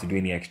that I don't have to do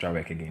any extra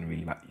work again,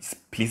 really. But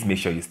please make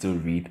sure you still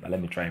read, but let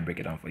me try and break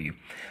it down for you.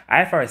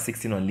 IFRS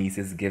 16 on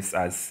leases gives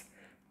us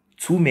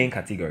 2 main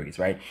categories,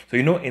 right? So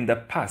you know, in the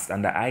past,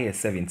 under IAS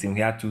 17, we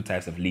had 2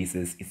 types of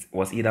leases. It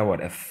was either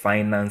what? A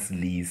finance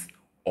lease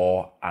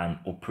or an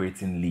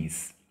operating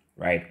lease,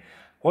 right?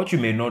 What you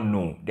may not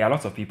know, there are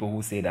lots of people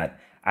who say that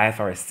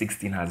IFRS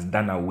 16 has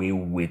done away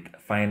with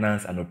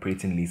finance and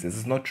operating leases.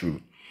 It's not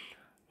true.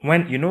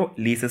 When, you know,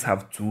 leases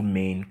have 2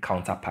 main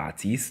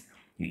counterparties.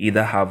 You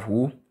either have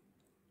who?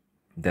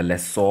 The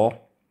lessor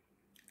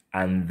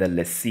and the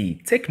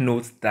lessee. Take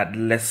note that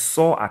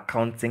lessor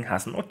accounting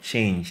has not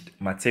changed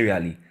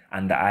materially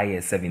under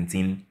IAS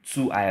 17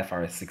 to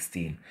IFRS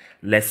 16.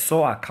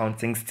 Lessor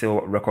accounting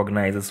still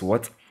recognizes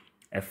what?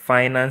 A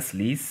finance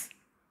lease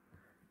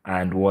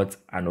and what?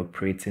 An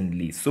operating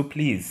lease. So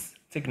please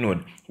take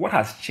note, what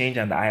has changed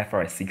under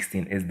IFRS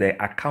 16 is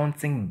the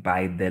accounting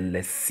by the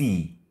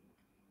lessee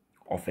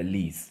of a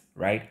lease,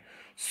 right?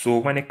 So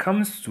when it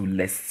comes to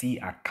lessee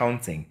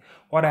accounting,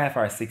 what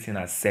IFRS 16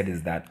 has said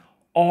is that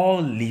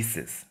all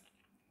leases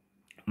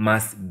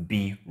must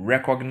be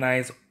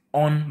recognized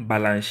on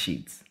balance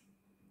sheet.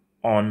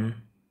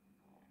 On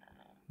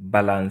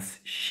balance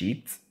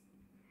sheet,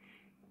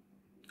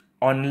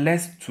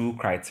 unless two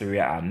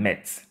criteria are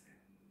met.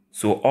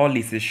 So all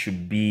leases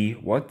should be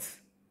what?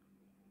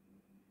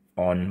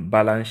 On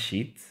balance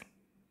sheet,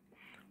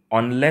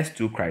 unless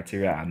two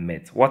criteria are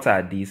met. What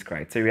are these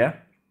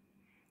criteria?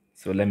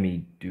 So let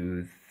me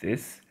do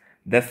this.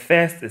 The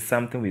first is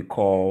something we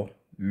call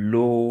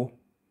low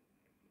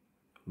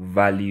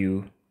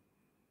value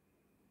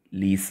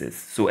leases.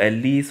 So a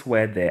lease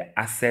where the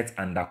assets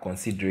under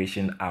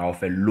consideration are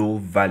of a low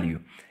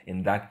value.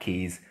 In that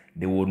case,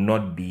 they will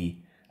not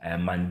be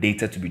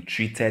mandated to be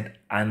treated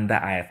under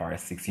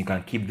IFRS 6. You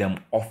can keep them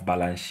off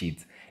balance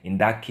sheet. In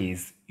that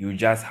case, you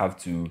just have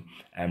to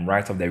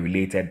write off the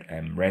related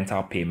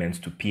rental payments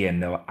to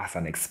P&L as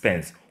an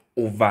expense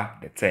over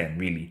the term,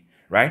 really,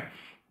 right?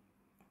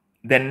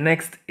 The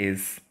next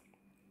is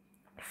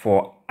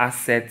for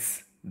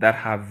assets that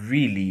have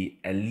really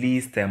a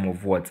lease term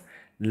of what?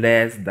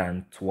 Less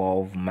than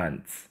 12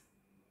 months.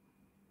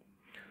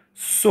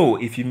 So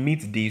if you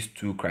meet these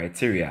two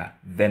criteria,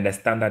 then the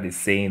standard is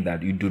saying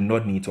that you do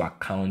not need to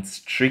account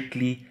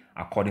strictly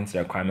according to the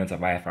requirements of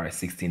IFRS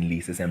 16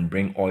 leases and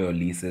bring all your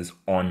leases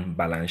on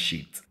balance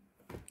sheet.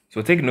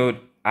 So take note,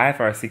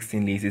 IFRS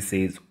 16 leases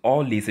says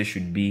all leases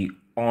should be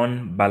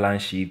on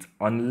balance sheet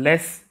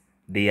unless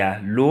they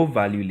are low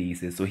value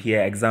leases. So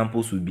here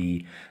examples would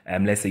be,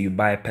 let's say you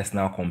buy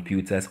personal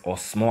computers or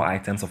small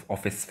items of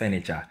office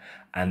furniture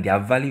and their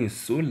value is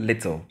so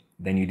little,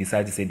 then you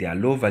decide to say they are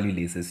low value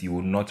leases, you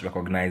will not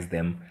recognize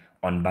them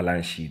on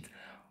balance sheet.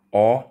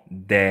 Or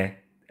the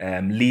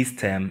lease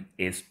term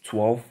is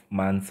 12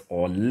 months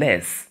or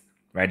less,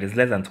 right? It's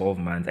less than 12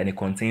 months and it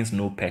contains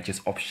no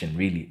purchase option,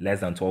 really, less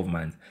than 12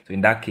 months. So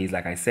in that case,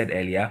 like I said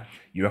earlier,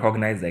 you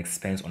recognize the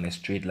expense on a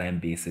straight line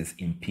basis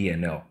in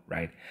P&L,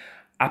 right?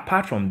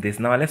 Apart from this,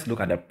 now let's look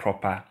at the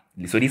proper.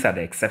 So these are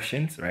the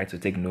exceptions, right? So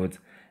take note,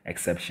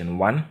 exception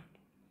 1,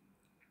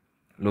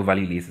 low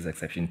value leases.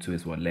 Exception 2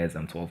 is what? Less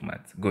than 12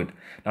 months. Good.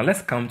 Now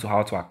let's come to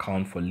how to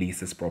account for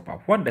leases proper.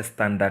 What the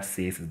standard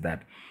says is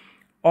that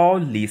all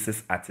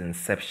leases at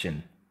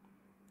inception,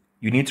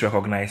 you need to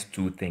recognize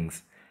two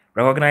things.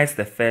 Recognize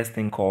the first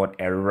thing called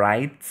a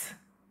right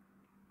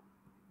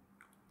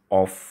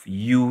of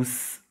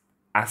use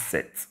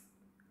asset,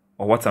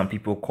 or what some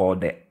people call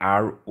the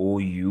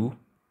ROU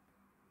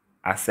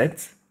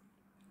asset.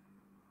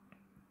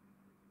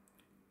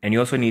 And you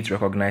also need to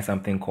recognize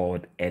something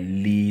called a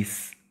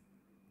lease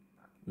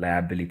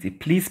liability.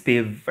 Please pay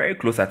very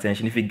close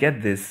attention. If you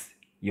get this,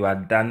 you are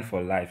done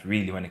for life,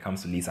 really, when it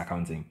comes to lease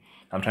accounting.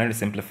 I'm trying to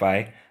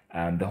simplify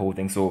the whole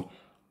thing. So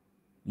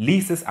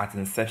leases at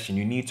inception,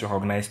 you need to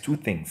recognize two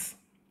things: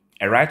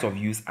 a right of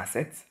use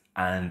asset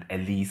and a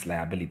lease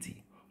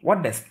liability.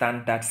 What the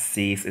standard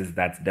says is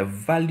that the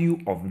value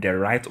of the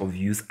right of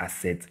use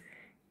asset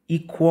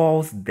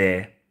equals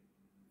the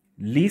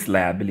lease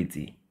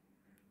liability.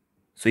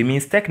 So it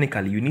means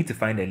technically you need to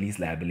find the lease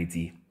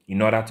liability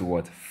in order to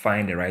what?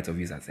 Find the right of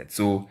use asset.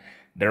 So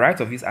the right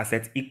of use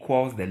asset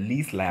equals the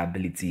lease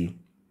liability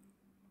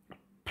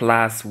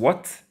plus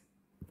what?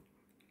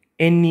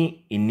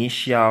 Any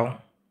initial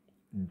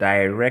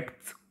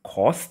direct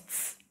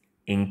costs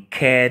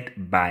incurred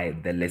by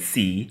the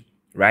lessee,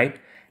 right?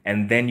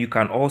 And then you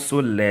can also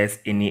less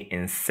any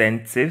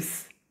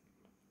incentives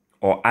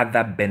or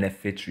other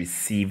benefits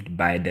received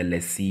by the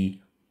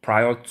lessee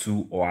prior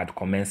to or at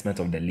commencement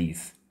of the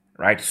lease,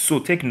 right? So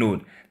take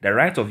note, the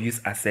right of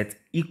use asset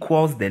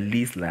equals the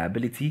lease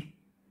liability,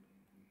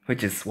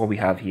 which is what we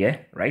have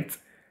here, right?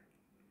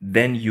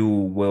 Then you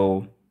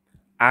will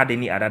add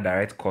any other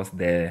direct cost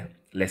the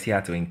lessee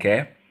had to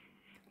incur,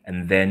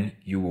 and then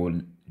you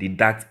will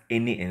deduct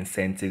any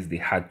incentives they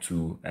had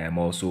to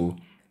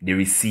they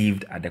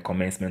received at the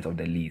commencement of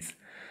the lease.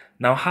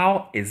 Now,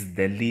 how is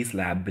the lease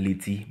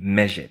liability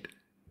measured?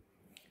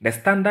 The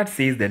standard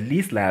says the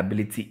lease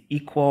liability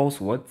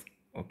equals what?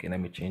 Okay, let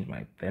me change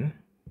my pen.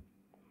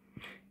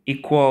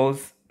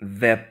 Equals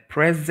the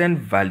present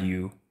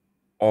value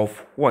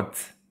of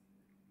what?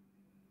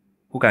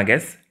 Who can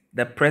guess?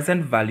 The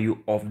present value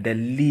of the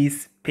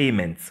lease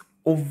payments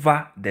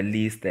over the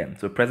lease term.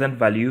 So present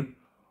value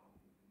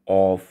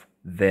of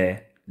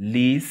the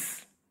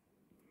lease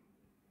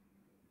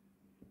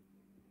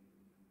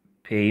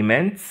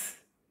payments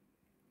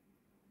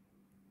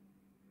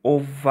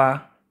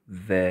over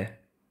the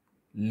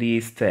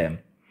lease term.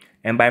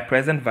 And by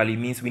present value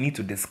means we need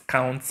to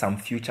discount some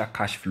future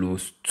cash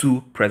flows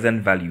to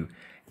present value.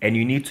 And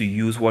you need to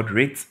use what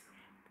rate?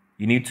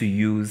 You need to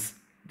use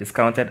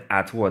discounted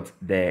at what?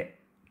 The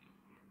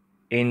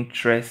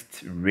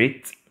interest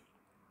rate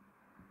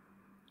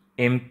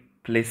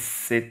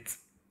implicit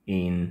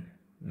in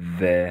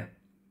the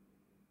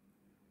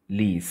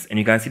lease. And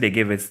you can see they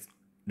gave us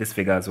this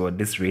figure as well,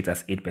 this rate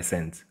as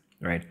 8%,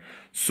 right?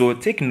 So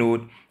take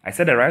note, I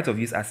said the right of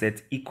use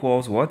asset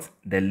equals what?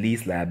 The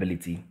lease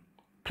liability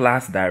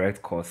plus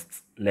direct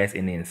costs less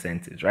any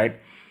incentives, right?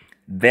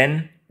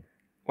 Then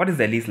what is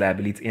the lease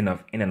liability in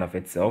and of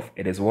itself?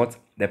 It is what?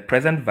 the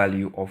present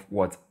value of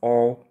what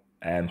all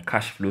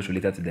cash flows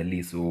related to the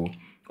lease. So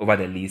over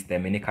the lease, there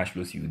are many cash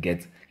flows you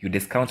get. You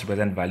discount the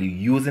present value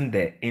using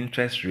the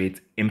interest rate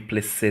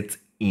implicit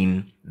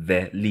in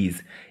the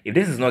lease. If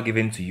this is not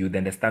given to you,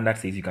 then the standard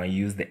says you can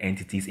use the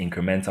entity's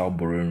incremental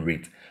borrowing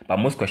rate. But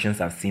most questions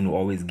I've seen will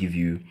always give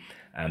you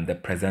the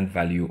present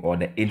value or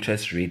the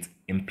interest rate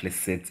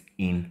implicit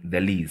in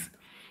the lease.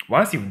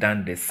 Once you've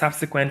done the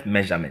subsequent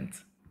measurement,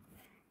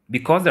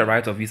 because the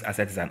right of use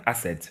asset is an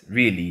asset,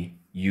 really,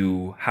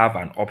 you have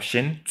an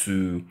option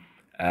to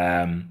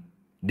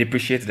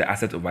depreciate the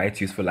asset over its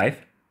useful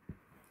life.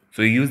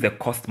 So you use the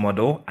cost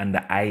model and the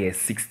IFRS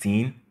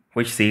 16,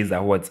 which says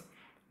that what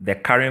the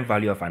current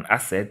value of an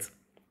asset,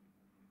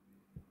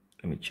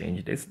 let me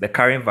change this, the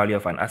current value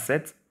of an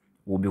asset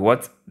will be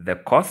what? The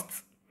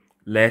cost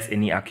less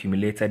any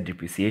accumulated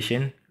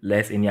depreciation,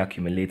 less any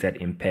accumulated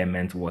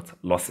impairment, what?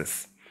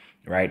 Losses,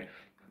 right?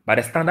 But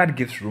the standard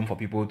gives room for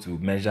people to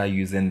measure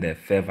using the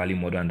fair value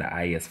model and the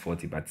IAS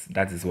 40, but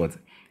that is what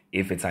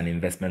if it's an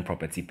investment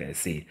property per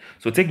se.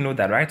 So take note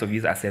that right of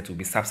use asset will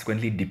be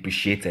subsequently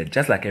depreciated,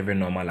 just like every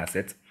normal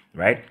asset,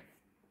 right?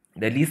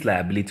 The lease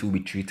liability will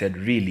be treated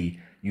really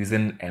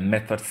using a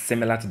method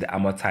similar to the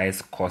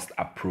amortized cost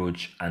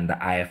approach and the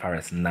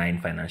IFRS 9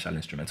 financial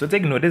instrument. So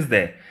take note, this is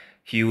the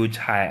huge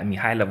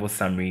high level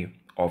summary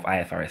of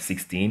IFRS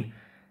 16.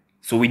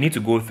 So we need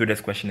to go through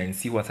this question and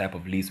see what type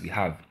of lease we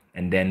have,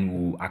 and then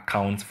we'll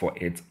account for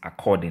it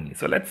accordingly.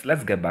 So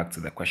let's get back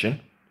to the question.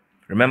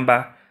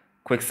 Remember,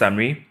 quick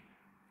summary.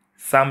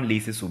 Some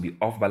leases will be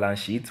off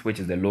balance sheet, which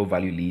is the low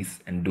value lease,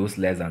 and those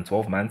less than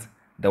 12 months.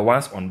 The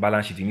ones on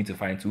balance sheet, you need to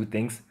find two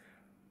things: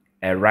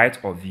 a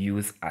right of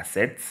use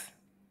asset.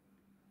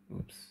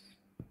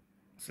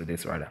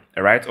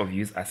 A right of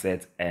use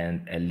asset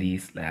and a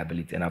lease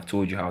liability. And I've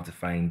told you how to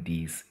find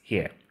these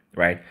here,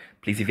 right?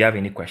 Please, if you have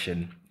any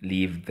question,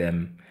 leave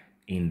them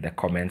in the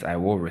comments. I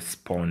will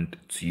respond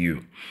to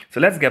you.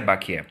 So let's get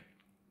back here.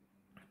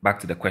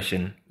 Back to the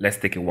question. Let's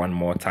take it one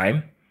more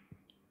time,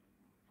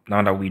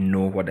 now that we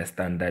know what the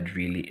standard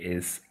really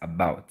is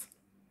about.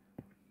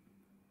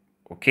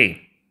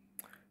 Okay.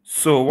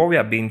 So what we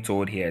are being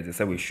told here is, I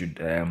said we should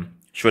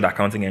show the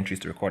accounting entries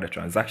to record a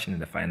transaction in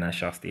the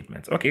financial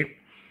statements. Okay.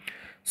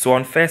 So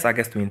on 1st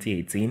August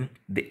 2018,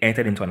 they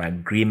entered into an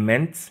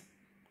agreement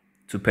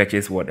to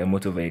purchase what? A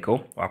motor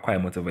vehicle, or acquire a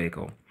motor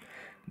vehicle.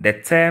 The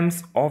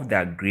terms of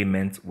the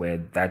agreement were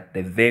that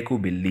the vehicle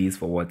be leased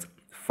for what?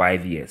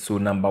 5 years. So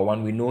number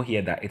one, we know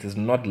here that it is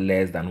not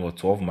less than what?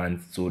 12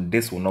 months. So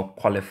this will not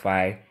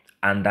qualify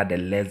under the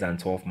less than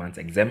 12 months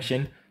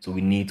exemption. So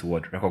we need to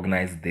what?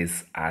 Recognize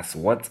this as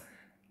what?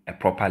 A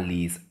proper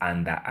lease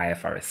under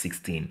IFRS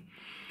 16.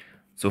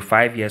 So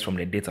 5 years from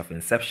the date of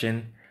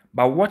inception.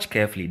 But watch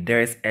carefully,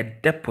 there is a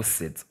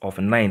deposit of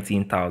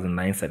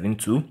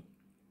 19,972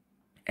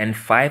 and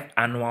 5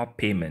 annual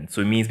payments.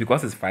 So it means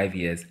because it's 5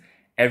 years,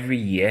 every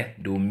year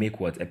they'll make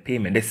what? A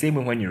payment. The same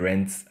way when you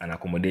rent an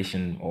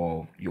accommodation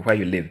or where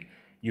you live,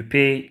 you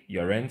pay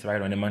your rent,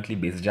 right, on a monthly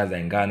basis. Just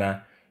in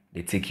Ghana,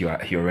 they take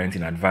your rent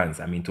in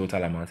advance. I mean,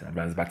 total amount in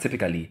advance. But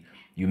typically,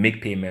 you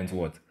make payments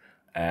what?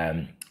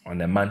 On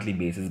a monthly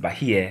basis, but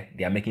here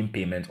they are making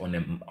payments on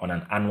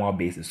an annual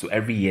basis. So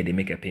every year they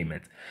make a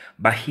payment,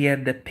 but here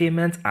the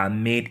payments are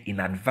made in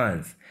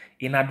advance.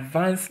 In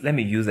advance, let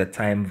me use the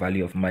time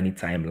value of money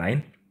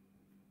timeline.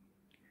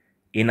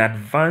 In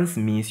advance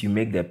means you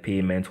make the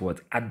payment what?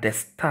 At the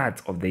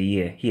start of the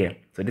year here.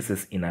 So this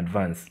is in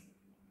advance.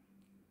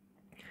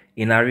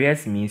 In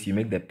arrears means you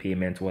make the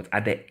payment what?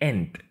 At the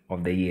end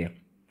of the year.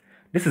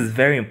 This is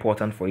very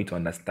important for you to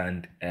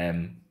understand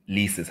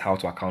leases, how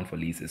to account for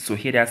leases. So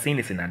here they are saying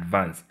it's in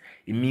advance.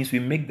 It means we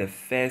make the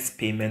first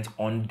payment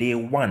on day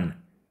one,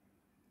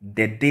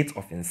 the date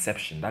of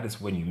inception. That is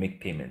when you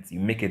make payments. You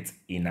make it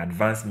in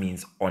advance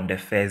means on the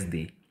first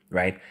day,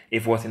 right?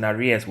 If it was in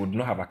arrears, we would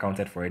not have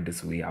accounted for it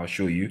this way. I'll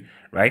show you,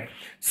 right?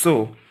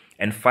 So,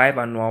 and 5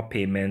 annual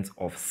payments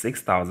of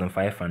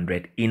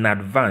 6,500 in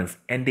advance.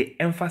 And they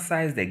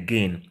emphasized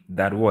again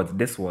that what?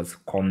 This was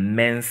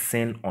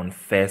commencing on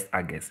 1st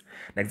August.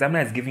 The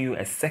examiner is giving you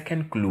a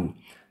second clue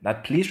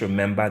that please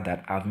remember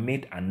that I've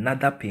made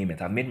another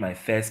payment. I've made my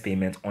first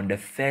payment on the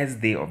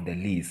first day of the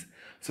lease.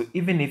 So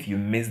even if you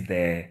miss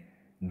the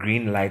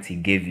green light he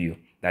gave you,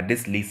 that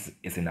this lease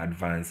is in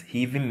advance, he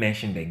even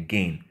mentioned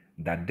again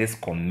that this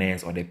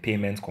commenced, or the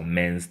payment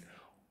commenced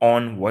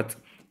on what?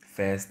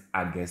 1st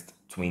August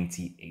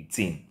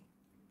 2018.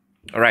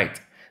 All right.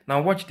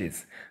 Now watch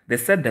this. They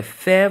said the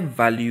fair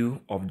value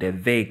of the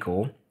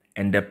vehicle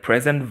and the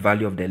present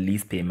value of the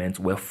lease payment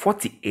were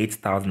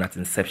 48,000 at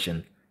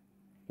inception.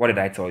 What did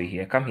I tell you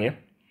here? Come here.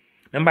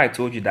 Remember I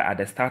told you that at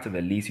the start of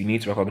the lease, you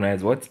need to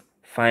recognize what?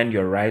 Find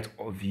your right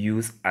of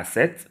use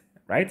asset,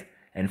 right?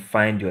 And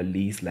find your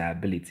lease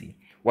liability.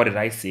 What did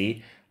I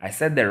say? I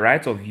said the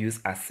right of use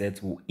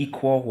asset will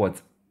equal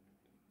what?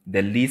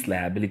 The lease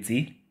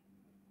liability,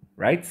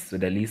 right? So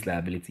the lease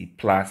liability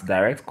plus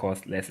direct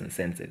cost less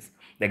incentives.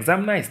 The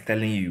examiner is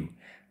telling you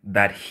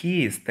that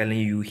he is telling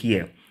you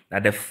here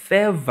that the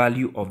fair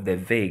value of the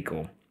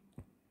vehicle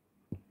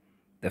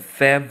the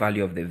fair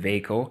value of the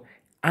vehicle,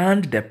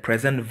 and the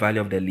present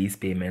value of the lease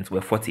payments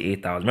were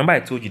 48,000. Remember I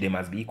told you they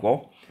must be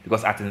equal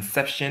because at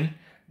inception,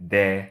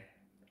 the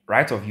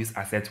right of use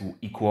asset will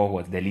equal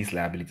what? The lease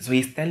liability. So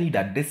he's telling you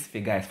that this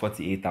figure is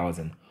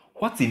 48,000.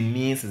 What it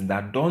means is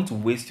that don't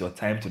waste your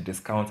time to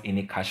discount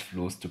any cash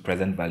flows to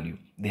present value.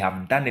 They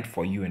have done it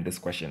for you in this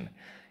question.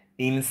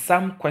 In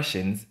some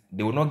questions,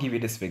 they will not give you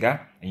this figure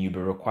and you'll be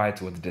required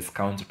to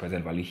discount to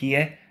present value.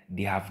 Here,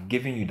 they have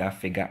given you that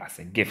figure as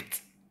a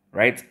gift,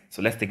 right?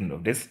 So let's take note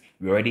of this.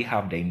 We already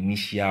have the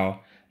initial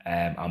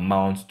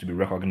amount to be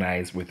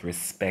recognized with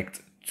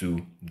respect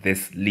to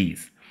this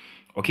lease.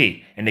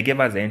 Okay, and they gave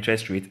us the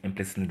interest rate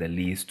implicit in the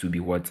lease to be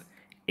what?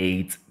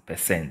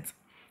 8%,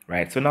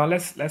 right? So now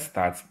let's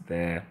start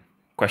the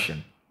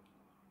question.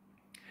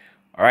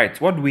 All right,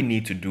 what do we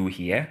need to do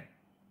here?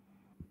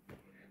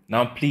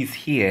 Now, please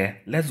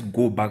here, let's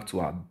go back to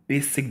our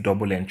basic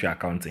double entry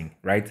accounting,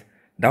 right?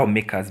 That will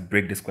make us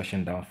break this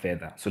question down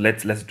further. So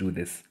let's do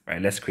this,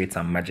 right? Let's create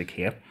some magic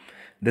here.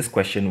 This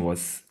question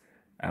was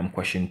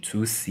question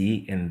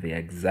 2C in the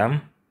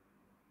exam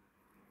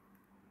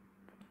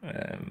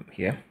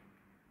here.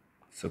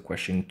 So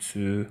question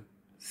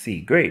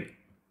 2C, great.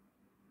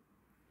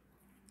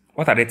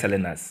 What are they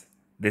telling us?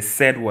 They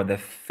said what the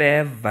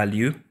fair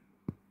value,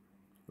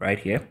 right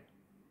here,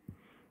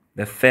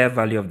 the fair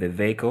value of the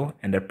vehicle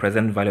and the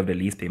present value of the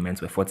lease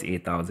payments were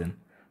 48,000.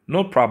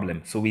 No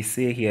problem. So we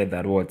say here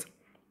that what,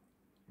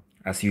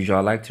 as usual,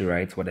 I like to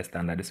write what the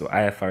standard is. So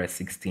IFRS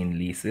 16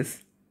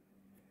 leases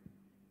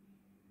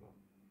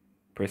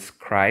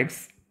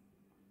prescribes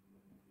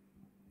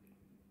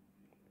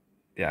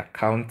the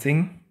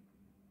accounting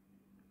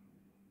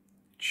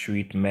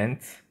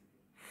treatment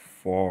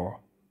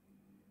for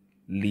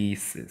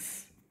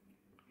leases.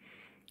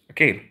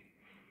 Okay,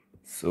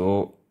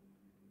 so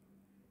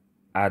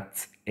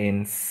at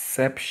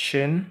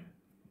inception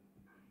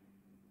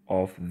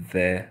of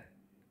the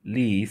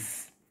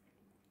lease,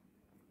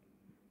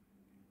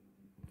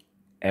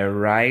 a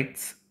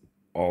right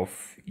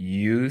of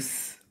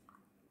use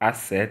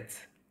asset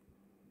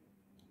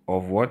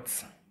of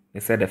what?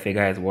 They said the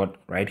figure is what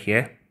right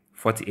here?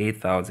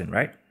 48,000,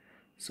 right?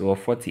 So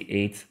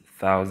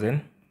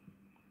 48,000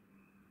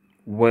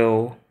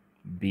 will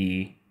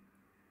be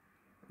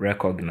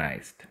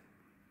recognized.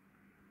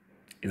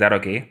 Is that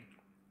okay?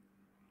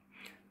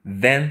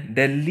 Then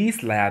the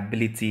lease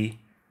liability,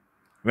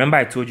 remember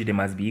I told you they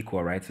must be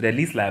equal, right? So the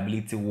lease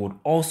liability would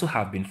also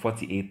have been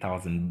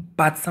 48,000,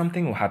 but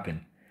something will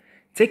happen.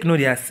 Take note,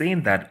 they are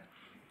saying that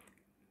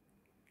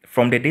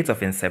from the date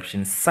of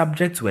inception,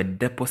 subject to a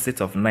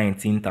deposit of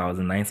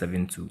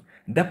 19,972.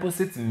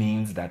 Deposit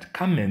means that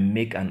come and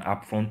make an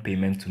upfront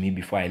payment to me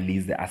before I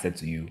lease the asset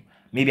to you.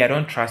 Maybe I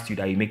don't trust you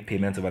that you make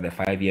payments over the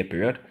 5-year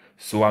period.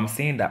 So I'm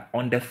saying that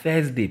on the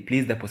first day,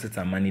 please deposit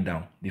some money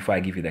down before I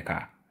give you the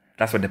car.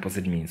 That's what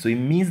deposit means. So it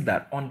means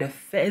that on the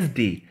first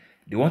day,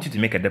 they want you to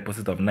make a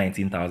deposit of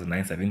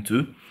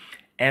 19,972.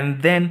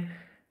 And then,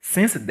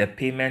 since the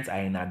payments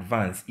are in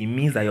advance, it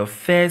means that your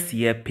first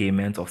year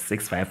payment of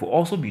 6,500 will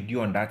also be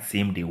due on that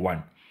same day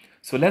one.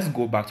 So let's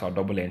go back to our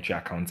double entry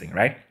accounting,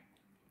 right?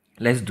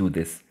 Let's do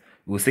this.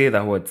 We'll say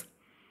that what?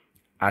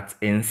 At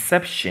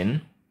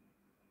inception,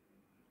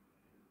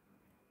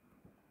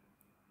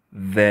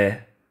 the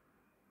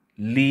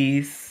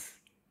lease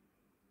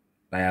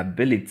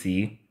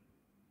liability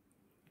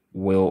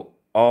will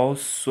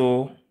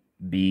also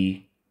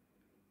be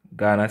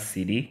Ghana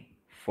cedi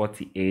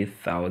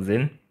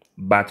 48,000,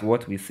 but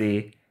what we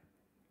say,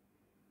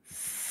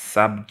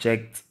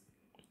 subject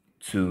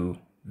to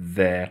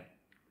the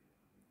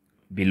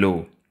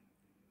below.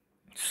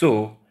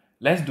 So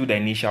let's do the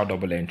initial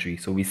double entry.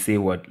 So we say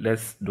what?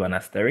 Let's do an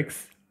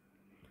asterisk.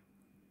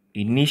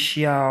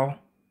 Initial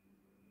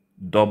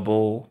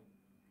double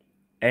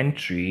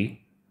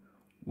entry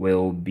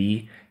will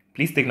be,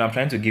 please take note, I'm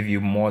trying to give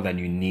you more than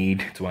you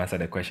need to answer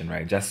the question,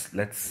 right? Just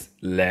let's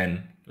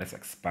learn, let's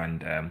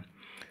expand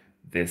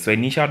this. So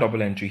initial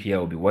double entry here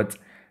will be what?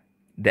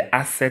 The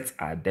assets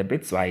are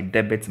debit. So I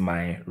debit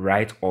my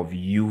right of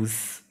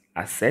use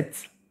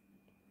asset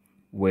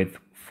with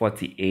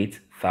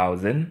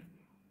 48,000.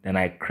 Then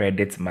I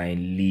credit my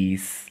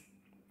lease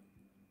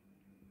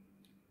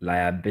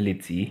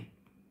liability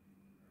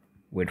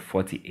with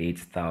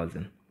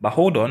 48,000. But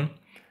hold on.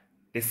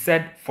 They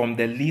said from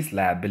the lease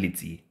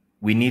liability,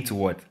 we need to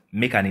what?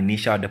 Make an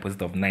initial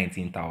deposit of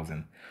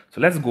 19,000.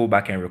 So let's go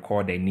back and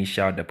record the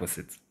initial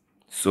deposit.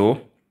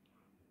 So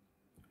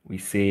we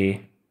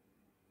say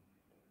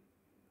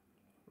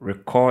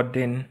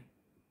recording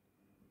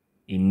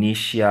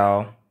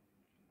initial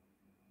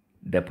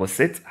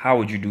deposit. How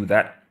would you do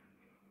that?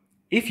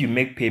 If you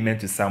make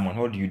payment to someone,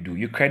 what do?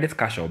 You credit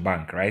cash or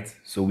bank, right?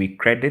 So we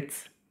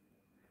credit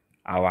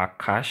our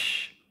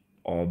cash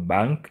or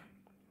bank.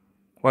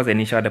 What's the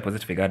initial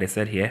deposit figure? They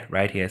said here,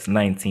 right here, it's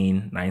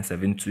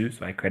 19,972.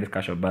 So I credit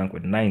cash or bank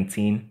with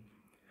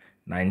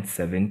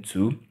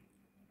 19,972.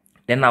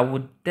 Then I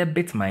would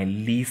debit my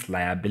lease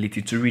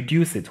liability to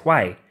reduce it.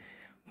 Why?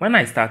 When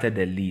I started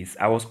the lease,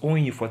 I was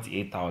owing you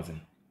 48,000.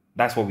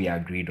 That's what we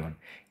agreed on.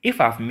 If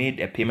I've made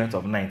a payment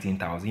of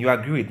 19,000, you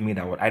agree with me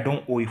that what, I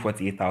don't owe you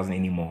 48,000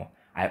 anymore.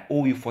 I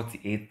owe you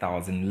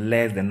 48,000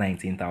 less than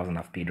 19,000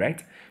 I've paid,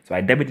 right? So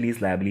I debit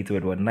lease liability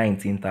with what,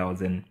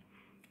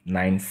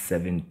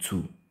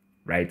 19,972,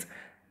 right?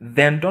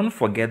 Then don't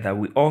forget that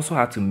we also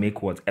had to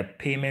make what, a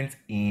payment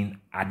in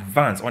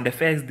advance on the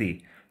first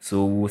day.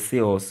 So we'll say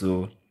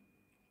also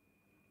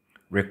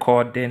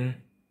recording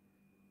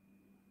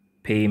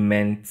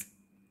payment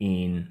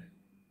in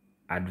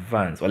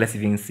advance, or let's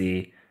even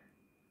say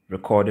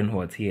recording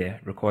what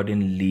here,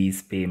 recording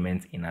lease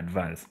payment in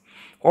advance.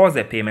 What was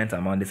the payment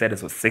amount? They said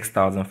it was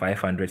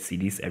 6,500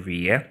 cedis every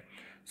year.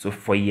 So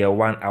for year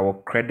one, I will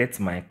credit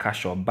my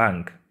cash or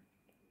bank.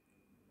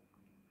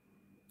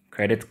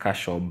 Credit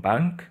cash or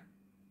bank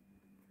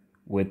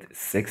with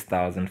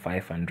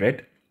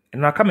 6,500.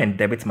 And I'll come and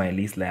debit my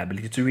lease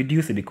liability to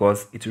reduce it,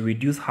 because it will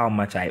reduce how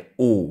much I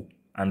owe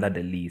under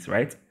the lease,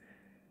 right?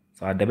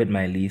 So I'll debit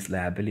my lease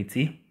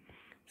liability,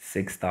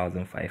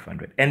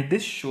 6,500. And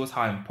this shows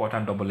how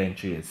important double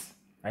entry is,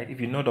 right? If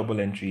you know double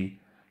entry,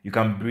 you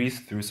can breeze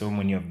through so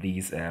many of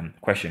these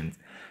questions.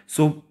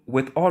 So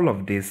with all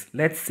of this,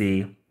 let's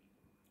say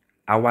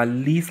our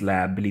lease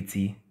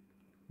liability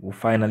will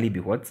finally be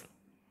what?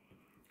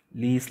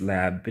 Lease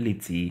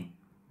liability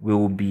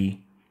will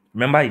be,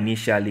 remember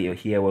initially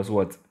here was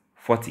what?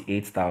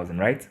 48,000,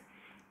 right?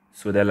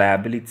 So the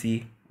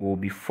liability will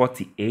be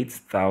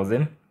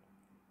 48,000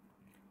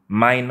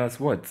 minus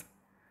what?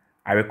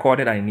 I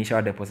recorded an initial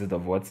deposit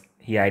of what?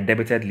 Here I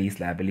debited lease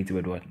liability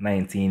with what?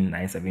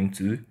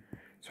 19,972.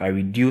 So I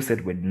reduce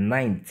it with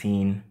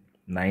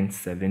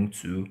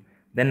 19,972.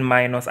 Then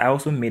minus, I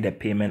also made a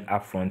payment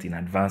upfront in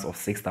advance of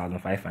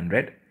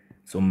 6,500.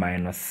 So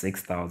minus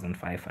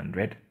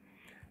 6,500.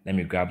 Let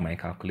me grab my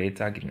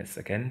calculator. Give me a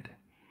second.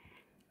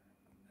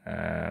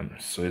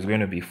 So it's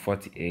going to be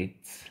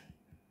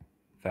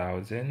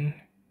 48,000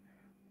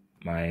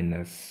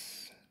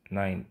 minus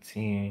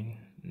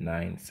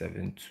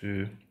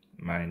 19,972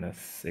 minus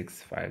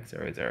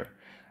 6,500.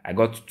 I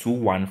got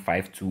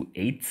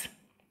 21,528.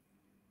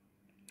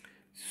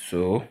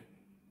 So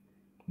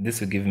this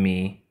will give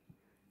me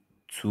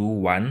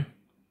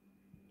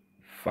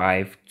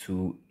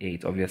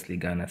 21,528. Obviously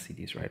Ghana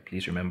cedis, right?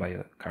 Please remember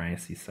your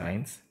currency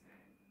signs.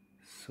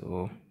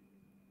 So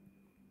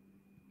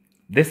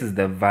this is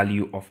the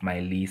value of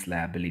my lease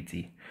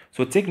liability.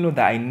 So take note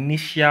that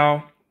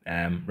initial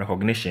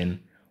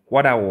recognition,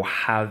 what I will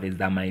have is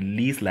that my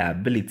lease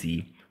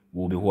liability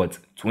will be what?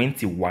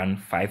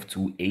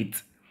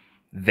 21,528.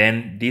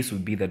 Then this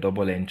would be the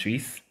double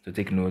entries. So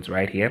take note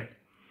right here.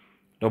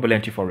 Double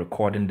entry for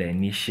recording the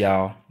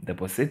initial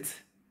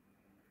deposit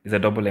is a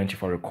double entry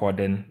for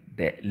recording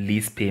the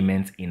lease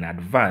payment in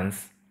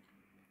advance.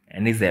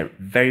 And it's a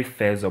very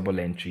first double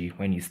entry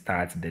when you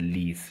start the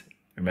lease.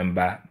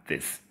 Remember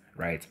this,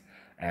 right?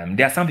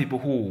 There are some people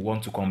who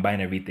want to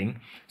combine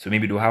everything. So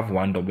maybe they'll have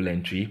one double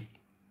entry,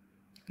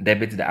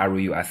 debit the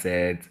ROU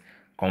asset,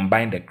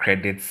 combine the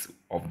credits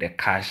of the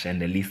cash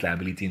and the lease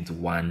liability into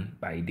one,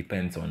 but it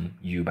depends on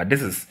you. But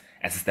this is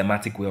a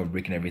systematic way of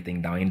breaking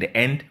everything down. In the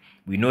end,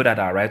 we know that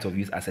our right of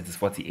use asset is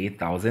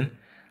 48,000.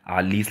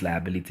 Our lease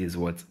liability is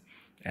what?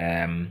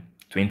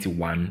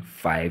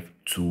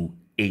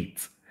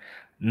 21,528.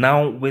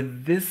 Now,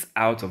 with this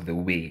out of the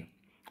way,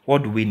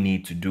 what do we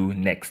need to do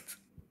next?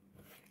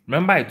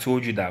 Remember I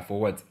told you that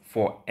for what?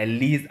 For a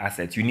leased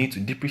asset, you need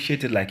to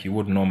depreciate it like you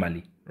would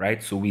normally,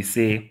 right? So we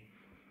say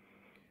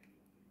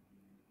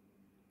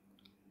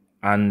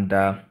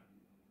under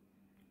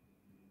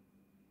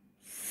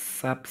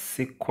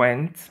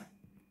subsequent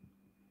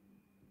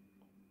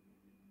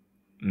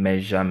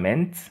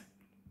measurement,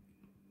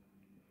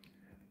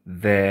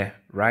 the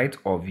right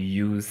of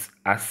use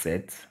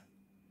asset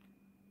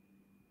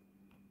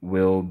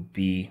will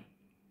be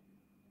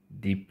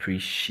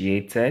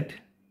depreciated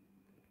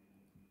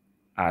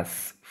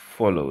as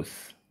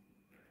follows.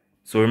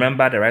 So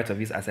remember the right of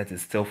use asset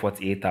is still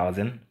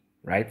 48,000,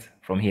 right?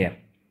 From here,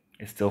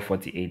 it's still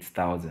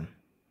 48,000.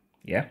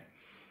 Yeah.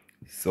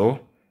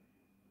 So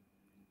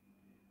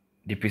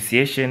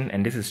depreciation,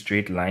 and this is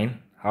straight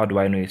line. How do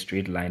I know it's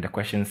straight line? The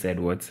question said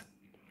what?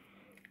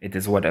 It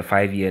is what, a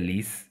 5-year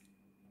lease,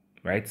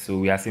 right? So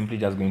we are simply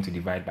just going to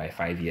divide by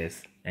 5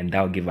 years, and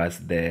that will give us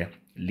the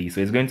lease.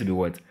 So it's going to be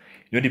what?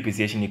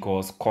 Depreciation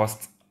equals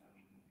cost.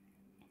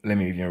 Let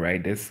me even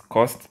write this.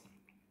 Cost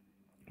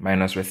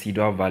minus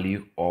residual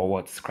value, or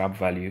what? Scrap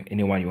value,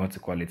 anyone you want to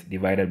call it,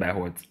 divided by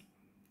what?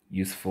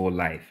 Useful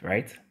life,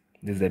 right?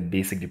 This is the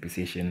basic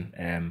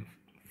depreciation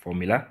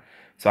formula.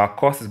 So our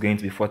cost is going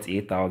to be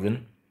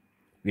 48,000.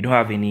 We don't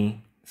have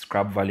any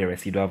scrap value,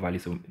 residual value,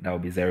 so that will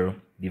be 0,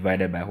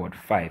 divided by what?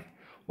 5.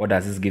 What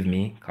does this give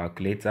me?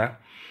 Calculator.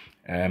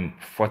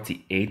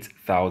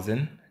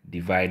 48,000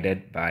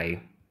 divided by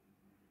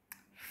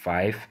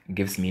 5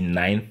 gives me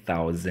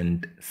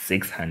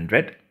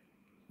 9,600.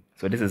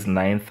 So this is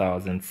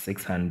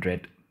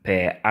 9,600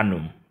 per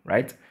annum,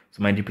 right?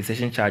 So my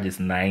depreciation charge is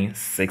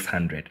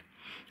 9,600,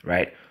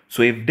 right?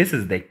 So if this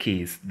is the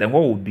case, then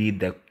what would be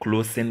the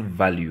closing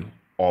value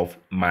of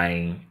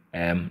my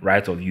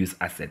right of use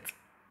asset.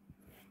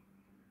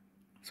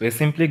 So it's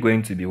simply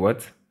going to be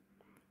what?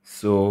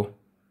 So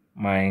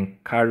my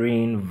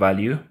carrying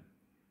value,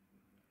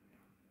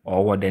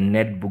 or what, the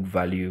net book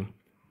value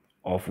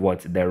of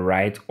what, the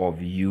right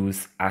of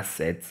use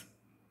asset,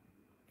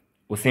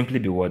 will simply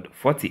be what?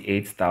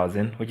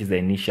 48,000, which is the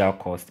initial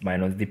cost,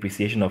 minus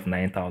depreciation of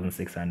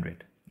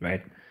 9,600,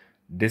 right?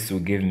 This will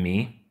give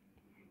me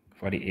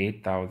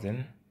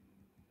 48,000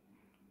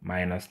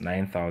 minus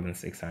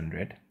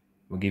 9,600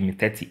 will give me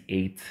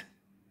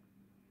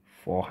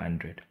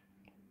 38,400,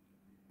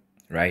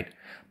 right?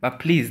 But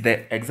please,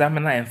 the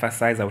examiner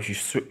emphasized that we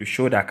should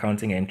show the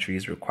accounting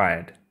entries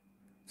required.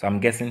 So I'm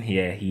guessing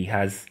here he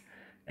has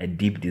a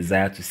deep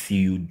desire to see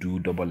you do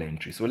double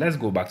entry. So let's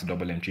go back to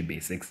double entry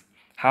basics.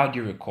 How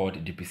do you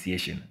record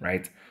depreciation,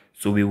 right?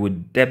 So we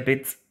would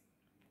debit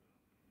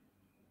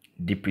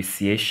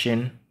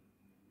depreciation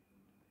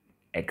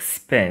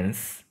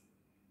expense.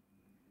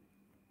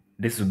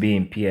 This will be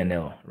in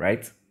P&L,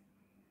 right?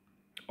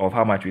 Of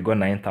how much? We got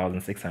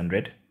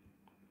 9,600.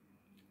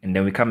 And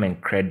then we come and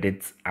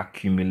credit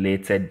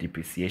accumulated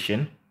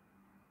depreciation.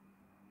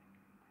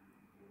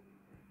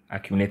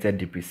 Accumulated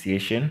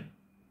depreciation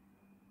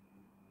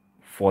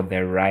for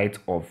the right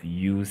of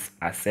use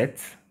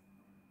asset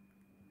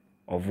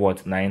of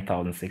what?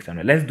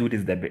 9,600. Let's do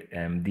this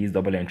these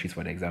double entries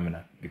for the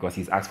examiner because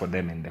he's asked for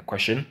them in the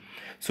question.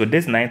 So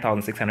this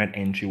 9,600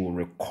 entry will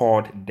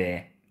record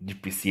the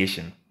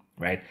depreciation,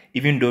 right?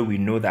 Even though we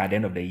know that at the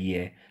end of the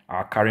year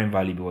our current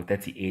value was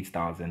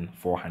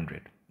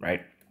 38,400,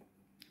 right?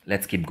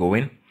 Let's keep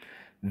going.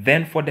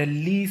 Then for the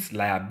lease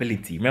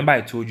liability, remember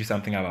I told you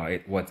something about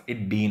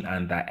it being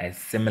under a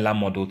similar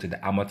model to the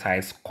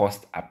amortized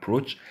cost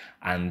approach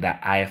and the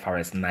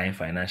IFRS 9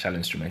 financial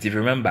instruments. If you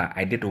remember,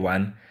 I did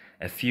one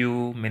a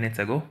few minutes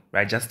ago,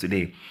 right, just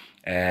today,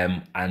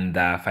 and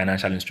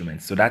financial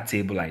instruments. So that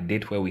table I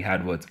did where we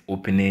had what?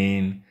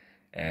 Opening,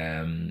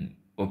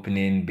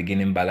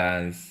 beginning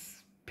balance,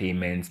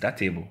 payments, that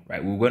table,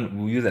 right?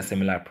 We'll use a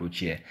similar approach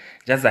here.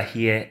 Just that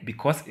here,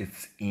 because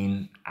it's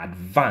in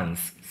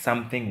advance,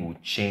 something will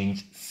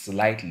change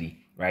slightly,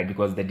 right?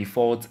 Because the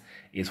default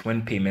is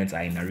when payments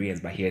are in arrears,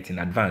 but here it's in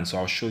advance. So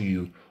I'll show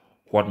you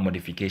what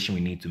modification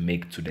we need to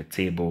make to the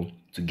table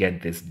to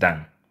get this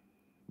done.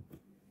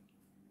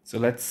 So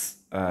let's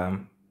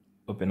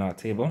open our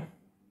table.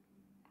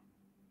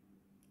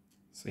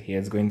 So here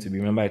it's going to be,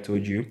 remember I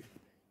told you,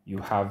 you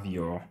have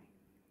your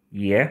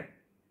year.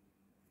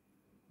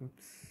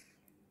 Oops.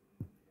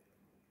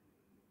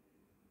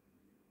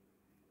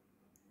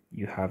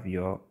 You have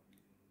your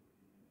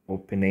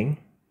opening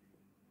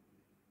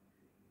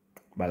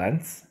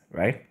balance,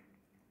 right?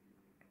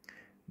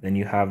 Then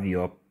you have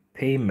your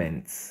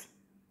payments.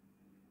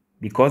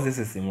 Because this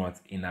is in what?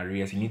 In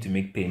arrears, you need to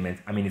make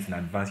payments. I mean, it's in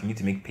advance. You need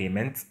to make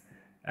payments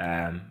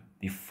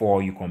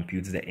before you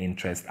compute the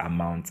interest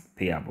amount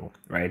payable,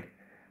 right?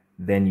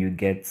 Then you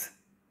get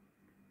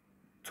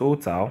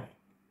total.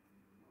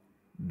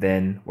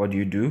 Then what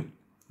do?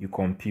 You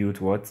compute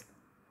what?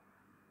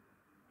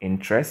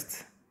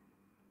 Interest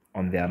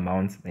on the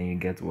amount. Then you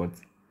get what?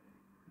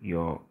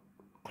 Your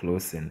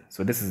closing.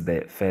 So this is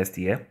the first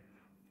year.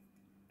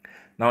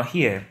 Now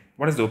here,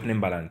 what is the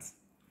opening balance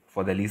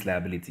for the lease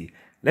liability?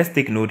 Let's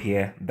take note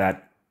here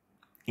that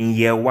in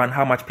year one,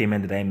 how much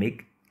payment did I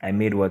make? I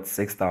made what?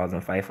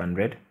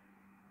 6,500,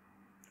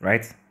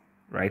 right?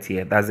 Right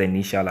here, that's the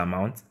initial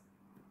amount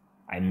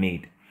I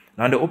made.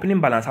 Now the opening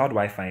balance, how do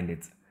I find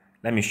it?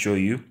 Let me show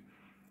you.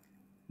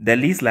 The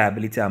lease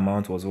liability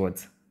amount was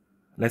what?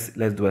 Let's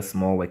do a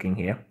small working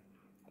here.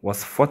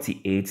 Was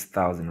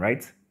 48,000,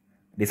 right?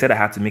 They said I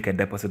had to make a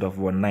deposit of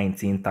what?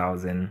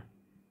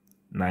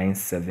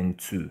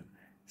 19,972.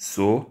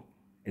 So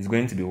it's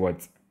going to be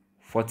what?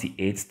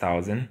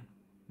 48,000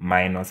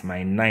 minus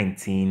my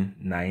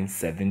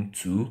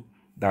 19,972.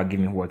 That'll give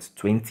me what?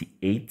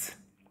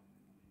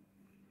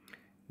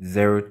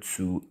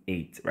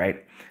 28,028,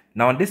 right?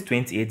 Now this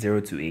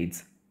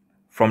 28,028,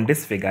 from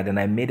this figure, then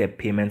I made a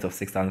payment of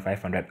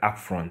 6,500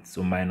 upfront,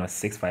 so minus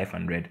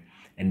 6,500,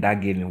 and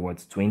that gave me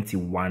what?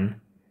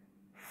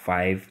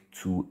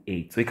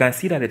 21,528. So you can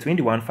see that the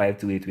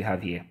 21,528 we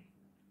have here,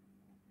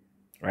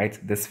 right?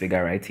 This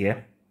figure right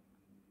here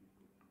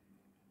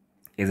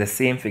is the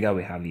same figure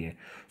we have here.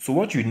 So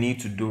what you need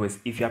to do is,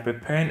 if you are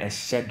preparing a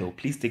schedule,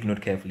 please take note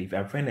carefully. If you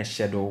are preparing a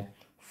schedule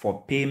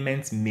for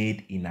payments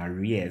made in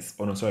arrears,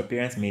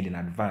 payments made in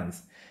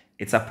advance,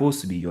 it's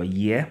supposed to be your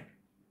year.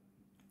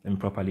 Let me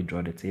properly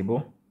draw the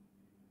table.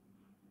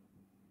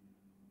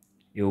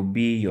 It will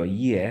be your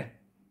year.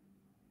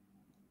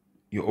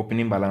 Your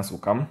opening balance will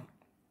come.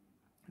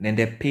 Then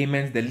the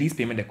payments, the lease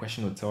payment, the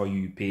question will tell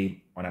you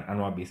pay on an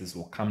annual basis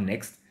will come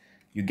next.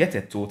 You get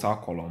a total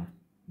column.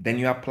 Then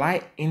you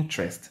apply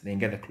interest. Then you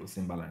get the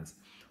closing balance.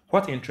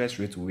 What interest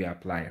rate will we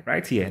apply?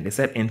 Right here, they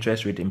said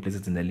interest rate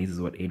implicit in the lease is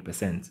what?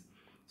 8%.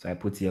 So I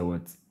put here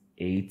what?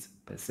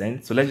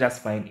 8%. So let's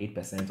just find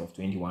 8% of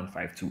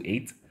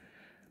 21,528.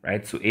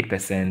 Right, so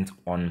 8%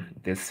 on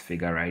this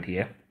figure right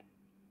here.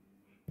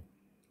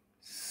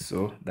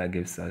 So that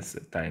gives us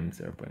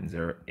times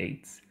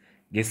 0.08.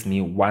 gives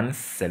me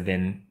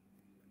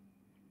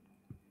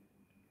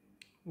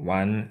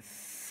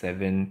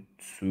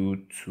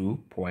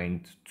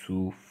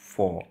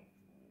 1722.24,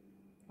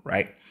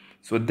 right?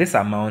 So this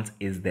amount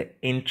is the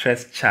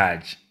interest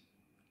charge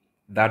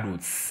that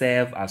would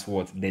serve as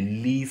what? The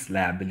lease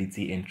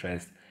liability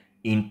interest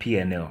in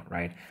P&L,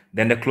 right?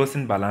 Then the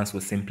closing balance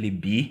will simply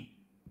be,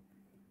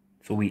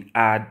 so we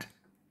add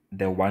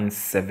the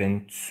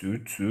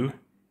 1722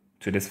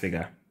 to this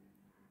figure,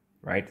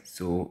 right?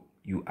 So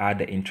you add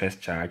the interest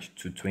charge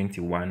to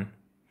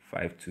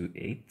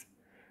 21,528,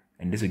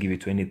 and this will give you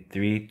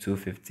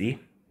 23,250.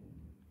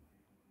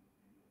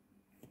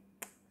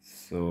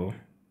 So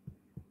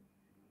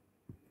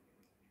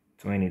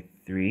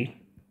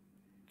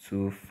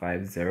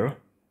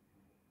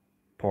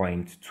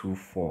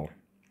 23,250.24,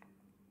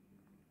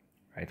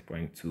 right?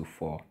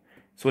 0.24.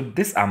 So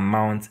this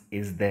amount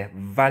is the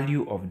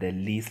value of the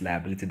lease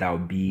liability that will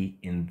be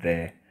in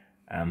the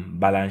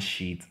balance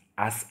sheet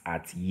as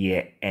at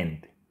year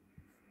end.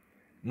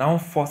 Now,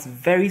 for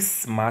very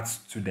smart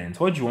students,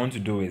 what you want to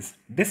do is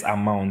this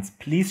amount,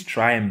 please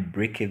try and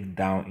break it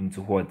down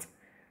into what?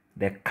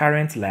 The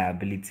current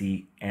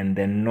liability and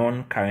the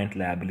non-current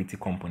liability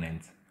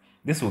component.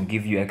 This will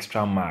give you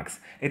extra marks.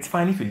 It's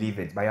fine if you leave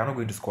it, but you're not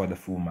going to score the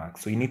full mark.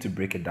 So you need to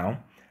break it down.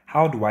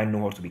 How do I know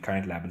what to be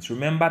current liability?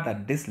 Remember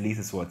that this lease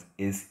is what?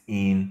 Is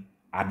in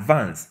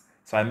advance.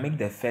 So I make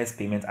the first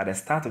payment at the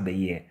start of the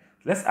year.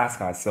 Let's ask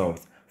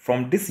ourselves,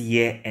 from this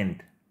year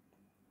end,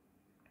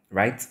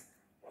 right?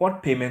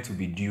 What payment will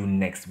be due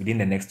next within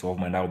the next 12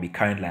 months? That will be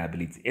current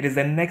liability. It is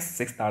the next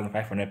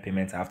 6,500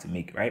 payments I have to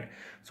make, right?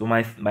 So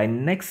my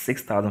next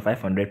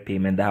 6,500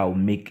 payment that I will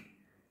make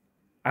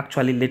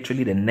actually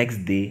literally the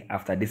next day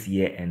after this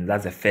year ends,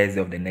 that's the first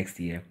day of the next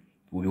year,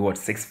 will be what?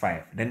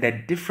 6,500. Then the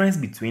difference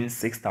between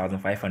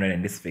 6,500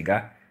 and this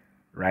figure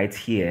right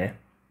here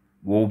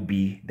will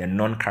be the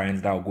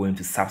non-current that will go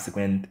into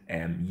subsequent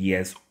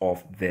years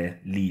of the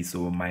lease.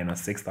 So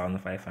minus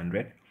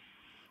 6,500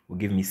 will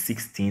give me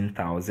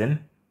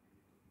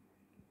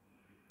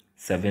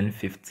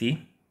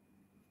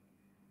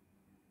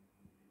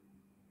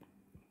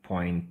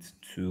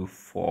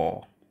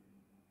 16,750.24.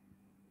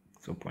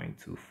 So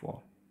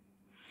 0.24,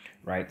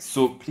 right?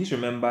 So please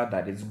remember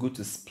that it's good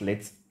to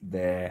split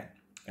the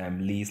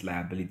lease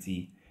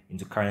liability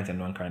into current and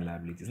non-current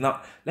liabilities.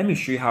 Now, let me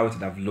show you how it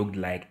would have looked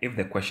like if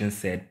the question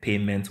said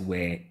payments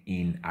were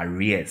in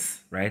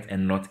arrears, right,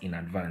 and not in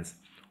advance.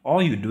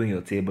 All you do in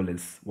your table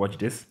is, watch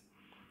this,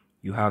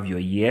 you have your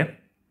year,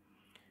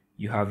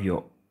 you have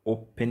your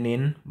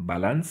opening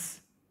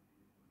balance,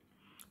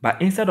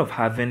 but instead of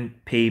having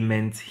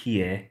payment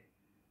here,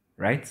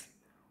 right,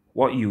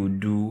 what you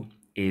do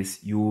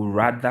is you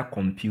rather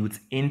compute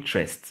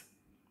interest.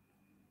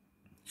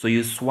 So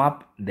you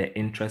swap the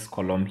interest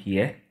column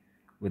here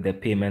with the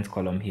payment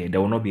column here. There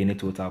will not be any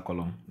total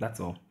column. That's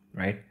all,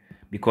 right?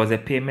 Because the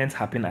payments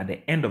happen at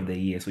the end of the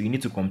year. So you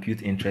need to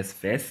compute interest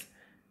first,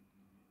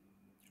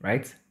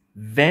 right?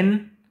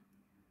 Then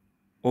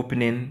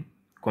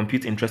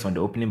compute interest on the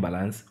opening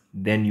balance.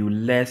 Then you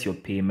less your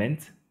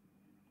payment.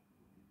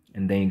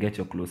 And then you get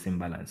your closing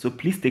balance. So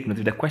please take note.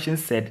 If the question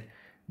said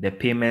the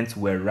payments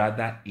were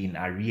rather in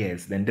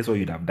arrears, then that's what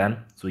you'd have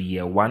done. So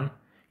year one,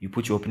 you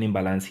put your opening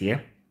balance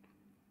here.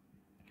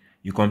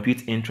 You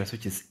compute interest,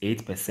 which is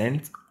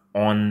 8%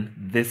 on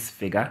this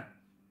figure,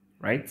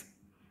 right?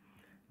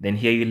 Then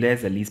here you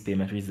less the lease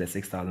payment, which is the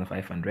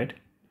 6,500.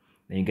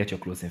 Then you get your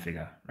closing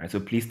figure, right? So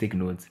please take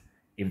note.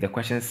 If the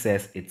question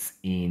says it's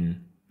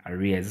in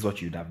arrears, this is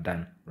what you'd have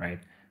done,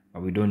 right?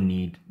 But we don't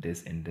need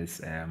this in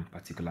this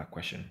particular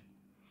question.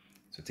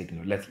 So take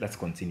note. Let's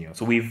continue.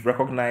 So we've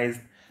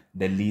recognized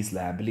the lease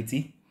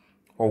liability.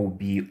 What will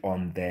be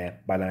on the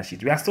balance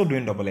sheet? We are still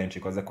doing double entry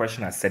because the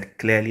question has said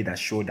clearly that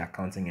show the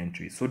accounting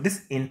entry. So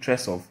this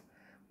interest of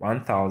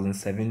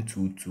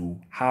 1,722,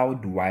 how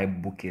do I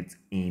book it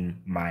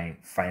in my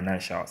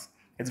financials?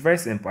 It's very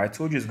simple. I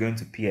told you it's going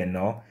to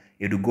P&L.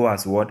 It will go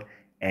as what?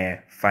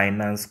 A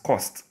finance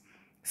cost.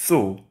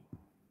 So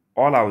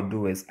all I will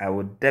do is I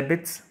will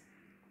debit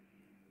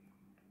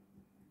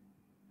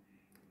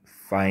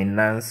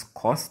finance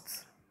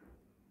costs,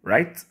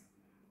 right,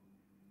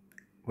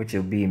 which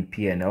will be in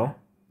P&L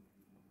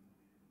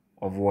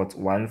of what?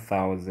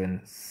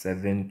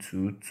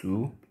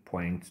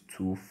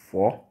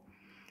 1,722.24.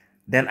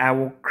 Then I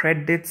will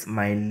credit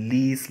my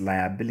lease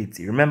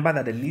liability. Remember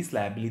that the lease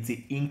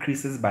liability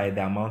increases by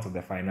the amount of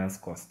the finance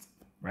cost,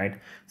 right?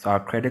 So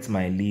I'll credit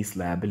my lease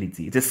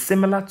liability. It is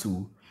similar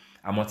to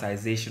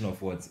amortization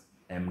of what?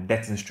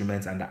 Debt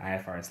instruments under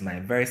IFRS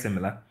 9. Very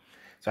similar.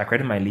 So I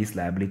credit my lease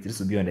liability. This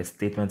will be on the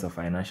statement of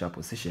financial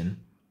position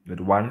with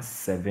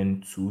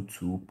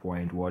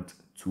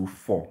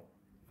 1,722.24,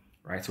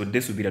 right? So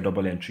this will be the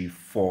double entry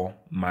for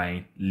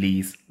my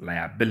lease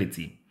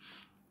liability.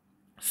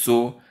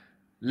 So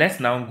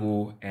let's now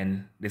go,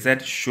 and they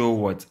said show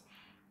what?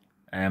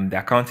 The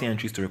accounting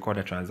entries to record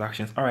the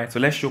transactions. All right, so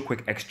let's show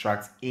quick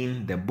extracts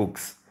in the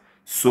books.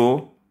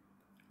 So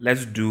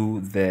let's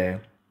do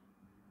the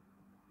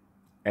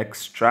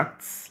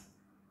extracts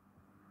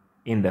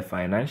in the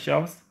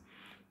financials.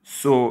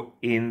 So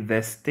in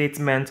the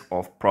statement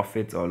of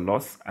profit or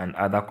loss and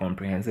other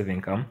comprehensive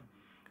income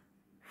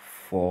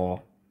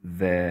for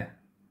the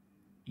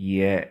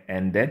year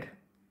ended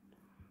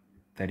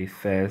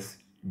 31st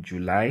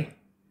July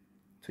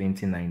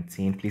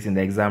 2019, please in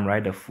the exam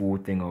write the full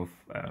thing of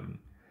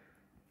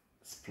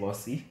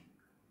SPLOSY.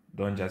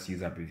 Don't just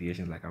use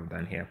abbreviations like I've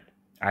done here.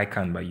 I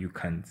can, but you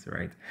can't,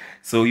 right?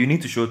 So you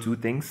need to show two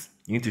things.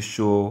 You need to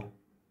show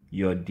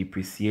your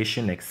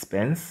depreciation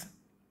expense,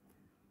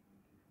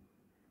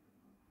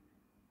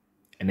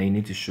 and then you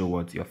need to show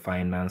what your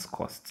finance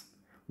cost.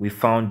 We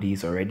found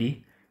these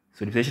already.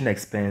 So depreciation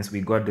expense,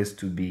 we got this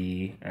to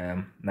be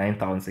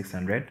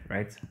 9,600,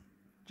 right?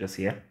 Just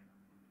here.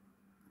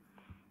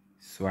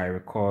 So I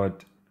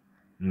record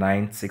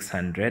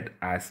 9,600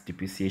 as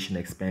depreciation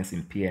expense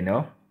in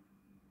P&L.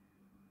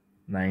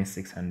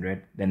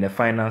 9,600. Then the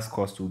finance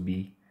cost will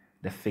be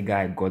the figure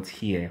I got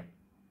here,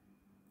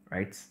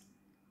 right?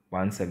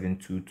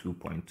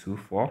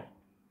 1722.24.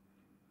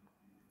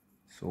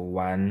 So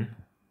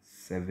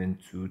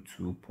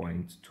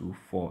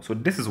 1722.24. So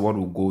this is what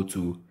will go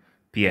to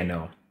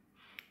P&L.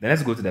 Then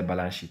let's go to the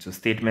balance sheet. So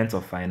statement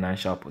of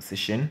financial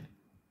position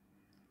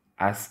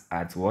as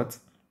at what?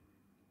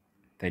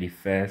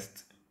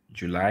 31st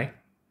July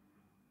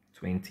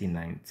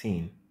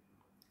 2019.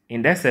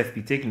 In the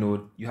SFP, take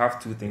note, you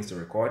have two things to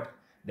record: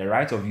 the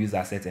right of use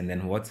asset and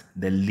then what?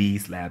 The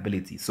lease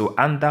liability. So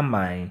under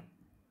my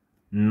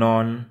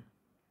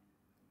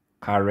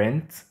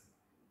non-current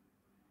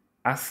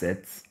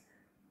assets,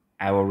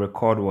 I will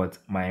record what?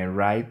 My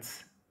right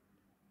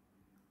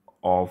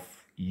of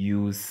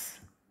use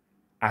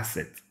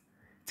asset.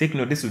 Take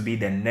note, this will be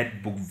the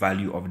net book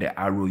value of the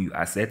ROU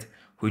asset,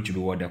 which will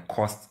be what? The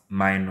cost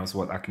minus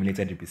what?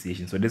 Accumulated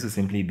depreciation. So this will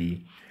simply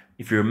be,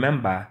 if you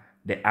remember,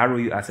 the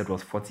ROU asset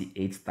was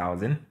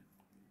 48,000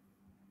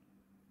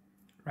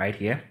 right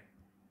here.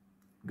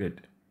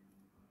 Good.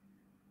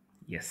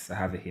 Yes, I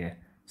have it here.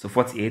 So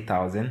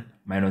 48,000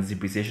 minus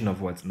depreciation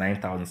of what?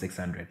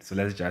 9,600. So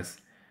let's just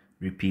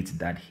repeat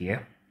that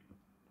here.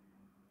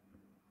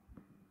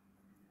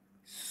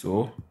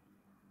 So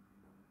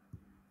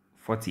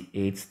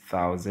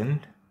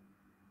 48,000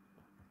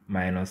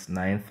 minus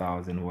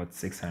 9,000 what?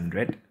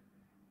 600.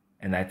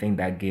 And I think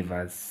that gave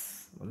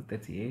us, was it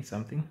 38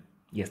 something?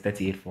 Yes,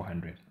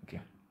 38,400. Okay.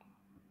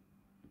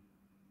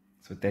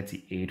 So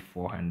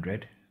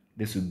 38,400.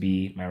 This would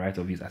be my right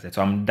of use asset.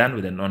 So I'm done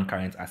with the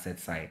non-current asset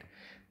side.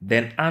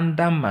 Then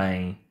under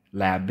my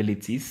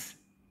liabilities,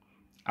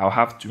 I'll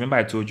have to, remember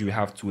I told you we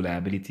have two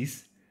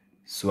liabilities.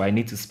 So I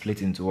need to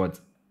split into what?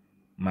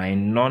 My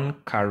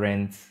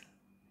non-current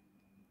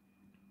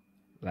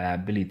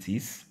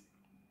liabilities.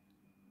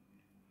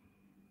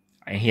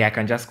 And here I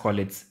can just call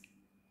it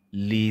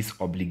lease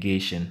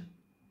obligation.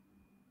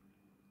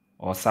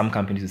 Or some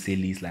companies will say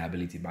lease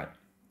liability, but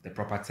the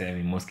proper term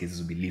in most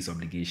cases will be lease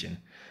obligation.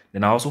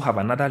 Then I also have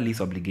another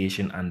lease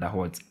obligation under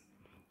what?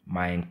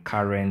 My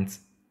current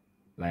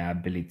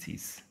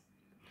liabilities.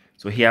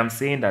 So here I'm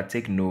saying that,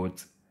 take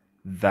note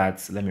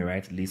that, let me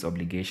write lease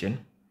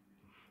obligation,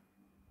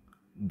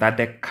 that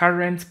the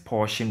current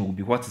portion will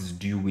be what is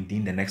due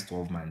within the next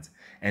 12 months.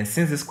 And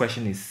since this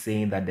question is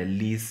saying that the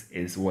lease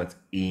is what?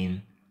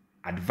 In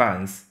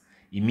advance,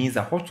 it means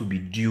that what will be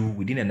due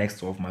within the next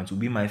 12 months will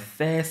be my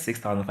first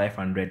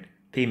 6,500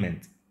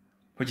 payment,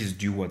 which is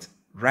due what?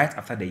 Right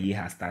after the year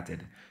has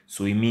started.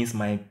 So it means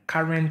my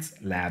current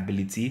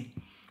liability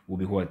will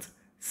be what?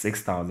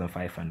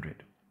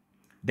 6,500.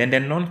 Then the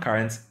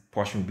non-current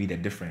portion will be the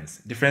difference.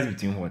 Difference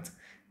between what?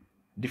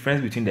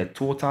 Difference between the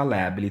total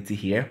liability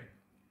here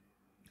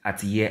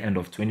at year end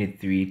of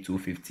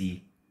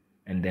 23,250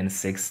 and then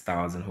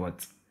 6,000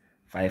 what?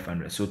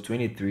 500. So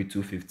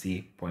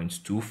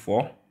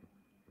 23,250.24.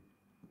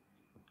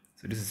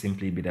 So this will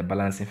simply be the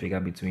balancing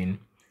figure between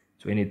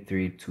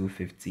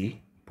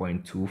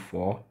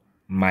 23,250.24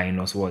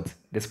 minus what?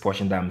 This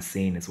portion that I'm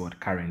saying is what?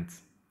 Current,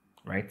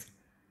 right?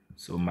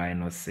 So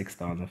minus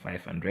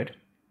 6,500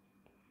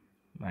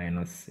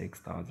 minus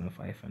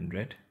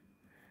 6,500.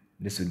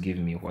 This will give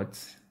me what?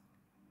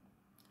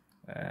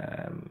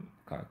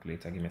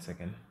 Calculator, give me a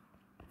second.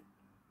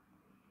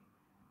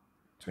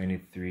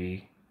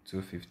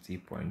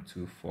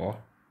 23,250.24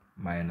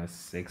 minus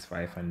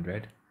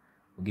 6,500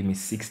 will give me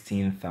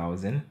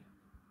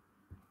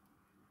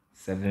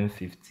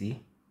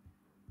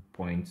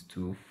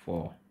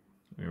 16,750.24.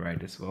 Let me write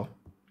this well.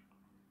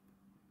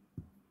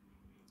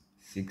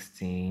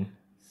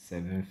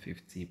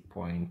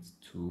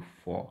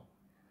 16,750.24.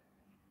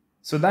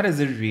 So that is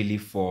it really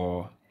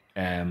for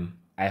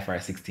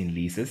IFRS 16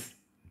 leases.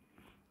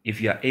 If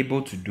you are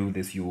able to do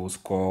this, you will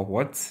score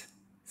what?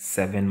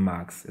 7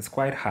 marks. It's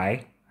quite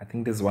high. I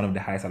think this is one of the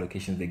highest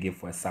allocations they give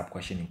for a sub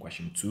question in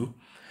question 2,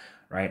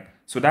 right?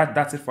 So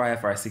that's it for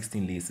IFRS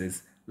 16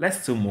 leases.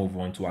 Let's still move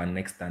on to our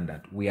next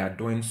standard. We are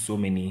doing so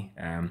many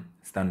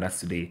standards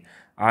today.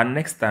 Our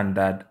next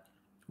standard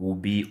will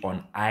be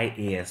on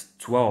IAS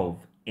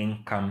 12,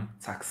 income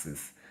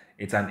taxes.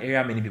 It's an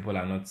area many people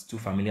are not too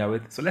familiar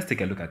with. So let's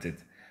take a look at it.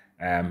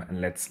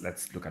 And let's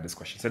look at this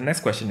question. So the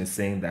next question is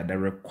saying that the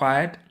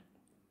required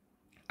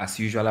as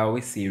usual, I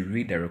always say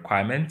read the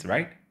requirement,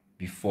 right,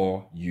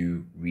 before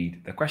you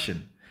read the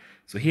question.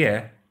 So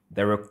here,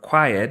 the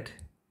required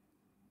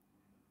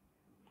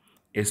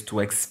is to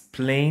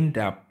explain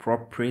the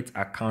appropriate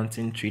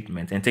accounting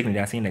treatment. And technically, they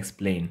are saying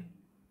explain,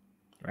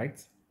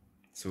 right?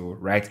 So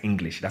write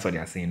English. That's what they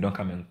are saying. Don't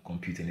come and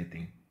compute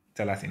anything.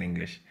 Tell us in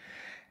English.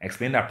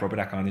 Explain the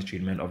appropriate accounting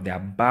treatment of the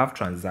above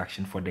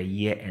transaction for the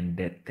year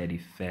ended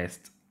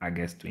 31st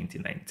August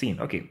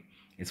 2019. Okay,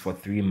 it's for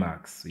 3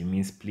 marks. So it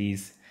means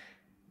please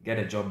get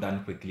a job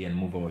done quickly and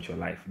move on with your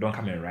life. Don't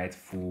come and write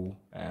full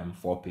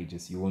 4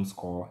 pages. You won't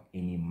score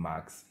any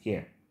marks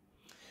here.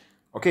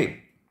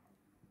 Okay,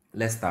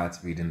 let's start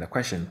reading the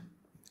question.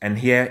 And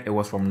here it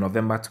was from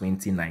November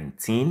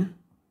 2019,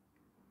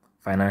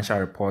 financial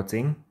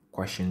reporting,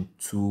 question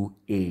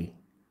 2A,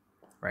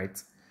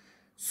 right?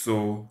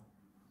 So,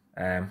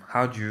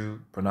 how do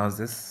you pronounce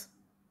this?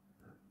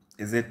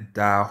 Is it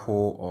Daho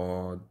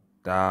or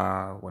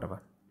Da,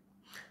 whatever?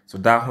 So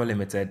Daho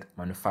Limited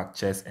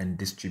manufactures and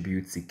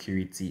distributes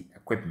security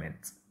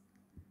equipment.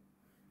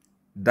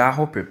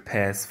 Daho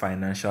prepares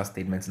financial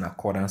statements in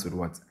accordance with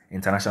what?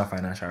 International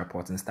Financial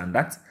Reporting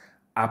Standards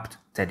up to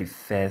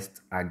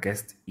 31st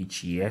August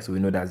each year. So we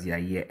know that's their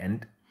year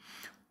end.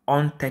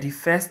 On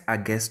 31st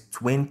August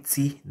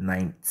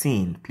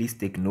 2019, please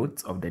take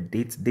note of the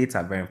dates. Dates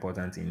are very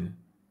important in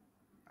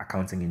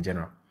accounting in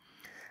general.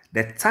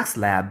 The tax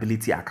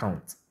liability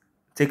account.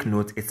 Take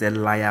note, it's a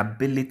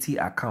liability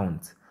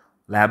account.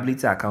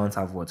 Liability accounts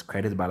have what?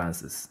 Credit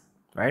balances,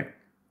 right?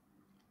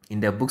 In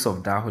the books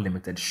of Daho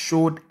Limited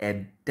showed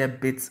a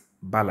debit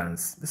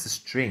balance. This is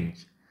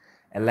strange.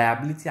 A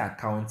liability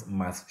account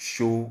must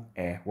show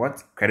a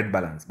what? Credit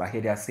balance. But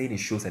here they are saying it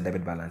shows a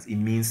debit balance. It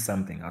means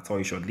something. I'll tell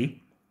you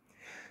shortly.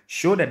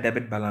 Showed a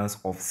debit balance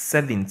of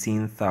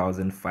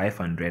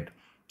 17,500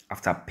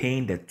 after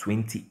paying the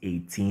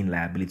 2018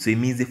 liability. So it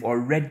means they've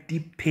already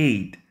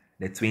paid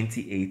the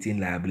 2018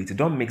 liability.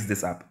 Don't mix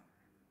this up.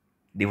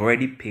 They've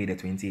already paid the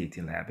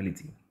 2018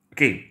 liability.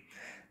 Okay.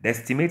 The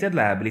estimated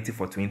liability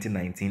for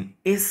 2019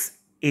 is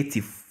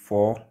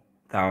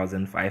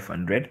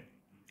 84,500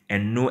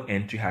 and no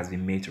entry has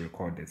been made to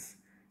record this.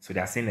 So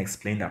they are saying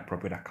explain the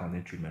appropriate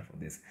accounting treatment for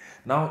this.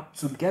 Now,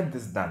 to get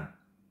this done,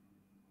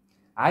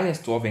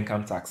 IAS 12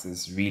 income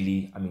taxes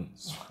really,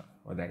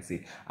 what did I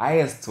say?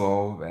 IAS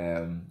 12,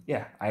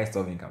 IAS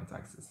 12 income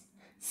taxes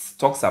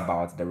talks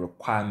about the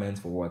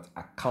requirements for what?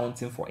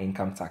 Accounting for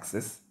income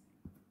taxes,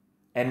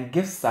 and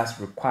gives us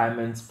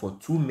requirements for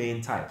 2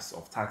 main types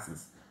of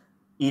taxes.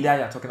 Either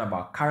you're talking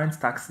about current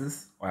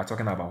taxes or you're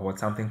talking about what?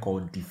 Something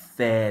called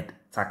deferred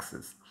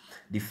taxes.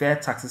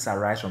 Deferred taxes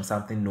arise from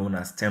something known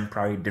as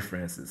temporary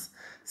differences.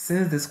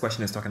 Since this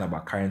question is talking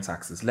about current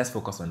taxes, let's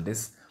focus on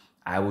this.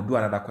 I will do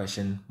another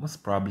question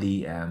most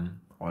probably on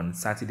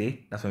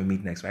Saturday. That's when we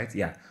meet next, right?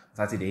 Yeah,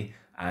 Saturday.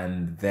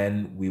 And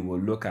then we will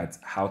look at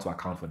how to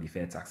account for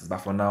deferred taxes. But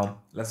for now,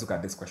 let's look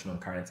at this question on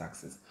current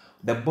taxes.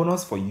 The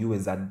bonus for you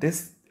is that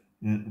this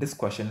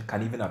question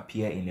can even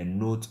appear in a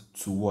note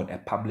toward a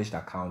published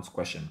accounts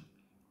question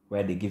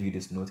where they give you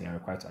this note and you're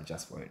required to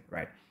adjust for it,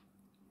 right?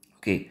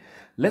 Okay,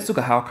 let's look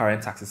at how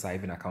current taxes are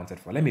even accounted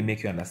for. Let me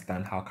make you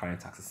understand how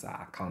current taxes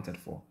are accounted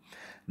for.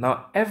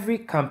 Now, every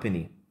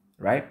company,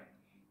 right,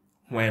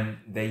 when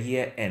the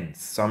year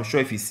ends, so I'm sure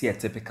if you see a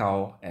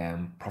typical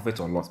profit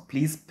or loss,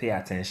 please pay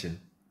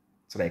attention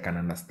so that you can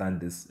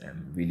understand this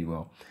really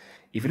well.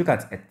 If you look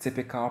at a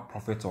typical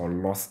profit or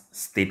loss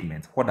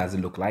statement, what does it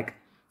look like?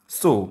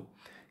 So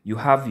you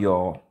have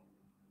your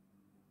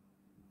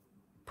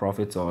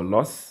profit or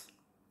loss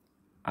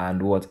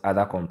and what?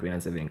 Other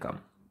comprehensive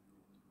income.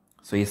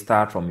 So you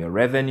start from your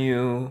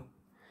revenue,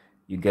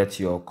 you get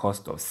your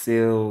cost of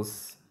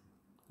sales,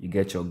 you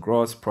get your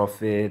gross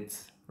profit,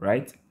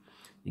 right?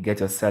 You get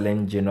your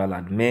selling general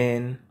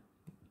admin,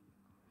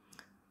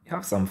 you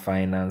have some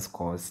finance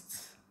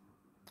costs,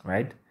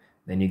 right?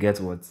 Then you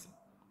get what?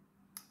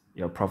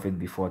 Your profit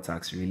before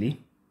tax,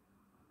 really.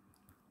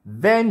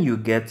 Then you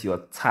get your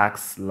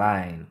tax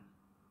line,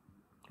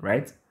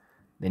 right?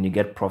 Then you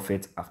get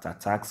profit after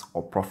tax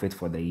or profit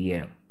for the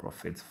year.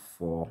 Profit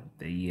for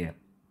the year.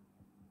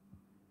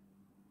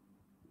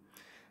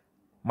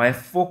 My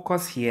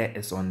focus here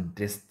is on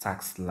this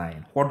tax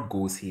line. What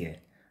goes here?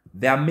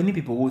 There are many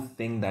people who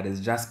think that it's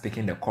just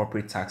picking the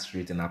corporate tax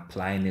rate and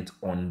applying it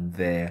on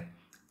the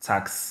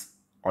tax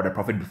or the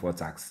profit before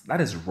tax. That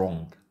is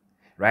wrong,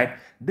 right?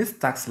 This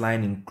tax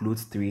line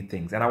includes 3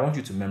 things, and I want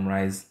you to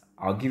memorize.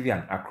 I'll give you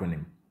an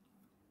acronym.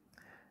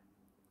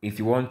 If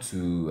you want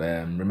to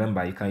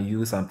remember, you can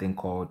use something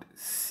called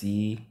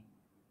CUD,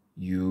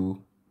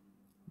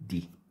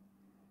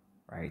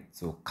 right?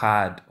 So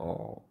CAD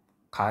or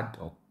COD,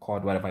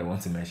 whatever you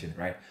want to mention,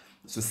 right?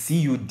 So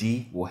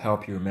CUD will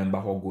help you remember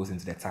what goes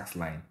into the tax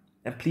line.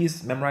 And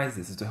please memorize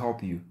this to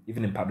help you,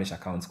 even in published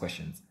accounts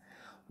questions.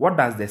 What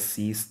does the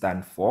C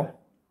stand for?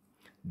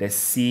 The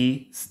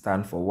C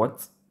stand for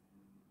what?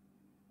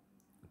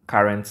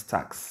 Current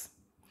tax.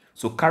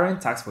 So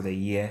current tax for the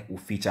year will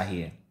feature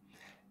here.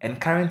 And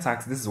current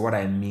tax, this is what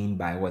I mean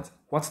by what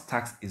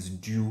tax is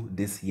due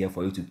this year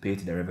for you to pay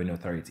to the Revenue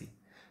Authority.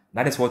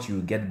 That is what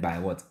you get by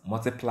what?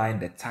 Multiplying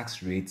the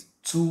tax rate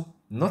to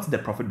not the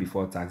profit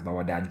before tax, but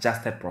what the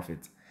adjusted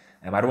profit.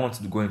 I don't want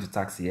to go into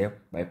tax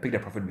here, but I pick the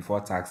profit before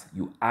tax,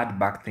 you add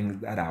back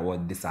things that are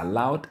what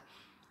disallowed,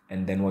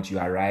 and then what you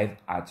arrive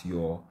at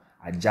your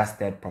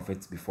adjusted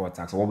profits before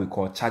tax, or what we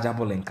call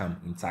chargeable income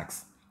in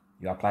tax.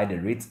 You apply the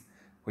rate,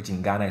 which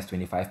in Ghana is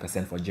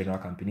 25% for general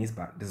companies,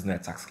 but this is not a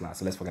tax class,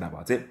 so let's forget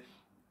about it.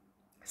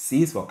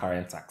 C is for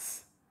current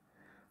tax.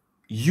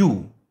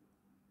 U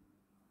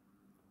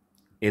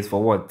is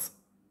for what?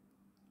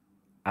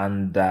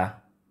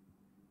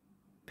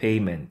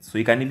 Underpayment. So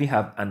you can even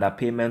have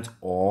underpayment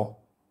or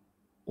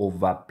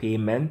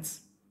overpayment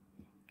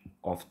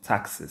of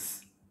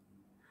taxes.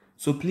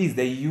 So please,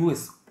 the U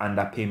is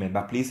underpayment,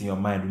 but please in your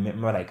mind,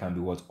 remember that it can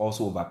be what?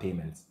 Also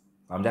overpayment.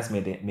 I'm just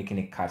making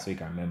it cut so you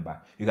can remember.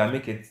 You can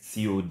make it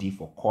COD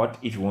for COD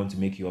if you want to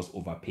make yours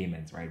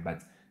overpayment, right?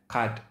 But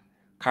CAD,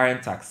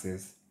 current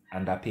taxes,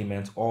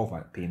 underpayment or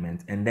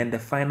overpayment. And then the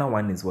final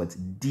one is what?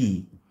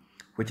 D,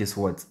 which is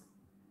what?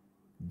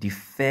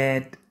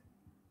 Deferred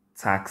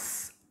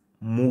tax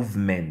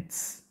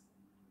movements.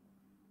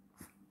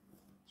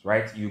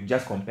 Right? You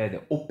just compare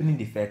the opening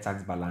deferred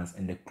tax balance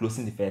and the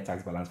closing deferred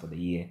tax balance for the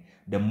year.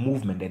 The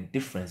movement, the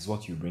difference is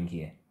what you bring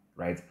here,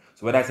 right?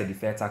 So whether it's a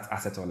deferred tax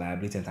asset or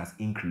liability and it has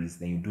increased,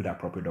 then you do the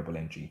appropriate double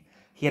entry.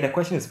 Here, the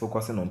question is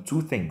focusing on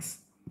two things.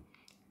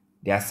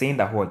 They are saying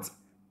that what?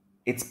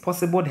 It's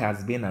possible there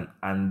has been an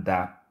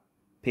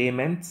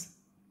underpayment.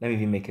 Let me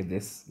even make it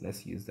this.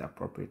 Let's use the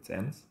appropriate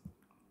terms.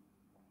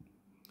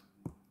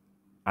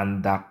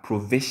 Under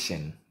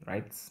provision,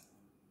 right?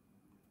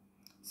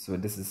 So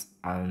this is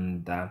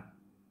under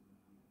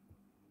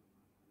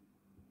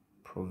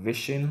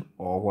provision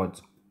or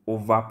what?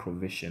 Over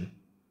provision.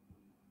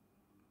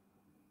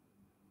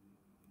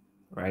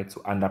 Right?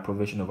 So under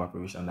provision, over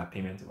provision, under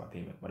payment, over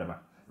payment, whatever.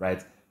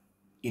 Right?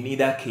 In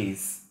either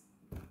case,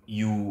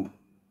 you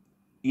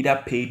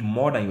either paid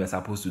more than you were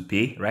supposed to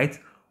pay, right?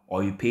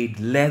 Or you paid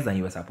less than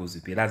you were supposed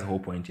to pay. That's the whole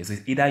point here. So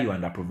it's either you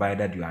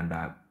underprovided, you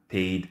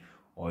underpaid,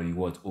 or you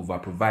what?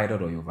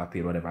 Overprovided or you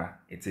overpaid, whatever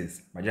it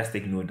is. But just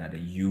take note that the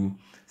U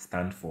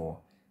stand for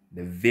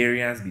the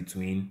variance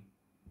between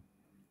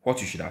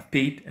what you should have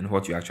paid and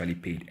what you actually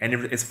paid. And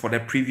it's for the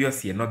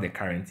previous year, not the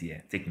current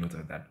year. Take note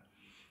of that.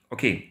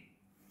 Okay,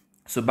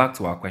 so back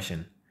to our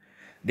question.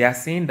 They are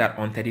saying that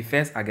on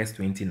 31st August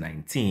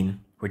 2019,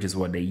 which is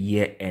what the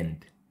year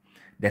end,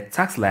 the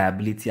tax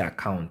liability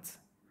account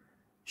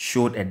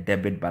showed a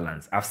debit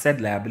balance. I've said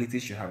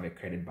liabilities should have a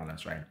credit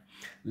balance, right?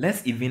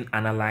 Let's even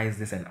analyze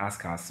this and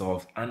ask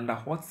ourselves, under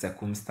what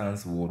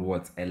circumstance would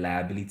what a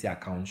liability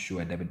account show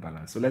a debit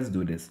balance? So let's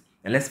do this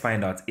and let's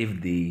find out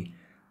if they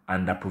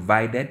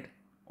underprovided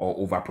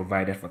or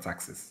overprovided for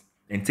taxes.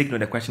 And take note,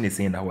 the question is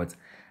saying that what?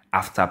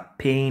 After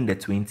paying the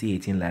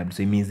 2018 liability,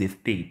 so it means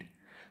they've paid.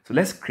 So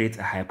let's create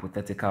a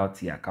hypothetical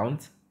T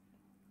account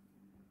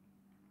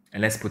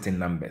and let's put in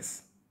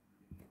numbers.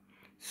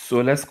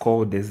 So let's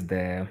call this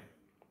the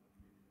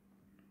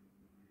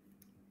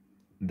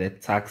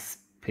tax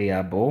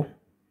payable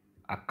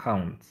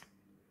account,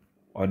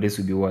 or this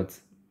would be what?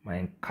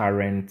 My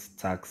current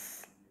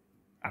tax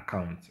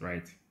account,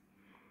 right?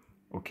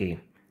 Okay,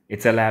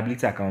 it's a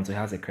liability account, so it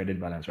has a credit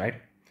balance, right?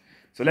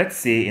 So let's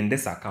say in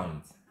this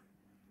account,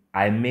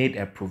 I made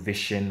a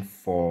provision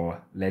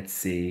for, let's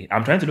say,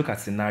 I'm trying to look at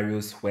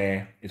scenarios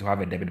where it will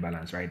have a debit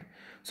balance, right?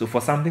 So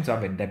for something to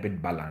have a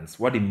debit balance,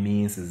 what it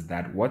means is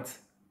that what?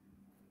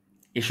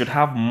 It should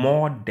have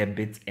more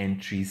debit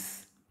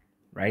entries,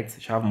 right?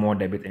 It should have more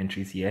debit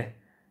entries here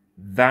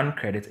than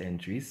credit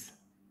entries.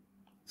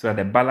 So that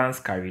the balance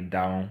carried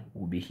down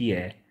will be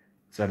here.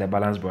 So that the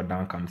balance brought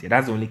down comes here.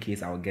 That's the only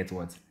case I'll get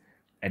what?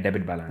 A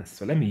debit balance.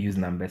 So let me use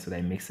numbers so that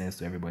it makes sense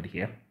to everybody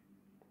here.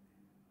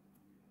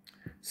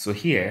 So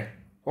here,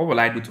 what will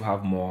I do to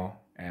have more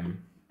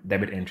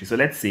debit entry? So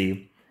let's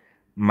say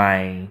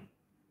my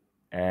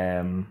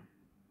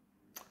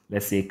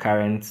let's say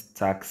current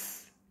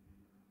tax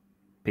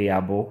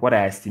payable, what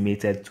I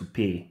estimated to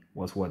pay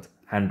was what?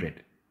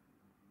 100.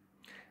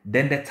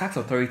 Then the tax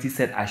authority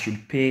said I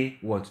should pay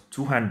what?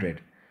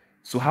 200.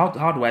 So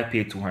how do I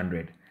pay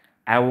 200?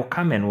 I will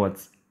come and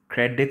what?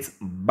 Credit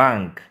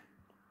bank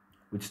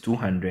with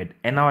 200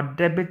 and I'll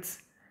debit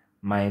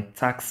my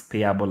tax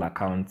payable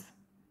account.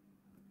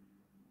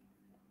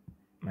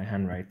 My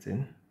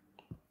handwriting.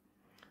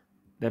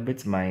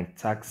 Debit my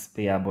tax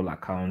payable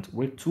account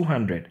with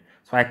 200.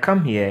 So I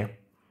come here,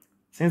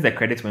 since the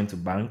credit went to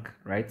bank,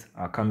 right?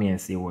 I'll come here and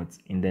say what?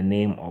 In the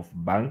name of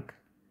bank,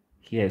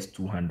 here is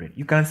 200.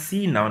 You can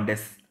see now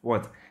this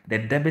what? The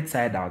debit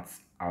side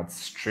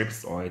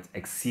outstrips or it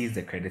exceeds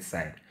the credit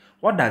side.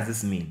 What does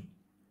this mean?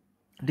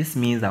 This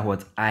means that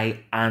what?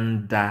 I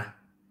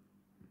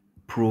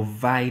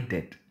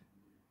underprovided.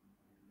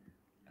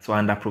 So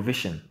under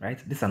provision, right?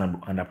 This is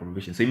an under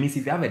provision. So it means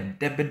if you have a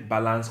debit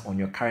balance on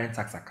your current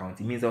tax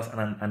account, it means there was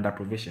an under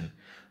provision.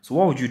 So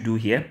what would you do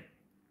here?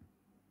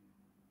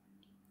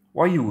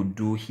 What you would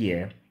do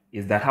here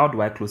is that how do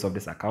I close off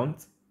this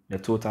account? The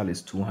total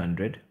is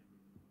 200.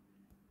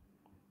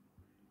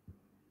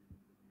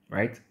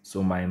 right?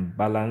 So my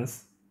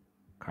balance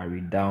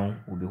carried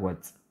down will be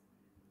what?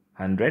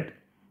 100.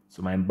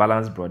 So my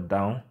balance brought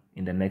down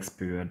in the next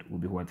period will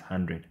be what?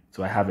 100.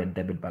 So I have a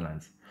debit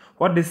balance.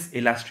 What this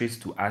illustrates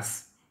to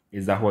us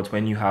is that what,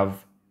 when you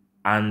have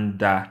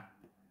made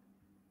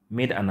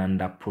an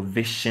under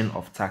provision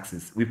of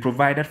taxes, we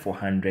provided for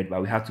 100,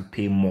 but we have to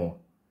pay more.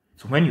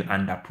 So when you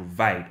under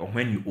provide or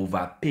when you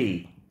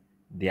overpay,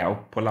 they are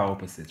polar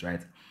opposites,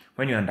 right?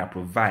 When you under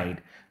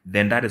provide,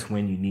 then that is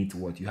when you need to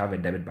what? You have a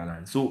debit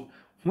balance. So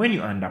when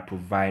you under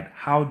provide,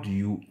 how do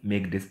you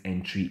make this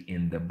entry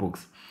in the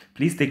books?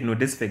 Please take note,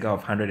 this figure of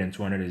 100 and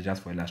 200 is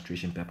just for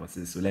illustration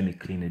purposes. So let me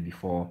clean it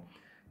before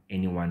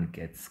anyone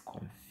gets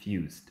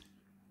confused.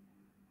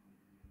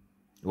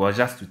 It was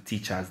just to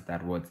teach us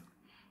that what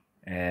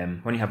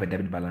when you have a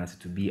debit balance,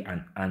 it will be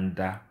an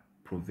under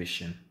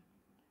provision.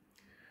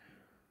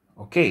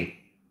 Okay,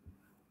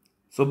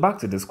 so back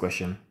to this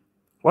question.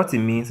 What it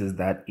means is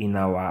that in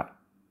our,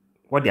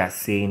 what they are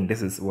saying,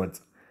 this is what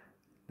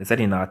they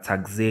said in our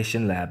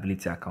taxation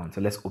liability account.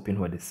 So let's open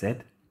what they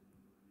said.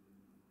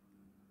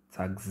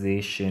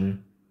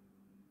 Taxation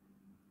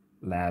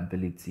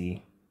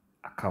liability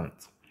account.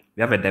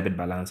 We have a debit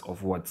balance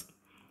of what?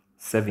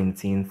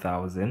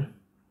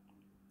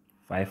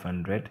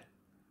 17,500.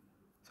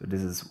 So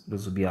this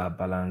will be our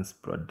balance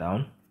brought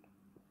down.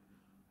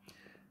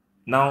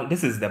 Now,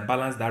 this is the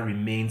balance that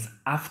remains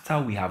after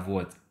we have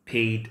what?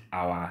 Paid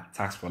our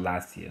tax for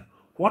last year.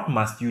 What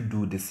must you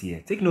do this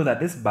year? Take note that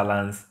this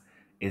balance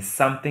is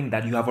something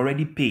that you have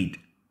already paid.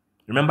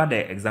 Remember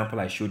the example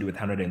I showed you with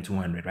 100 and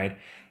 200, right?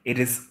 It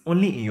is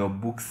only in your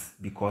books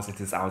because it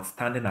is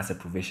outstanding as a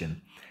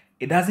provision.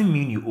 It doesn't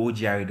mean you owe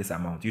GRA this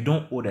amount. You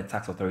don't owe the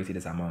tax authority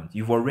this amount.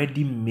 You've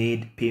already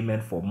made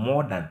payment for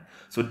more than.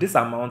 So this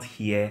amount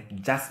here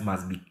just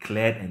must be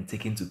cleared and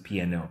taken to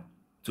P&L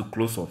to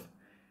close off.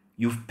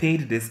 You've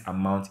paid this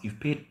amount. You've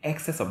paid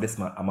excess of this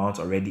amount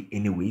already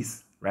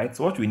anyways, right?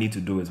 So what we need to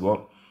do is,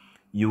 well,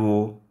 you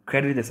will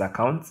credit this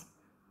account,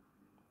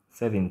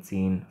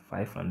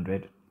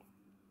 17,500,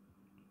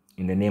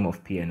 in the name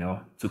of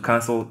P&L to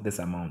cancel this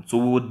amount. So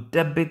we will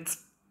debit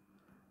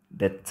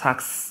the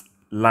tax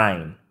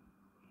line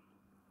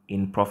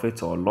in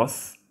profit or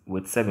loss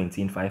with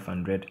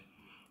 17,500,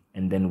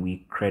 and then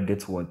we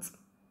credit what?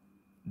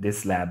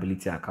 This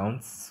liability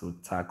account. So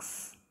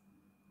tax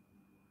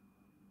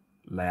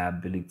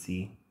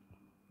liability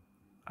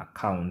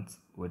account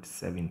with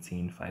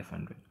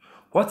 17,500.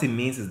 What it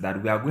means is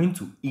that we are going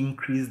to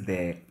increase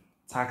the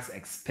tax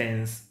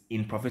expense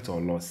in profit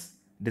or loss,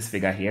 this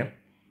figure here,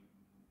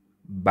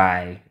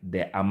 by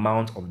the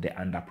amount of the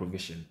under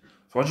provision.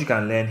 So what you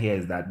can learn here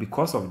is that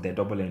because of the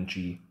double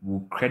entry,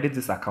 we'll credit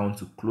this account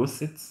to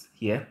close it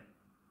here,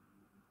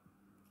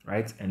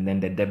 right? And then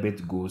the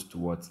debit goes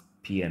towards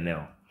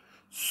P&L.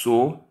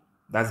 So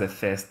that's the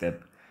first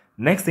step.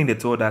 Next thing they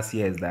told us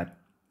here is that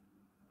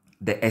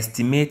the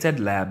estimated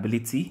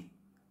liability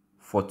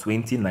for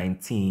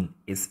 2019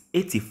 is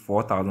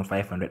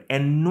 84,500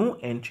 and no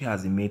entry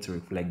has been made to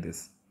reflect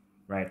this,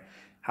 right?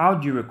 How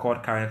do you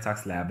record current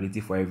tax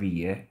liability for every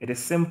year? It is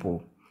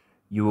simple.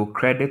 You will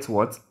credit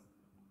what?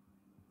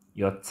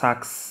 Your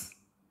tax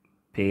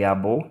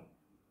payable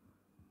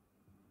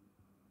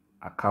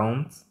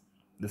account.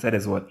 They said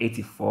is what?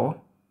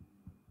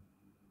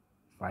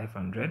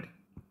 84,500.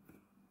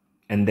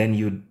 And then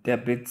you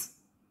debit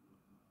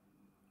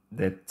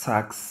the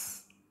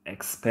tax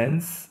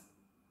expense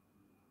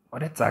or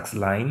the tax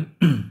line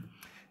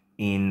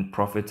in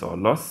profit or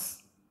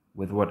loss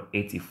with what?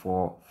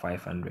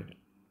 84,500.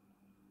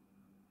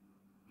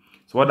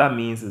 So what that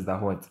means is that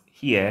what?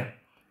 Here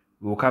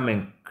we will come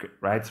and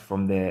right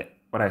from the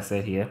what I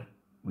said here,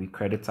 we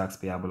credit tax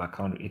payable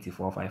account with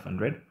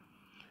 84,500.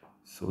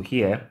 So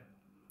here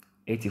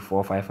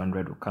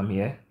 84,500 will come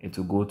here. It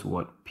will go to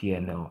what?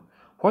 P&L.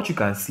 What you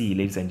can see,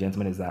 ladies and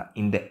gentlemen, is that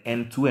in the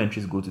end, two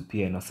entries go to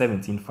P&L,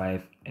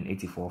 17,500 and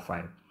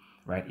 84,500,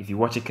 right? If you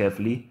watch it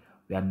carefully,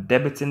 we are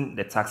debiting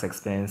the tax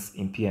expense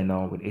in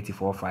P&L with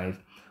 84,500,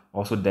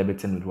 also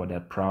debiting with what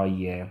the prior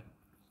year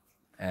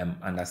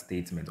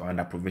understatement or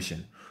under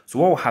provision. So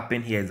what will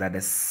happen here is that the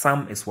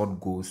sum is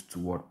what goes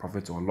toward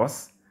profit or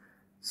loss.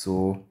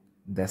 So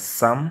the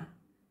sum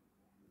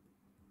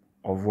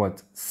of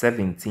what?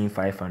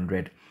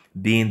 17,500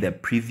 being the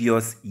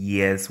previous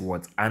year's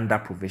what? Under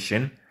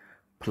provision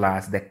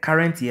plus the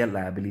current year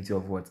liability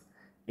of what?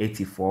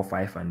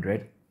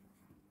 84,500.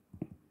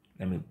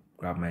 Let me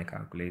grab my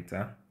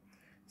calculator.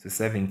 So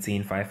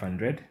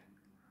 17,500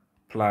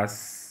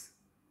 plus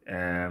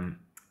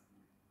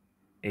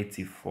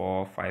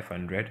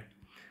 84,500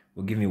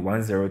 will give me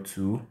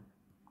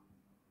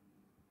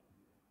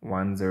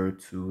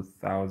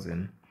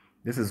 102,000.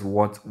 This is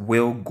what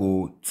will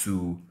go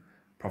to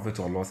profit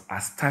or loss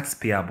as tax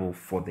payable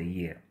for the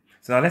year.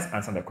 So now let's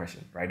answer the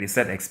question, right? They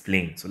said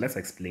explain. So let's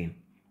explain.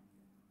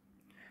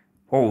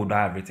 What would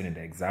I have written in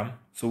the exam?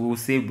 So we'll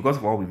say, because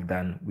of what we've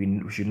done,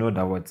 we should know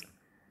that what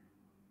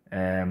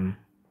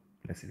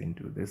let's even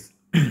do this.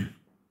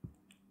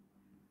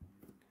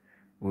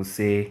 We'll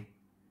say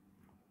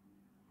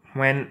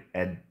when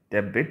a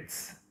debit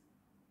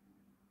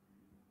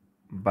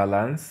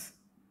balance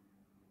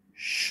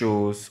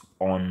shows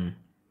on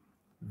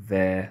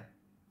the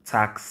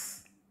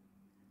tax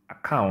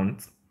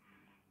account,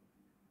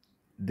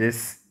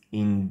 this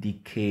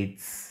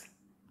indicates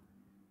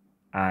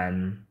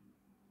an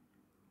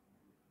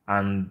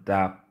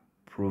under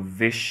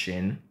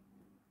provision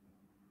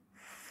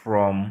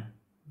from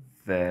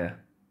the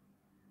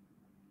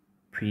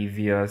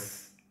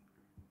previous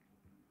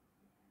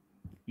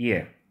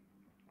year.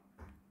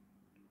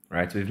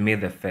 Right, we've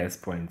made the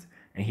first point,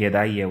 and here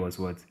that year was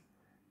what?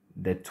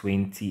 The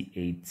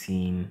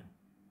 2018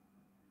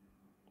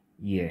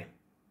 year.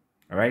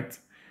 All right,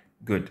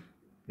 good.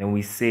 Then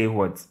we say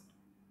what?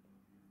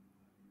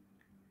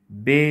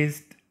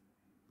 Based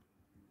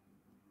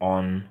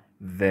on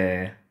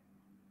the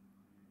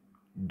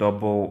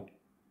double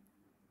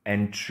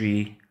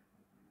entry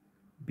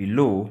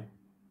below,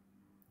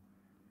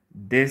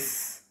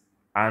 this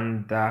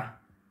under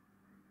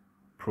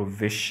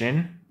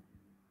provision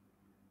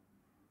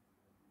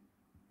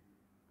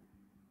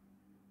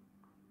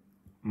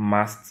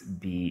must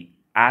be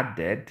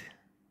added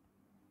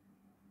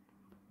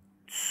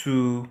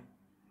to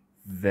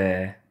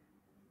the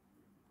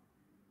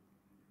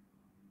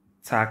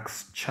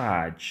tax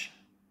charge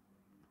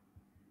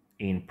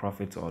in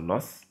profit or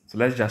loss. So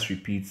let's just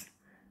repeat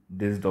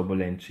this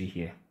double entry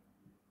here,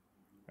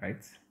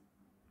 right?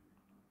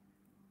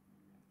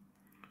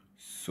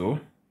 So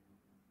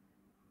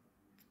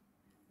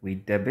we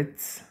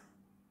debit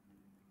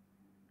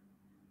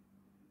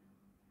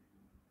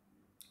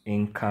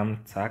income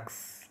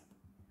tax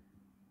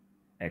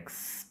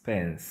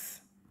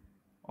expense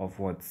of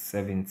what?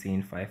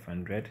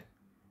 17,500.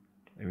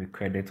 And we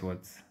credit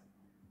what?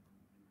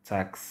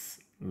 Tax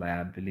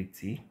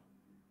liability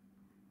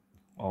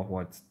or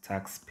what?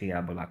 Tax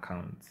payable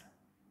account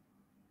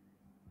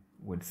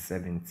with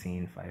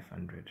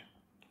 17,500.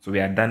 So we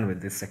are done with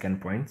this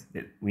second point.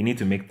 We need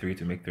to make 3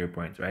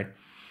 points, right?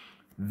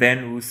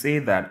 Then we'll say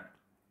that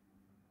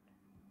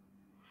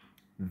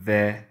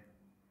the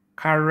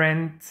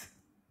current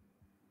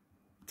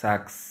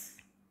tax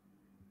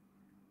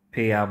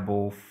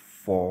payable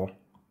for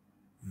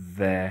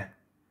the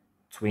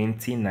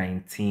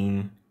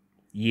 2019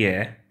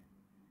 year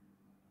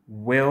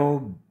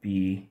will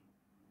be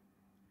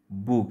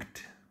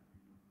booked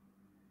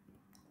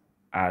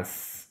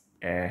as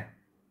a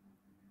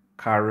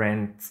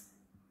current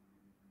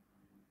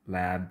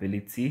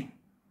liability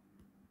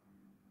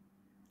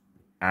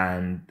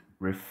and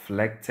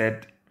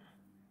reflected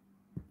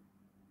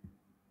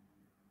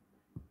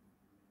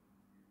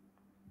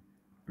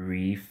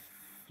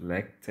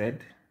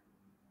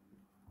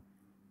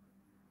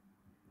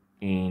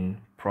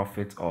in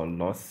profit or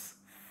loss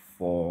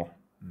for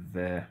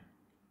the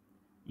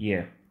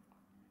year.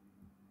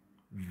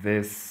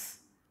 This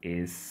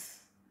is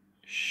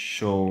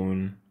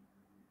shown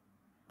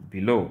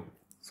below.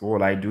 So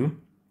what I do,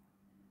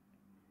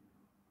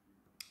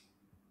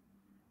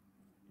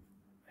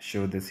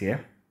 show this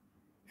here.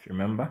 If you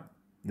remember,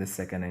 this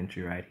second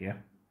entry right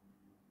here.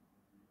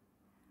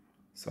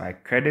 So I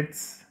credit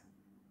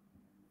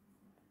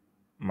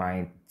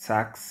my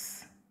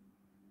tax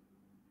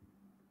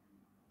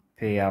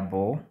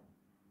payable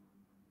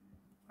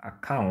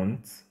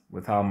account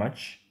with how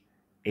much?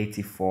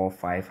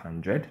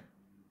 84,500.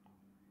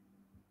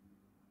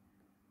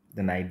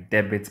 Then I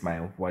debit my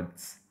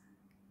what?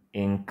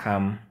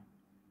 Income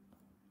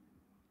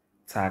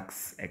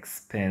tax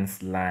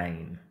expense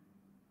line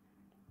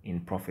in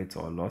profit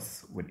or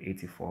loss with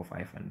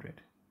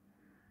 84,500.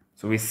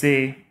 So we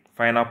say,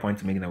 final point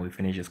to make that we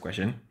finish this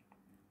question,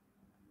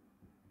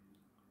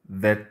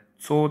 the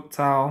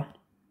total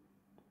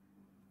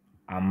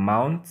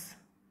amount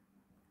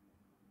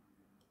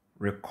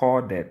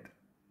recorded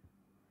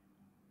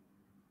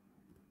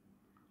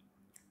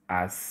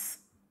as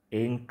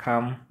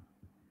income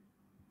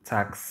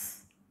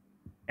tax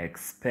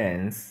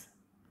expense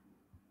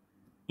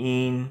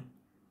in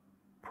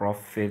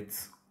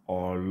profit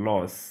or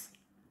loss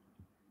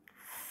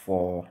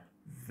for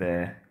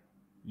the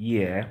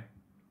year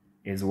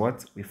is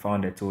what? We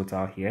found the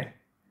total here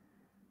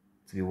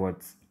to be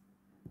what?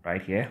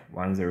 Right here,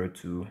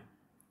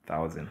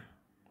 102,000.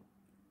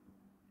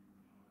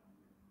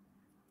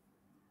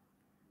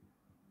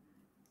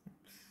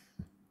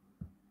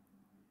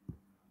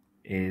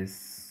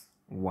 Is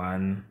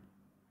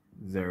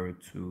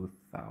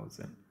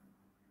 102,000.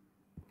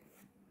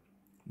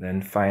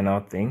 Then final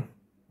thing,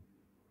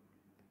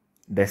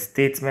 the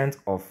statement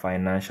of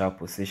financial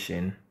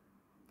position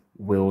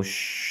will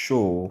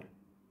show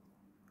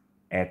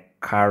a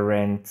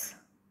current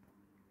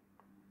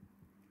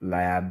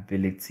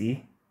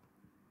liability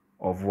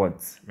of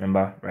what?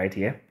 Remember right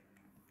here,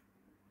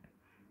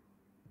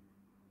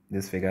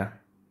 this figure,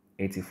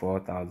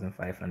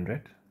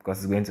 84,500, because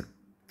it's going to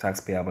tax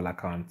payable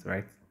account,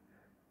 right?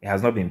 It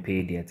has not been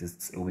paid yet.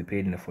 It will be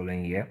paid in the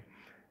following year,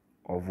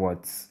 of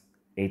what?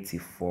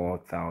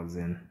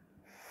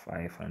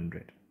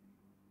 84,500.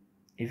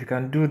 If you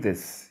can do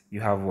this,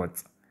 you have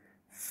what?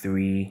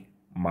 3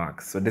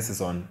 marks. So this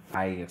is on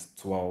IAS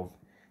 12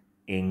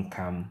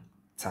 income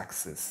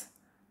taxes.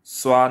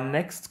 So our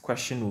next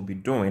question we'll be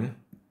doing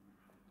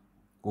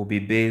will be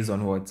based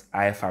on what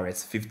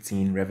IFRS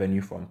 15 revenue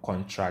from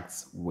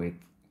contracts with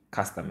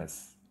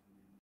customers.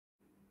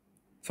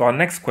 So our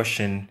next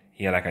question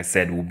here, like I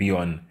said, will be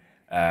on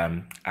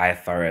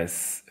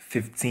IFRS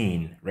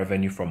 15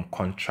 revenue from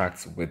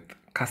contracts with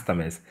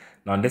customers.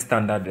 Now, in this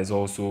standard, there's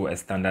also a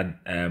standard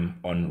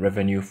on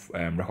revenue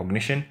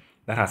recognition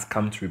that has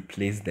come to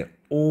replace the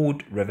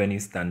old revenue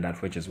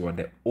standard, which is what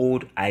the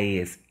old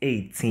IAS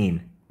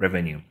 18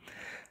 revenue.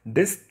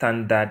 This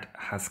standard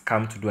has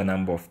come to do a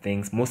number of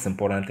things. Most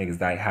important thing is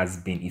that it has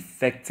been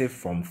effective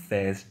from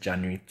 1st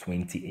January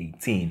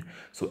 2018.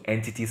 So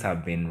entities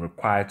have been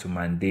required to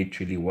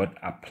mandatorily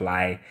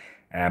apply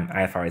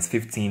IFRS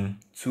 15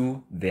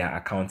 to their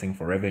accounting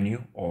for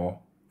revenue or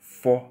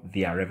for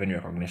their revenue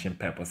recognition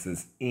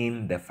purposes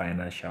in the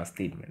financial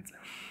statements.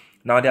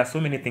 Now, there are so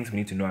many things we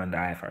need to know under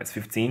IFRS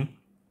 15.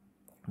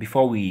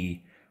 Before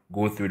we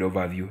go through the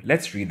overview,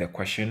 let's read the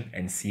question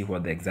and see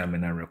what the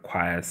examiner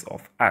requires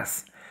of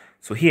us.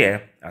 So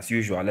here, as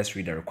usual, let's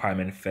read the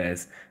requirement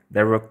first.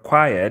 The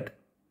required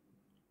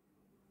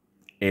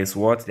is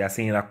what they are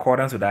saying: in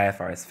accordance with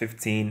IFRS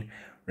 15,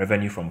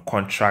 revenue from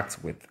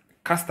contracts with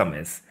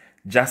customers,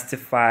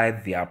 justify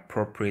the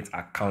appropriate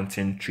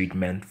accounting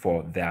treatment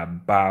for the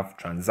above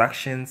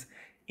transactions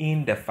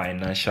in the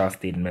financial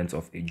statements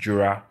of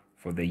Ejura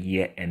for the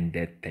year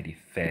ended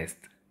 31st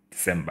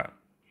December.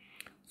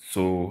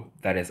 So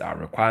that is our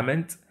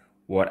requirement.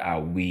 What are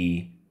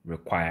we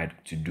required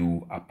to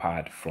do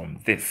apart from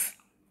this?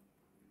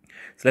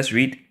 So let's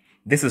read.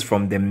 This is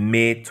from the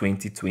May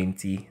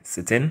 2020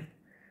 sit-in.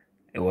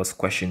 It was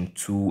question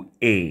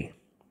 2A,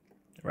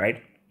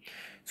 right?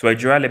 So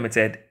Ejura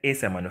Limited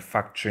is a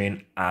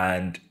manufacturing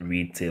and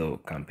retail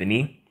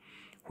company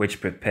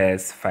which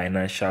prepares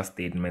financial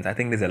statements. I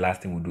think this is the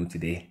last thing we'll do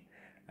today.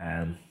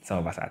 Some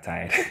of us are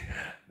tired.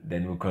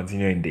 Then we'll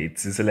continue in day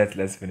 2. So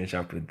let's finish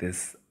up with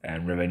this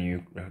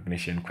revenue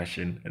recognition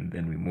question and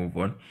then we move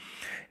on.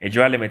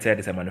 Ejura Limited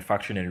is a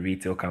manufacturing and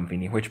retail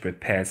company which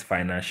prepares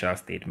financial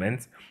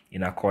statements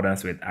in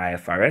accordance with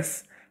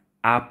IFRS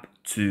up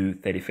to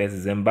 31st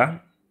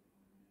December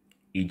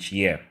each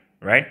year,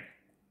 right?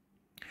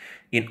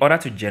 In order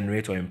to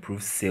generate or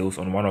improve sales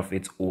on one of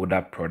its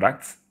older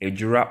products,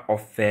 Ejura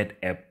offered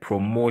a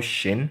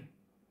promotion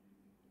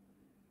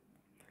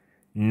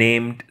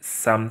named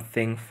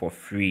Something for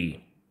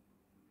Free.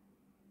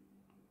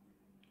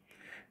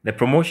 The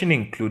promotion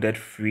included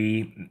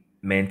free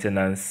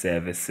maintenance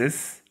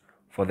services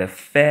for the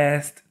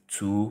first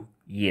 2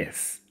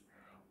 years.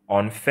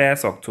 On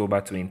 1st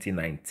October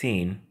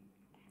 2019,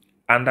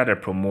 under the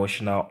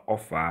promotional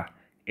offer,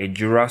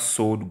 Ejura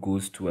sold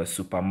goods to a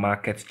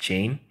supermarket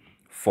chain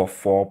for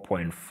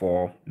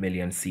 4.4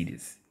 million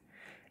cedis.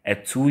 A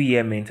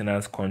 2-year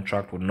maintenance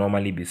contract would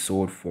normally be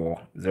sold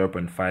for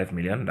 0.5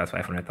 million, that's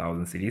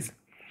 500,000 cedis.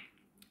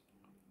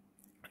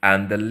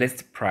 And the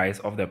list price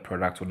of the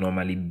product would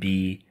normally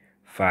be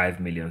 5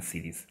 million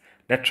cedis.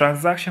 The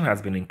transaction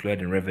has been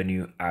included in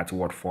revenue at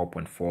what,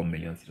 4.4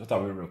 million cedis. What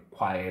are we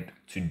required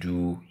to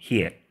do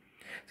here?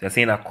 So they're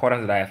saying,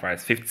 according to the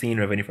IFRS 15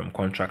 revenue from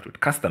contract with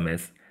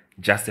customers,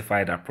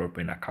 justify the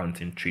appropriate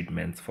accounting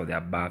treatment for the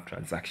above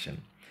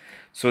transaction.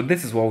 So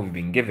this is what we've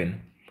been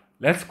given.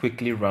 Let's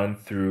quickly run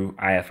through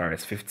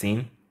IFRS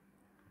 15.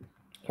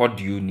 What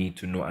do you need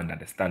to know under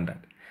the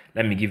standard?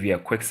 Let me give you a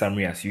quick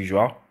summary as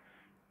usual.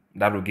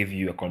 That will give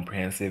you a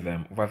comprehensive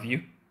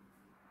overview.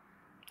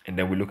 And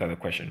then we look at the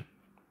question.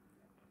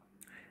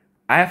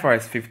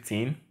 IFRS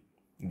 15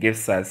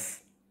 gives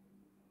us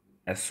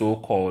a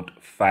so-called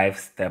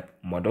 5-step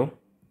model.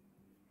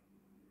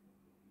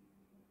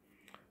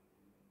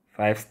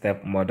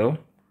 5-step model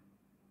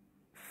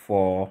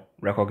for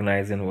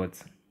recognizing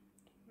what?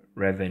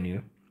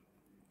 Revenue.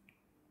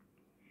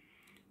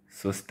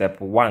 So step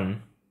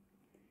 1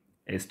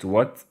 is to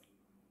what?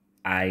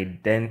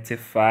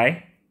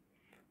 Identify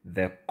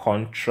the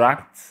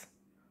contract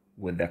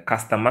with the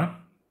customer.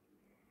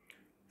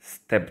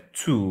 Step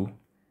 2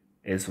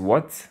 is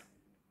what?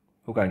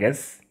 Who can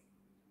guess?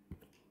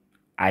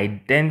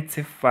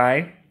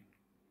 Identify,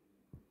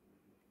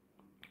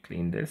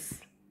 clean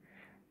this,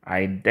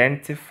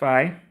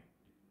 identify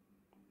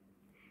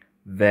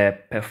the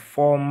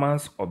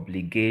performance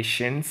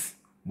obligations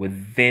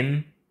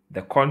within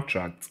the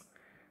contract.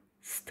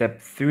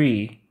 Step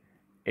 3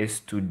 is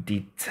to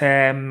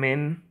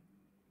determine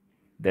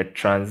the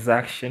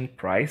transaction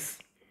price.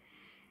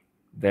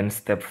 Then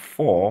step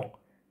 4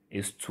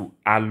 is to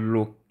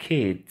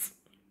allocate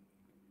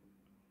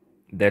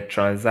the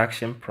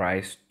transaction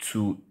price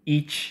to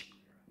each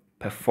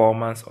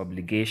performance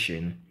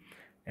obligation.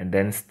 And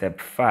then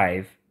step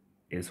 5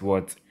 is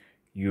what?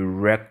 You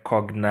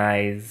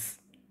recognize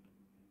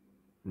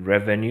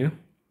revenue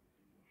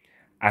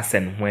as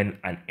and when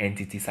an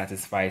entity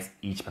satisfies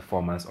each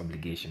performance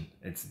obligation.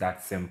 It's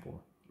that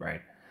simple,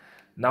 right?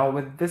 Now,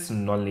 with this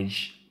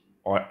knowledge,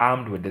 or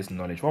armed with this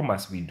knowledge, what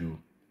must we do?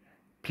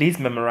 Please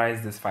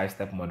memorize this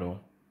 5-step model.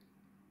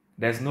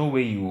 There's no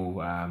way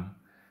you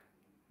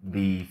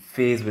be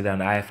faced with an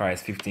IFRS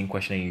 15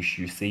 question and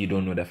you say you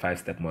don't know the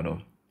 5-step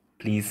model.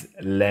 please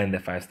learn the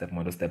 5-step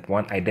model. Step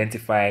 1,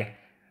 identify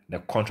the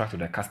contract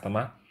with the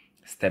customer.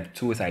 Step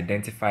 2 is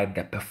identify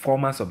the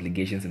performance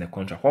obligations in the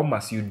contract. What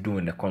must you do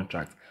in the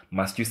contract?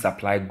 Must you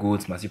supply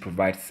goods? Must you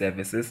provide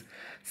services?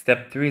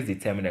 Step 3 is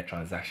determine the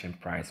transaction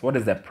price. What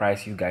is the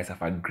price you guys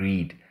have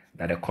agreed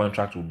that the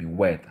contract will be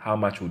worth? How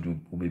much will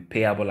be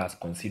payable as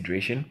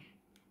consideration?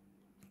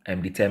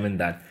 And determine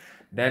that.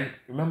 Then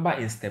remember,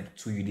 in step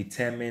 2, you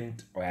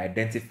determined or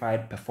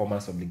identified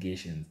performance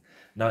obligations.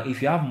 Now,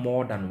 if you have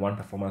more than one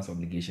performance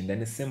obligation,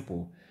 then it's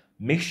simple.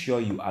 Make sure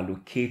you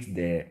allocate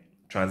the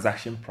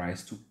transaction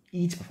price to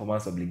each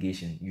performance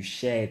obligation. You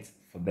share it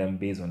for them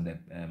based on the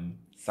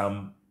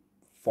some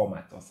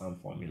format or some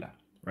formula,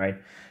 right?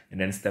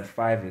 And then step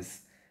 5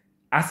 is,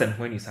 as and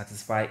when you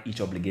satisfy each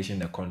obligation in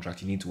the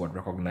contract, you need to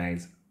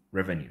recognize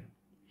revenue.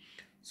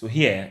 So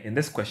here in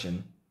this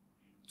question,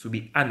 to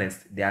be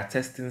honest, they are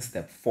testing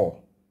step 4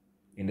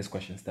 in this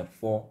question, step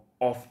 4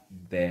 of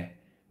the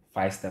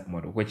 5-step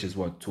model, which is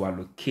what? To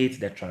allocate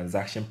the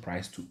transaction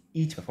price to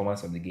each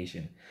performance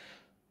obligation.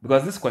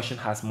 Because this question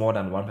has more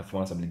than one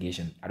performance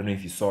obligation. I don't know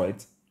if you saw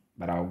it,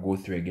 but I'll go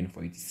through again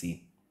for you to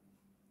see.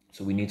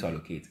 So we need to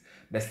allocate.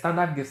 The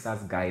standard gives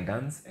us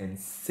guidance and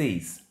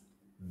says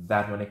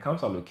that when it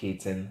comes to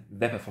allocating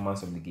the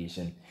performance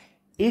obligation,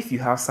 if you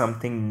have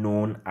something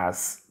known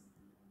as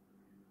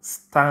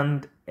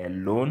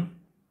stand-alone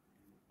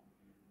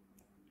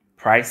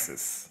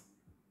prices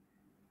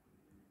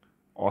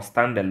or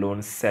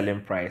standalone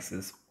selling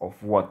prices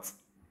of what?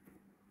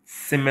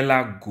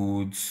 Similar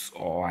goods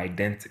or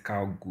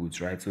identical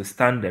goods, right? So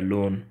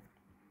standalone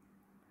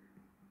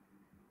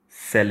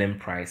selling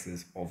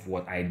prices of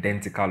what?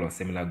 Identical or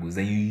similar goods.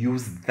 Then you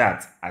use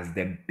that as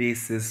the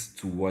basis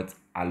to what?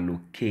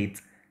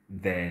 Allocate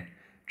the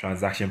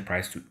transaction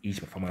price to each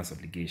performance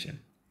obligation,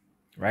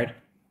 right?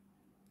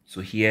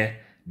 So here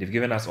they've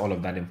given us all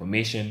of that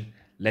information.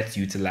 Let's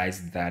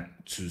utilize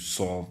that to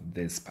solve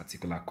this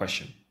particular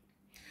question.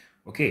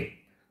 Okay,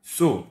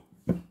 so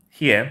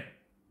here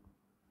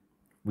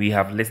we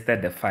have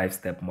listed the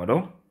 5-step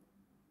model.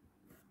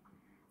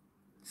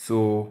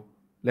 So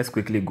let's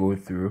quickly go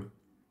through.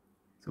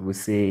 So we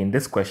say in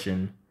this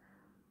question,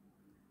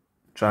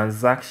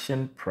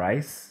 transaction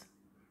price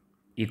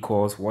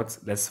equals what?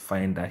 Let's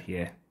find that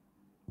here.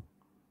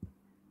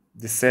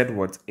 They said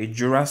what?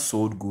 Ejura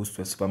sold goods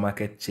to a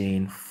supermarket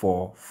chain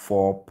for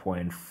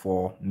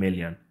 4.4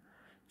 million.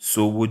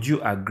 So would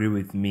you agree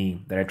with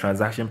me that a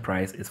transaction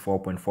price is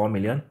 4.4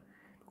 million?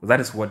 Because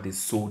that is what they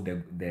sold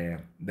the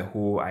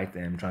whole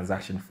item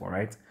transaction for,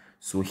 right?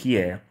 So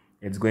here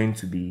it's going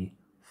to be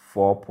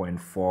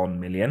 4.4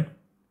 million.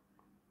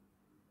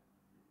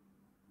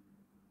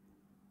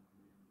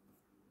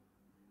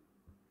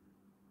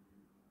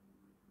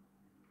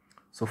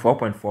 So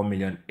 4.4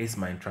 million is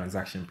my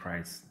transaction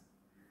price,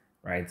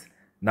 right?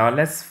 Now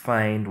let's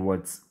find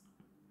what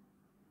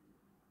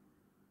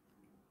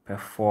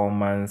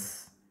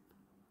performance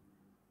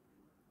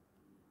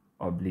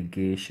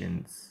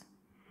obligations.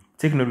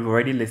 Take note, we've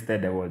already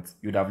listed the words.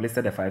 You'd have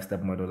listed the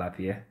 5-step model up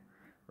here,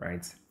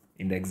 right?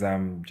 In the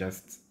exam,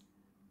 just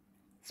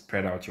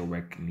spread out your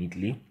work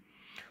neatly.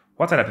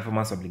 What are the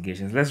performance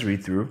obligations? Let's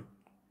read through.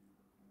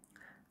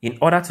 In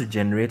order to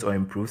generate or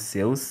improve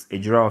sales,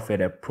 Ejura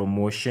offered a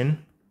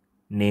promotion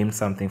named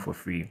something for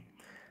free.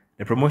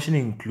 The promotion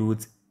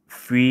includes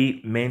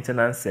free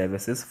maintenance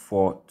services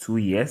for 2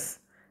 years,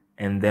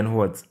 and then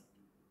what?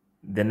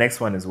 The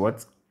next one is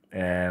what?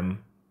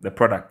 The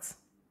products,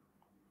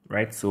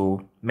 right?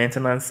 So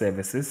maintenance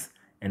services,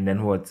 and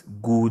then what?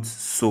 Goods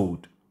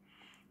sold.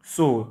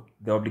 So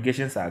the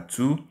obligations are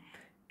 2.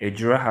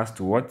 Ejura has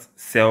to what?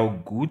 Sell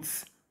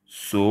goods.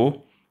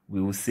 So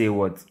we will say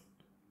what?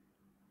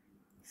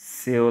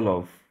 Sale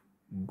of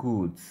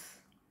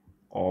goods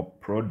or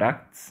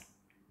products,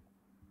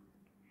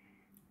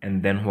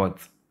 and then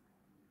what?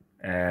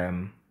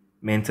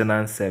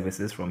 Maintenance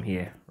services from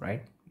here,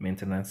 right?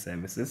 Maintenance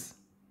services.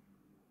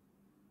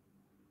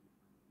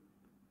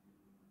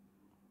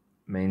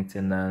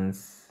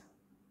 Maintenance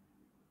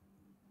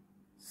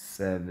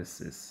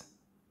services.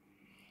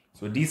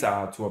 So these are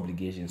our 2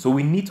 obligations. So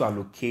we need to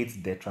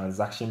allocate the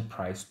transaction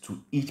price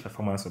to each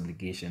performance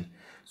obligation.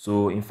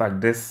 So in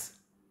fact, this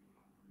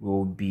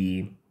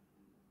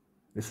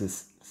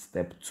is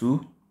step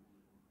 2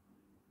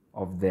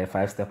 of the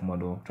 5-step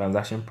model.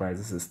 Transaction price,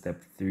 this is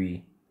step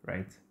 3,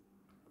 right?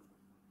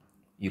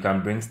 You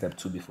can bring step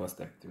 2 before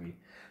step 3.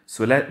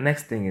 So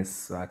next thing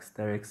is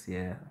asterisk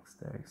here.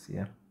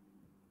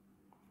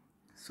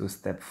 So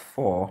step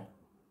 4,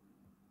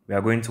 we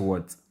are going to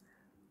what?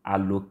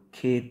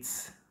 Allocate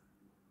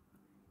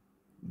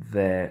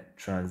the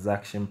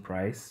transaction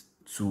price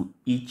to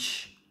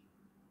each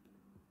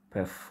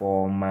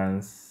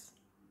performance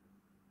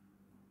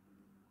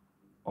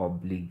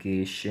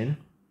obligation,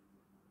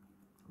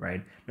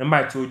 right? Remember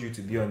I told you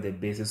to be on the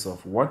basis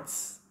of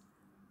what's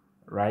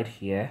right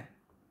here.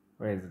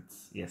 Where is it?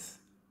 Yes.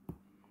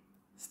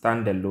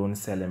 Standalone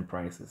selling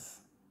prices,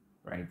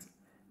 right?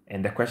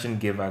 And the question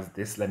gave us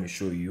this. Let me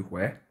show you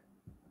where.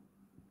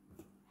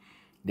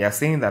 They are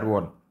saying that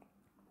what?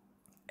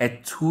 a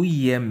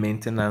 2-year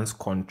maintenance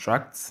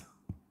contract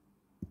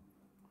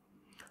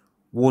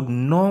would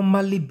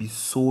normally be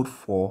sold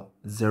for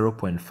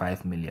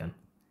 0.5 million.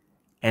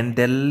 And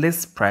the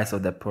list price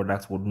of the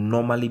product would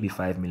normally be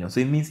 5 million.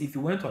 So it means if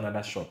you went to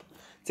another shop,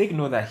 take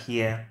note that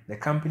here the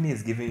company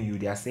is giving you,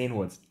 they are saying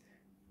what?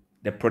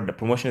 The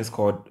promotion is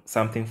called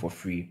something for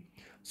free.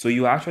 So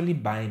you are actually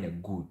buying a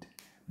good,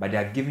 but they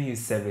are giving you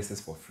services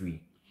for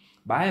free.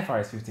 But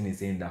IFRS 15 is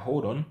saying that,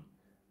 hold on,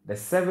 the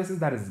services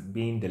that is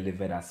being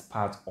delivered as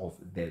part of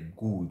the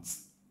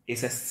goods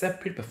is a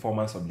separate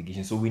performance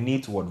obligation. So we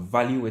need to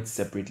value it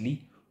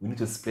separately. We need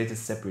to split it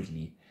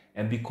separately.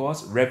 And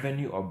because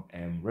revenue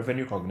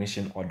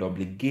recognition or the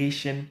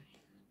obligation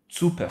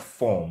to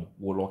perform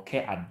will occur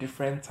at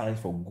different times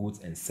for goods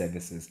and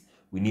services,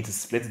 we need to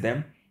split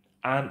them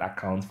and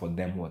account for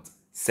them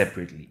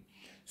separately.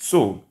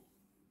 So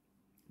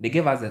they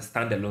gave us the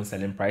standalone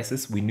selling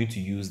prices. We need to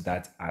use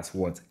that as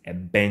a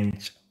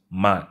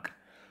benchmark.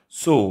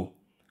 So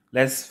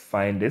let's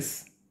find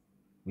this.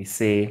 We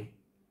say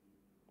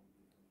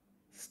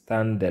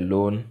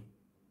standalone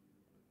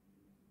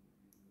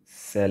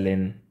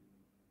selling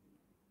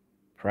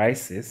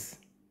prices.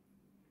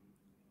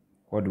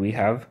 What do we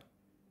have?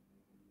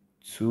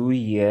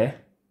 2-year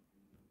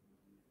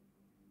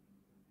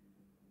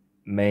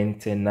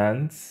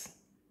maintenance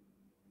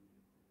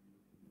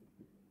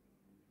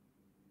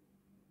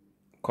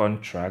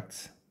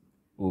contract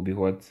will be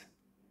what?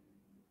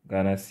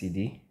 Ghana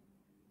cedi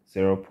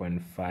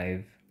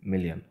 0.5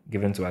 million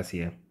given to us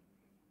here,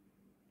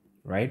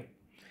 right?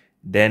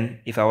 Then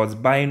if I was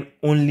buying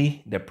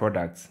only the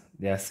products,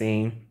 they are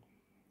saying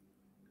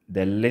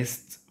the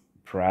list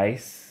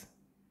price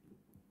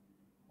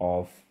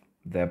of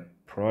the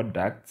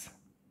product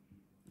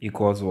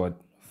equals what?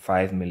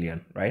 5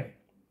 million, right?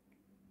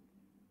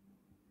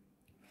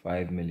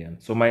 5 million.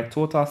 So my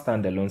total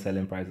standalone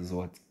selling price is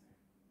what?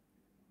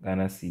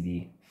 Ghana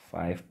cedi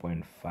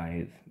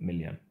 5.5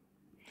 million,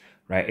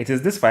 right? It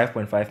is this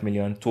 5.5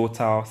 million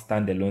total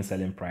standalone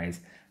selling price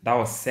that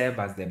will serve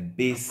as the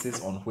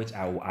basis on which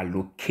I will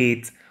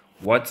allocate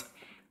what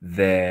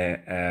the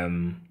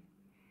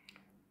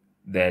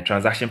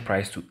transaction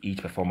price to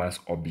each performance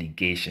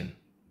obligation.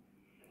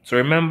 So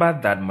remember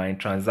that my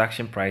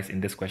transaction price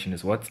in this question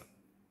is what?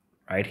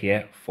 Right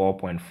here,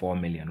 4.4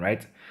 million,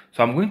 right?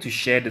 So I'm going to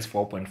share this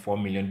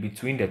 4.4 million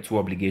between the two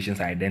obligations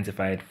I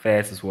identified.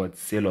 First is what?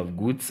 Sale of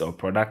goods or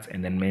products,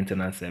 and then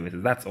maintenance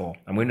services. That's all.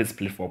 I'm going to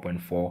split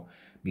 4.4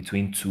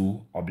 between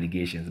two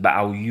obligations, but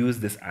I'll use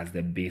this as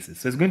the basis.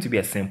 So it's going to be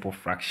a simple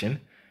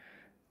fraction.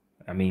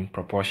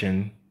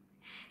 Proportion.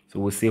 So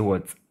we'll say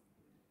what?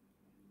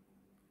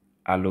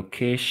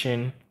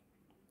 Allocation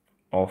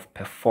of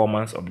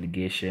performance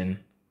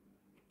obligation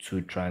to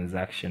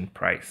transaction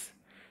price.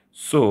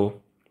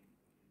 So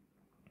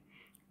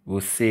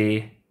we'll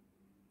say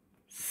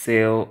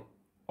sale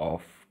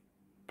of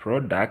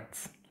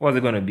products. What's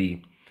it going to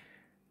be?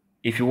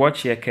 If you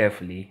watch here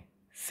carefully,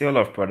 sale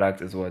of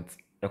products is what?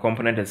 The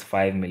component is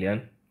 5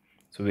 million.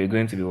 So we're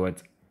going to be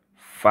what?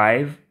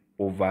 5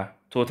 over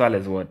total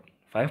is what?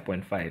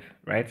 5.5,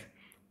 right?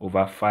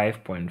 Over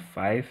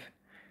 5.5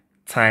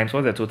 times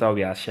what's the total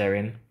we are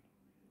sharing?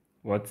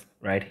 What?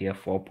 Right here,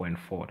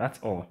 4.4. That's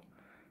all.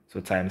 So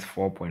times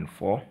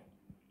 4.4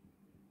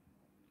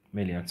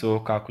 million. So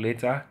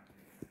calculator,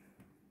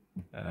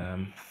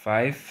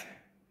 5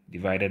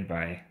 divided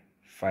by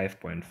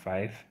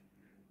 5.5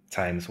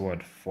 times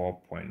what?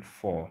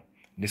 4.4.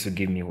 This will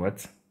give me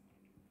what?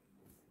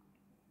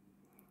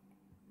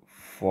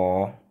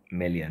 4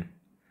 million.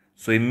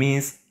 So it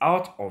means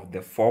out of the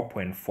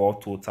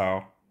 4.4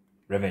 total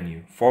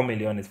revenue, 4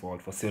 million is for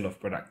sale of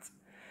products.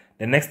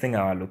 The next thing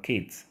I'll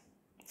allocate,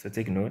 so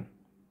take note,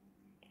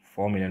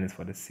 4 million is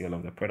for the sale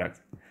of the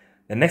product.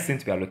 The next thing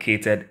to be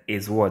allocated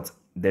is what?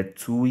 The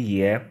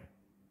 2-year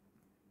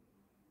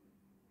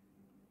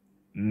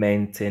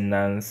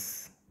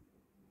maintenance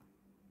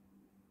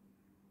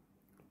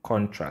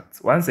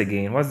contract. Once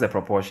again, what's the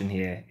proportion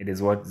here? It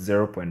is what?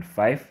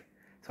 0.5.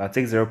 So I'll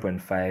take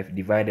 0.5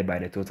 divided by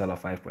the total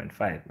of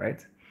 5.5, right?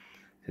 So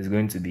it's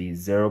going to be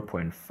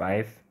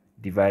 0.5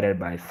 divided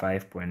by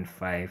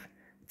 5.5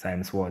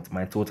 times what?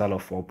 My total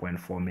of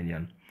 4.4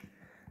 million.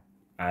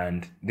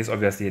 And this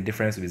obviously the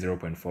difference will be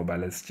 0.4, but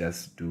let's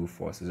just do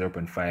 4. So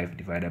 0.5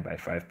 divided by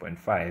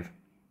 5.5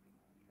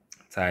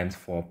 times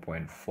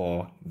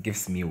 4.4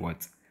 gives me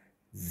what?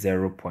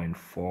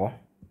 0.4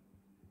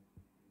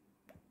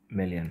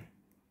 million.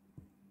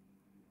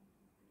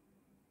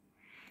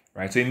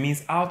 Right, so it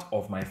means out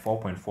of my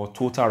 4.4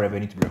 total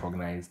revenue to be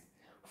recognized,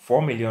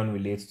 4 million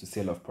relates to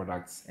sale of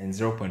products and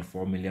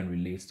 0.4 million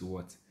relates to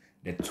what?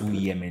 The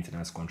 2-year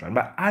maintenance contract.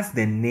 But as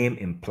the name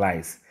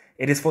implies,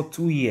 it is for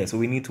 2 years, so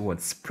we need to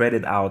spread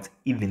it out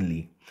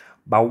evenly.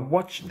 But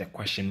watch the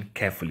question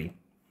carefully.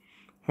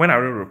 When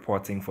are we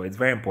reporting for? It's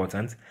very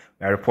important.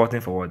 We are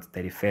reporting for what?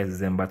 31st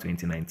December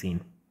 2019.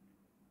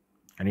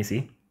 Can you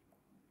see?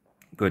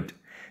 Good.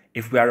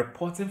 If we are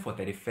reporting for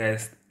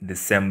 31st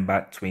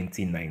December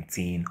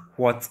 2019,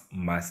 what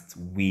must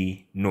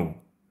we know?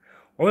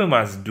 What we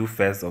must do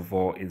first of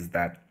all is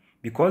that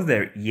because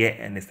the year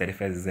end is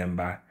 31st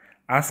December,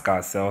 ask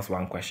ourselves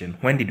one question.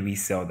 When did we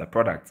sell the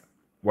product?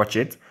 Watch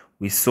it.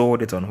 We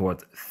sold it on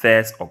what?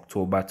 1st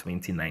October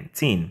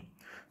 2019.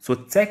 So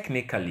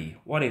technically,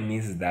 what it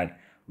means is that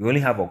we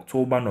only have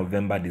October,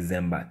 November,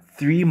 December,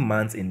 3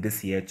 months in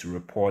this year to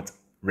report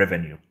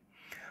revenue.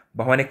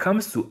 But when it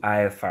comes to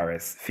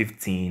IFRS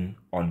 15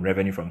 on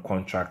revenue from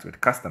contracts with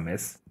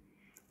customers,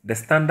 the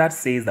standard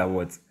says that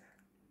what?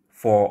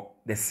 For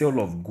the sale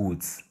of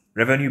goods,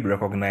 revenue will be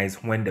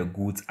recognized when the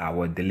goods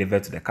are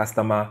delivered to the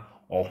customer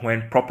or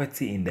when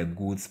property in the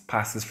goods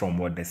passes from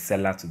the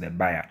seller to the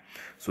buyer.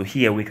 So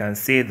here we can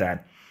say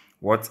that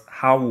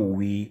how will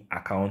we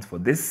account for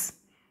this?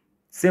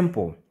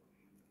 Simple.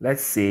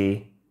 Let's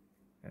say,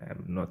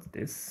 not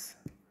this,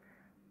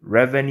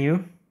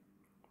 revenue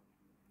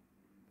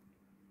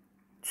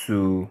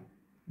to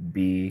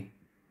be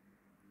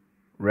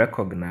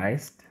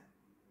recognized,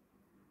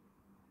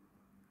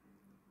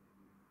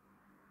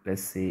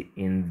 let's say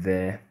in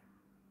the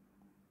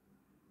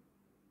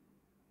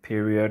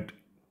period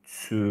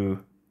to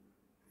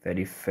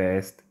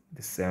 31st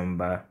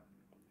December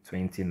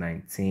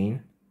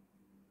 2019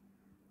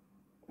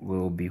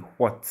 will be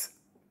what?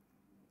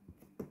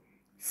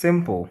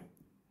 Simple.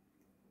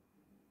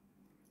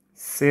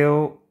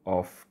 Sale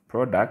of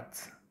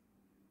product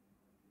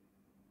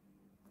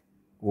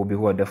will be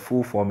what? The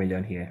full 4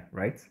 million here,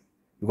 right?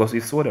 Because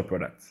we've sold the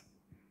product.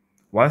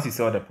 Once you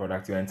sell the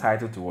product, you're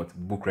entitled to what?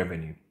 Book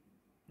revenue,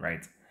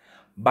 right?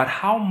 But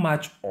how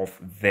much of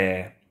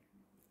the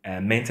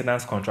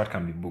maintenance contract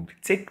can be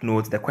booked? Take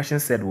note, the question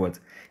said what?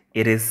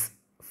 It is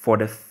for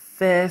the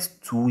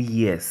first 2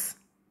 years.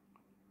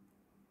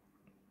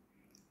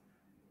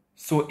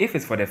 So if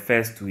it's for the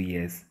first 2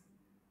 years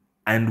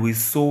and we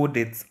sold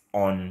it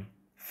on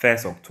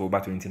 1st October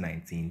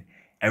 2019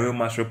 and we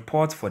must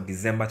report for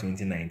December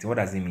 2019, what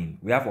does it mean?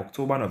 We have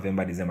October,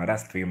 November, December,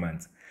 that's 3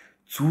 months.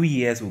 2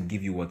 years will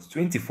give you what?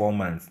 24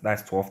 months.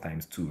 That's 12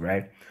 times 2,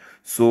 right?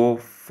 So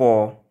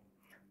for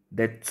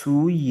the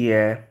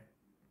 2-year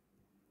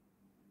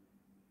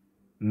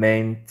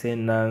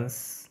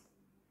maintenance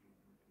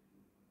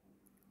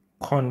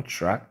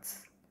contract,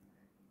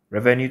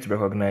 revenue to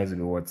recognize will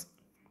be what?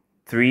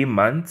 3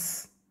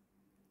 months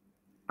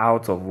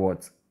out of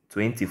what?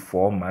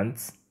 24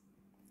 months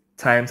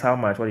times how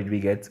much? What did we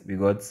get? We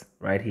got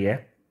right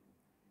here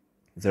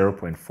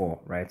 0.4,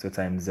 right? So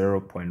times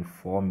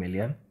 0.4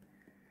 million.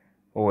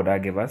 What would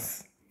that give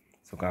us?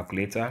 So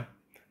calculator,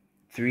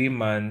 3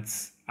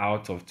 months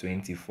out of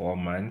 24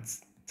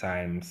 months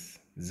times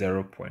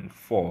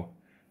 0.4.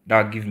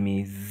 That'll give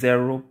me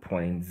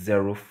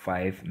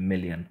 0.05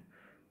 million.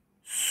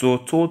 So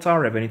total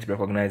revenue to be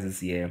recognized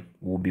this year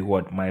will be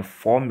what? My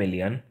 4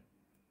 million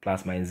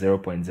plus my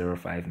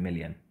 0.05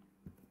 million.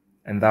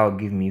 And that will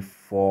give me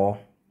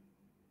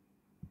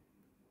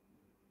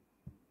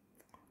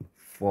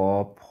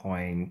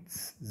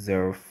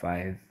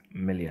 4.05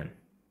 million.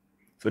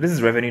 So this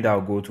is revenue that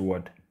will go to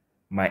what?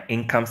 My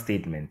income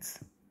statement.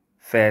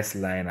 First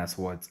line as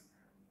what?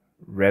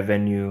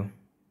 Revenue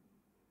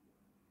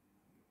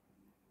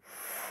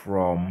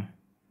from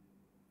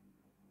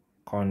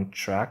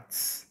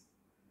contracts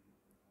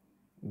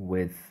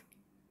with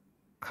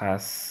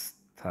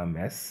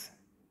customers.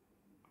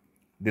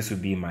 This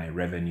would be my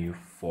revenue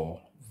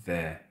for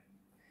the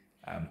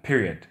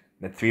period,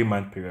 the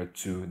 3-month period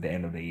to the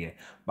end of the year.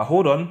 But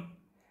hold on,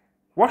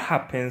 what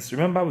happens?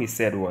 Remember we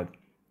said what?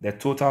 The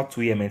total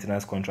 2-year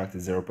maintenance contract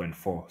is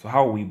 0.4. So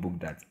how will we book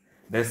that?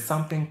 There's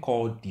something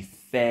called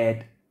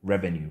deferred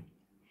revenue.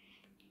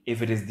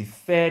 If it is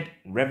deferred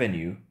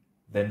revenue,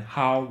 then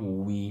how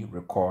will we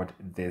record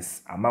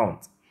this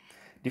amount?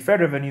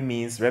 Deferred revenue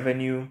means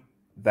revenue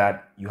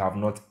that you have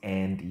not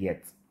earned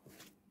yet.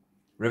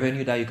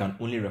 Revenue that you can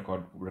only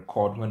record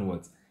when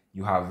what?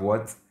 You have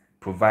what?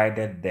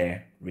 Provided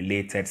the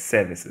related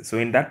services. So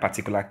in that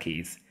particular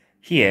case,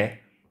 here,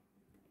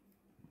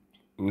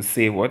 we'll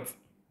say what?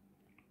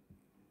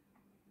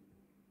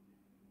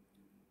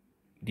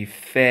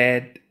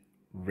 Deferred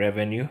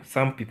revenue.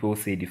 Some people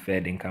say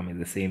deferred income is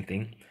the same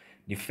thing.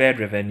 Deferred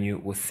revenue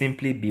will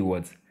simply be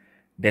what?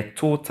 The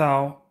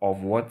total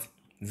of what?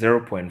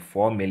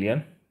 0.4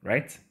 million,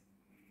 right?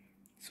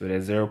 So the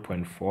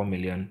 0.4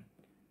 million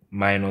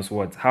minus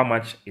what? How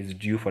much is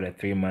due for the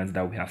 3 months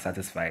that we have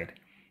satisfied?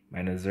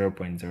 Minus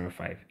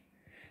 0.05.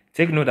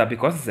 Take note that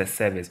because it's a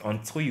service,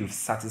 until you've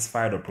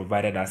satisfied or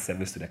provided that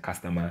service to the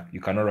customer, you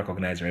cannot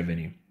recognize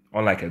revenue.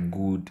 Unlike a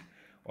good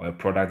or a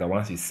product that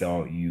once you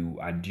sell, you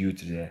are due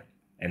to the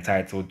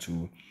entitled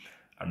to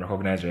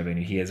unrecognized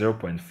revenue. Here,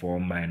 0.4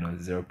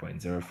 minus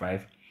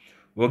 0.05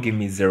 will give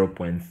me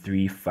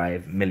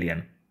 0.35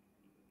 million.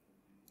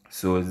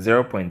 So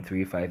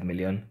 0.35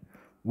 million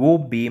will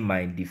be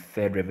my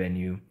deferred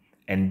revenue,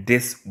 and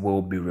this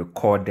will be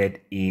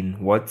recorded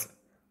in what?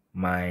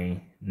 My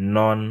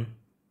non-current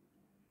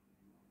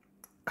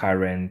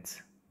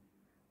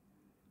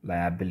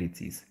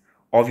liabilities.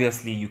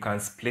 Obviously, you can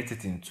split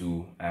it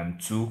into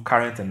two,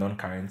 current and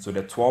non-current. So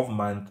the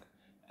 12-month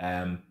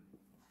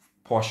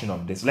portion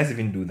of this, let's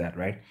even do that,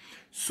 right?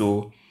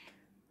 So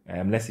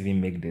Let's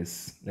even make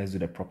this, let's do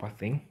the proper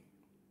thing.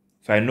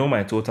 So I know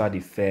my total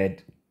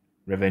deferred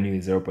revenue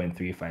is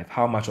 0.35.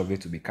 How much of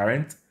it to be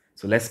current?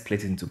 So let's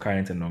split it into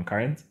current and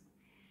non-current.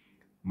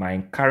 My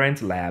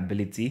current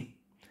liability,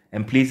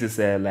 and please, it's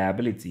a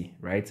liability,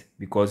 right?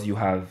 Because you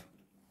have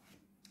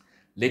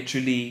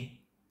literally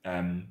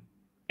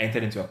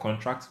entered into a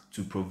contract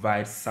to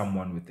provide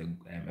someone with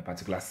a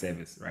particular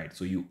service, right?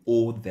 So you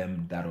owe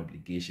them that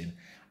obligation.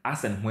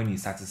 As and when you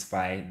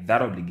satisfy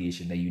that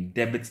obligation, then you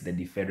debit the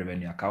deferred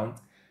revenue account,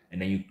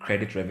 and then you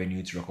credit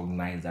revenue to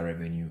recognize that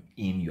revenue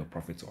in your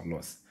profit or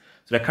loss.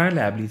 So the current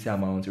liability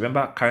amount,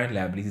 remember, current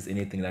liability is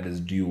anything that is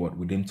due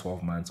within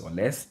 12 months or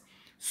less.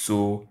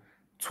 So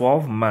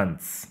 12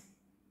 months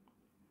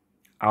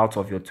out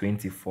of your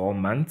 24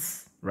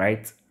 months,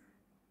 right,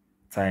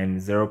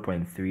 times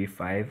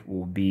 0.35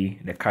 will be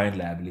the current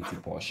liability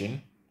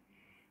portion.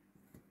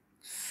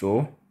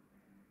 So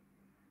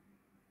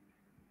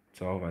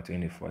 12 over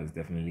 24 is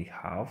definitely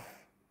half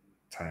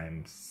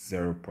times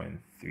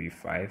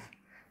 0.35.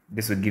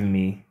 This will give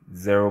me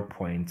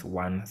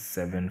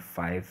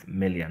 0.175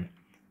 million.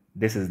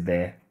 This is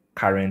the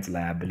current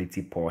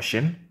liability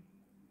portion.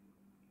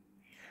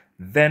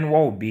 Then what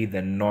will be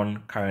the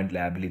non-current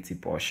liability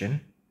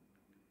portion?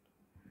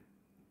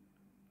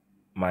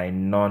 My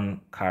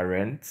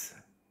non-current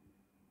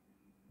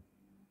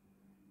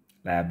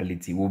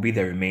liability will be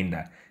the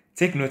remainder.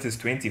 Take notice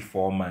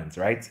 24 months,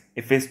 right?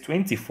 If it's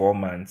 24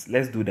 months,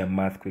 let's do the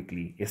math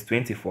quickly. It's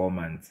 24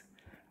 months.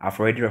 I've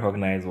already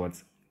recognized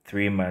what?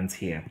 3 months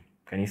here.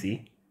 Can you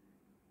see?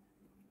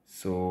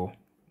 So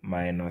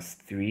minus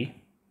 3.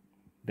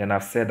 Then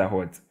I've said that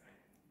what?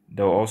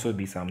 There will also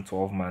be some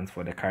 12 months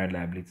for the current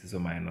liability, so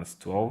minus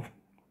 12.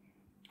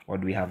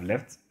 What do we have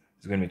left?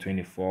 It's going to be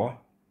 24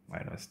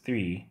 minus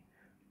 3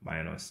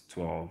 minus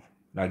 12.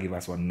 That'll give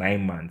us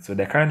 9 months. So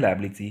the current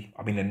liability,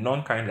 the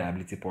non-current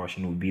liability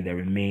portion will be the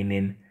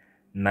remaining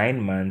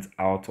 9 months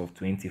out of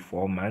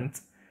 24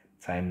 months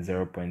times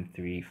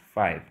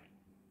 0.35.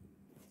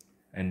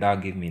 And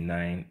that'll give me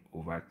 9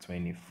 over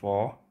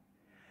 24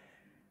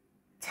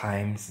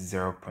 times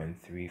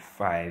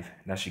 0.35.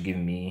 That should give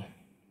me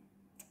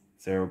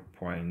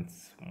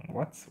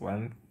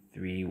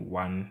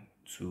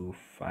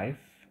 0.13125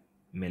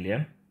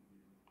 million.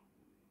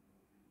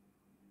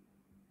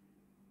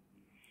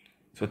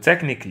 So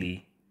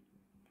technically,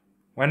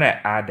 when I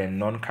add the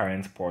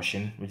non-current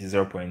portion, which is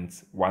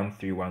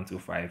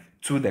 0.13125,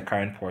 to the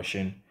current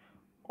portion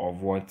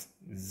of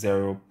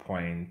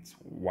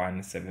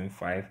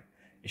 0.175,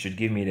 it should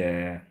give me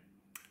I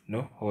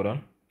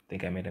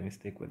think I made a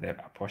mistake with the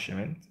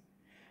apportionment.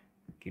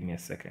 Give me a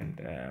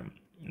second.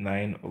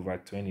 9 over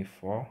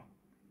 24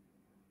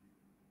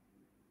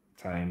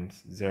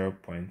 times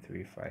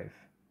 0.35.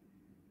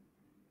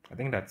 I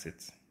think that's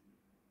it.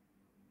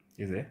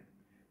 Is it?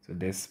 So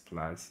this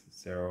plus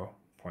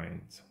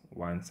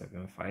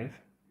 0.175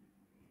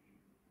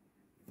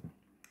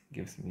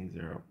 gives me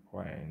 0.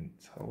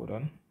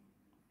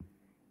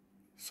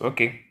 So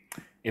okay,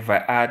 if I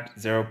add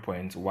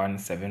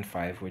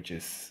 0.175, which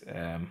is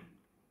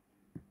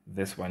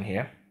this one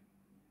here,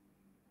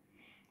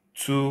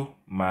 to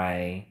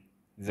my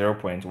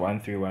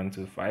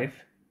 0.13125,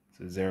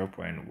 so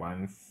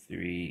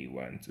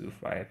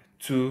 0.13125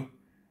 to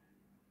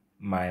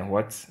my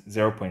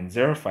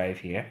 0.05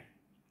 here,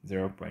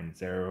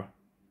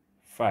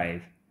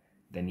 0.05,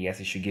 then yes,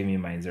 it should give me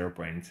my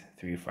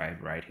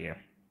 0.35 right here,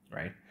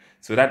 right?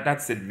 So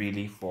that's it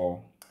really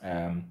for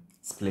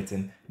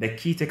splitting. The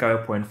key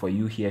takeaway point for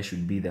you here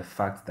should be the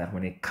fact that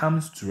when it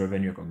comes to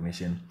revenue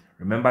recognition,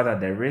 remember that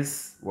there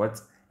is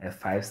a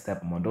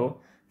 5-step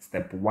model.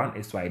 Step 1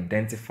 is to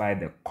identify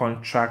the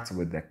contract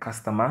with the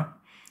customer.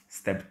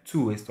 Step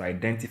 2 is to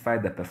identify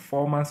the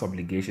performance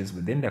obligations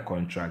within the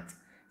contract.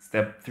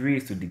 Step 3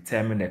 is to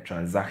determine the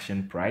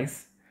transaction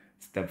price.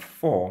 Step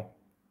 4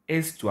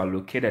 is to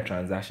allocate the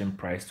transaction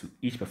price to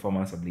each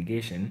performance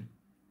obligation.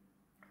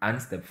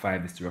 And step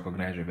 5 is to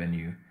recognize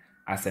revenue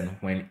as and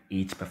when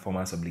each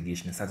performance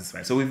obligation is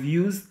satisfied. So we've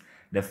used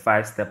the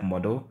 5-step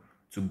model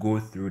to go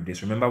through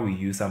this. Remember, we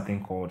use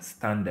something called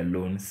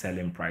standalone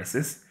selling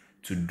prices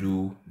to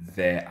do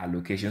the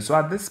allocation. So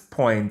at this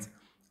point,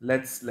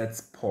 let's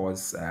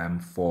pause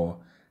for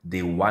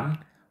day 1.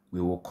 We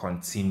will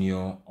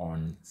continue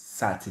on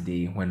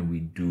Saturday when we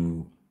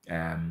do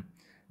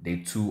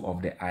day 2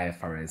 of the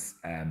IFRS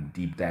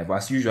deep dive.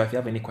 As usual, if you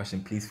have any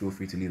question, please feel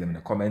free to leave them in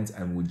the comments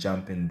and we'll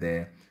jump in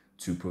there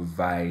to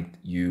provide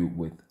you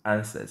with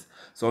answers.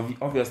 So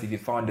obviously, if you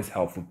found this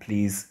helpful,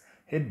 please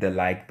hit the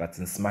like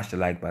button, smash the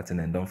like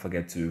button, and don't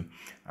forget to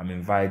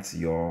invite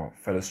your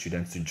fellow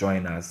students to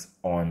join us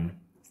on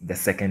the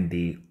second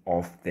day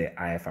of the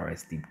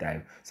IFRS deep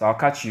dive. So I'll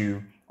catch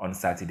you on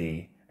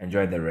Saturday.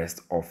 Enjoy the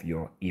rest of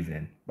your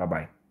evening.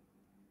 Bye-bye.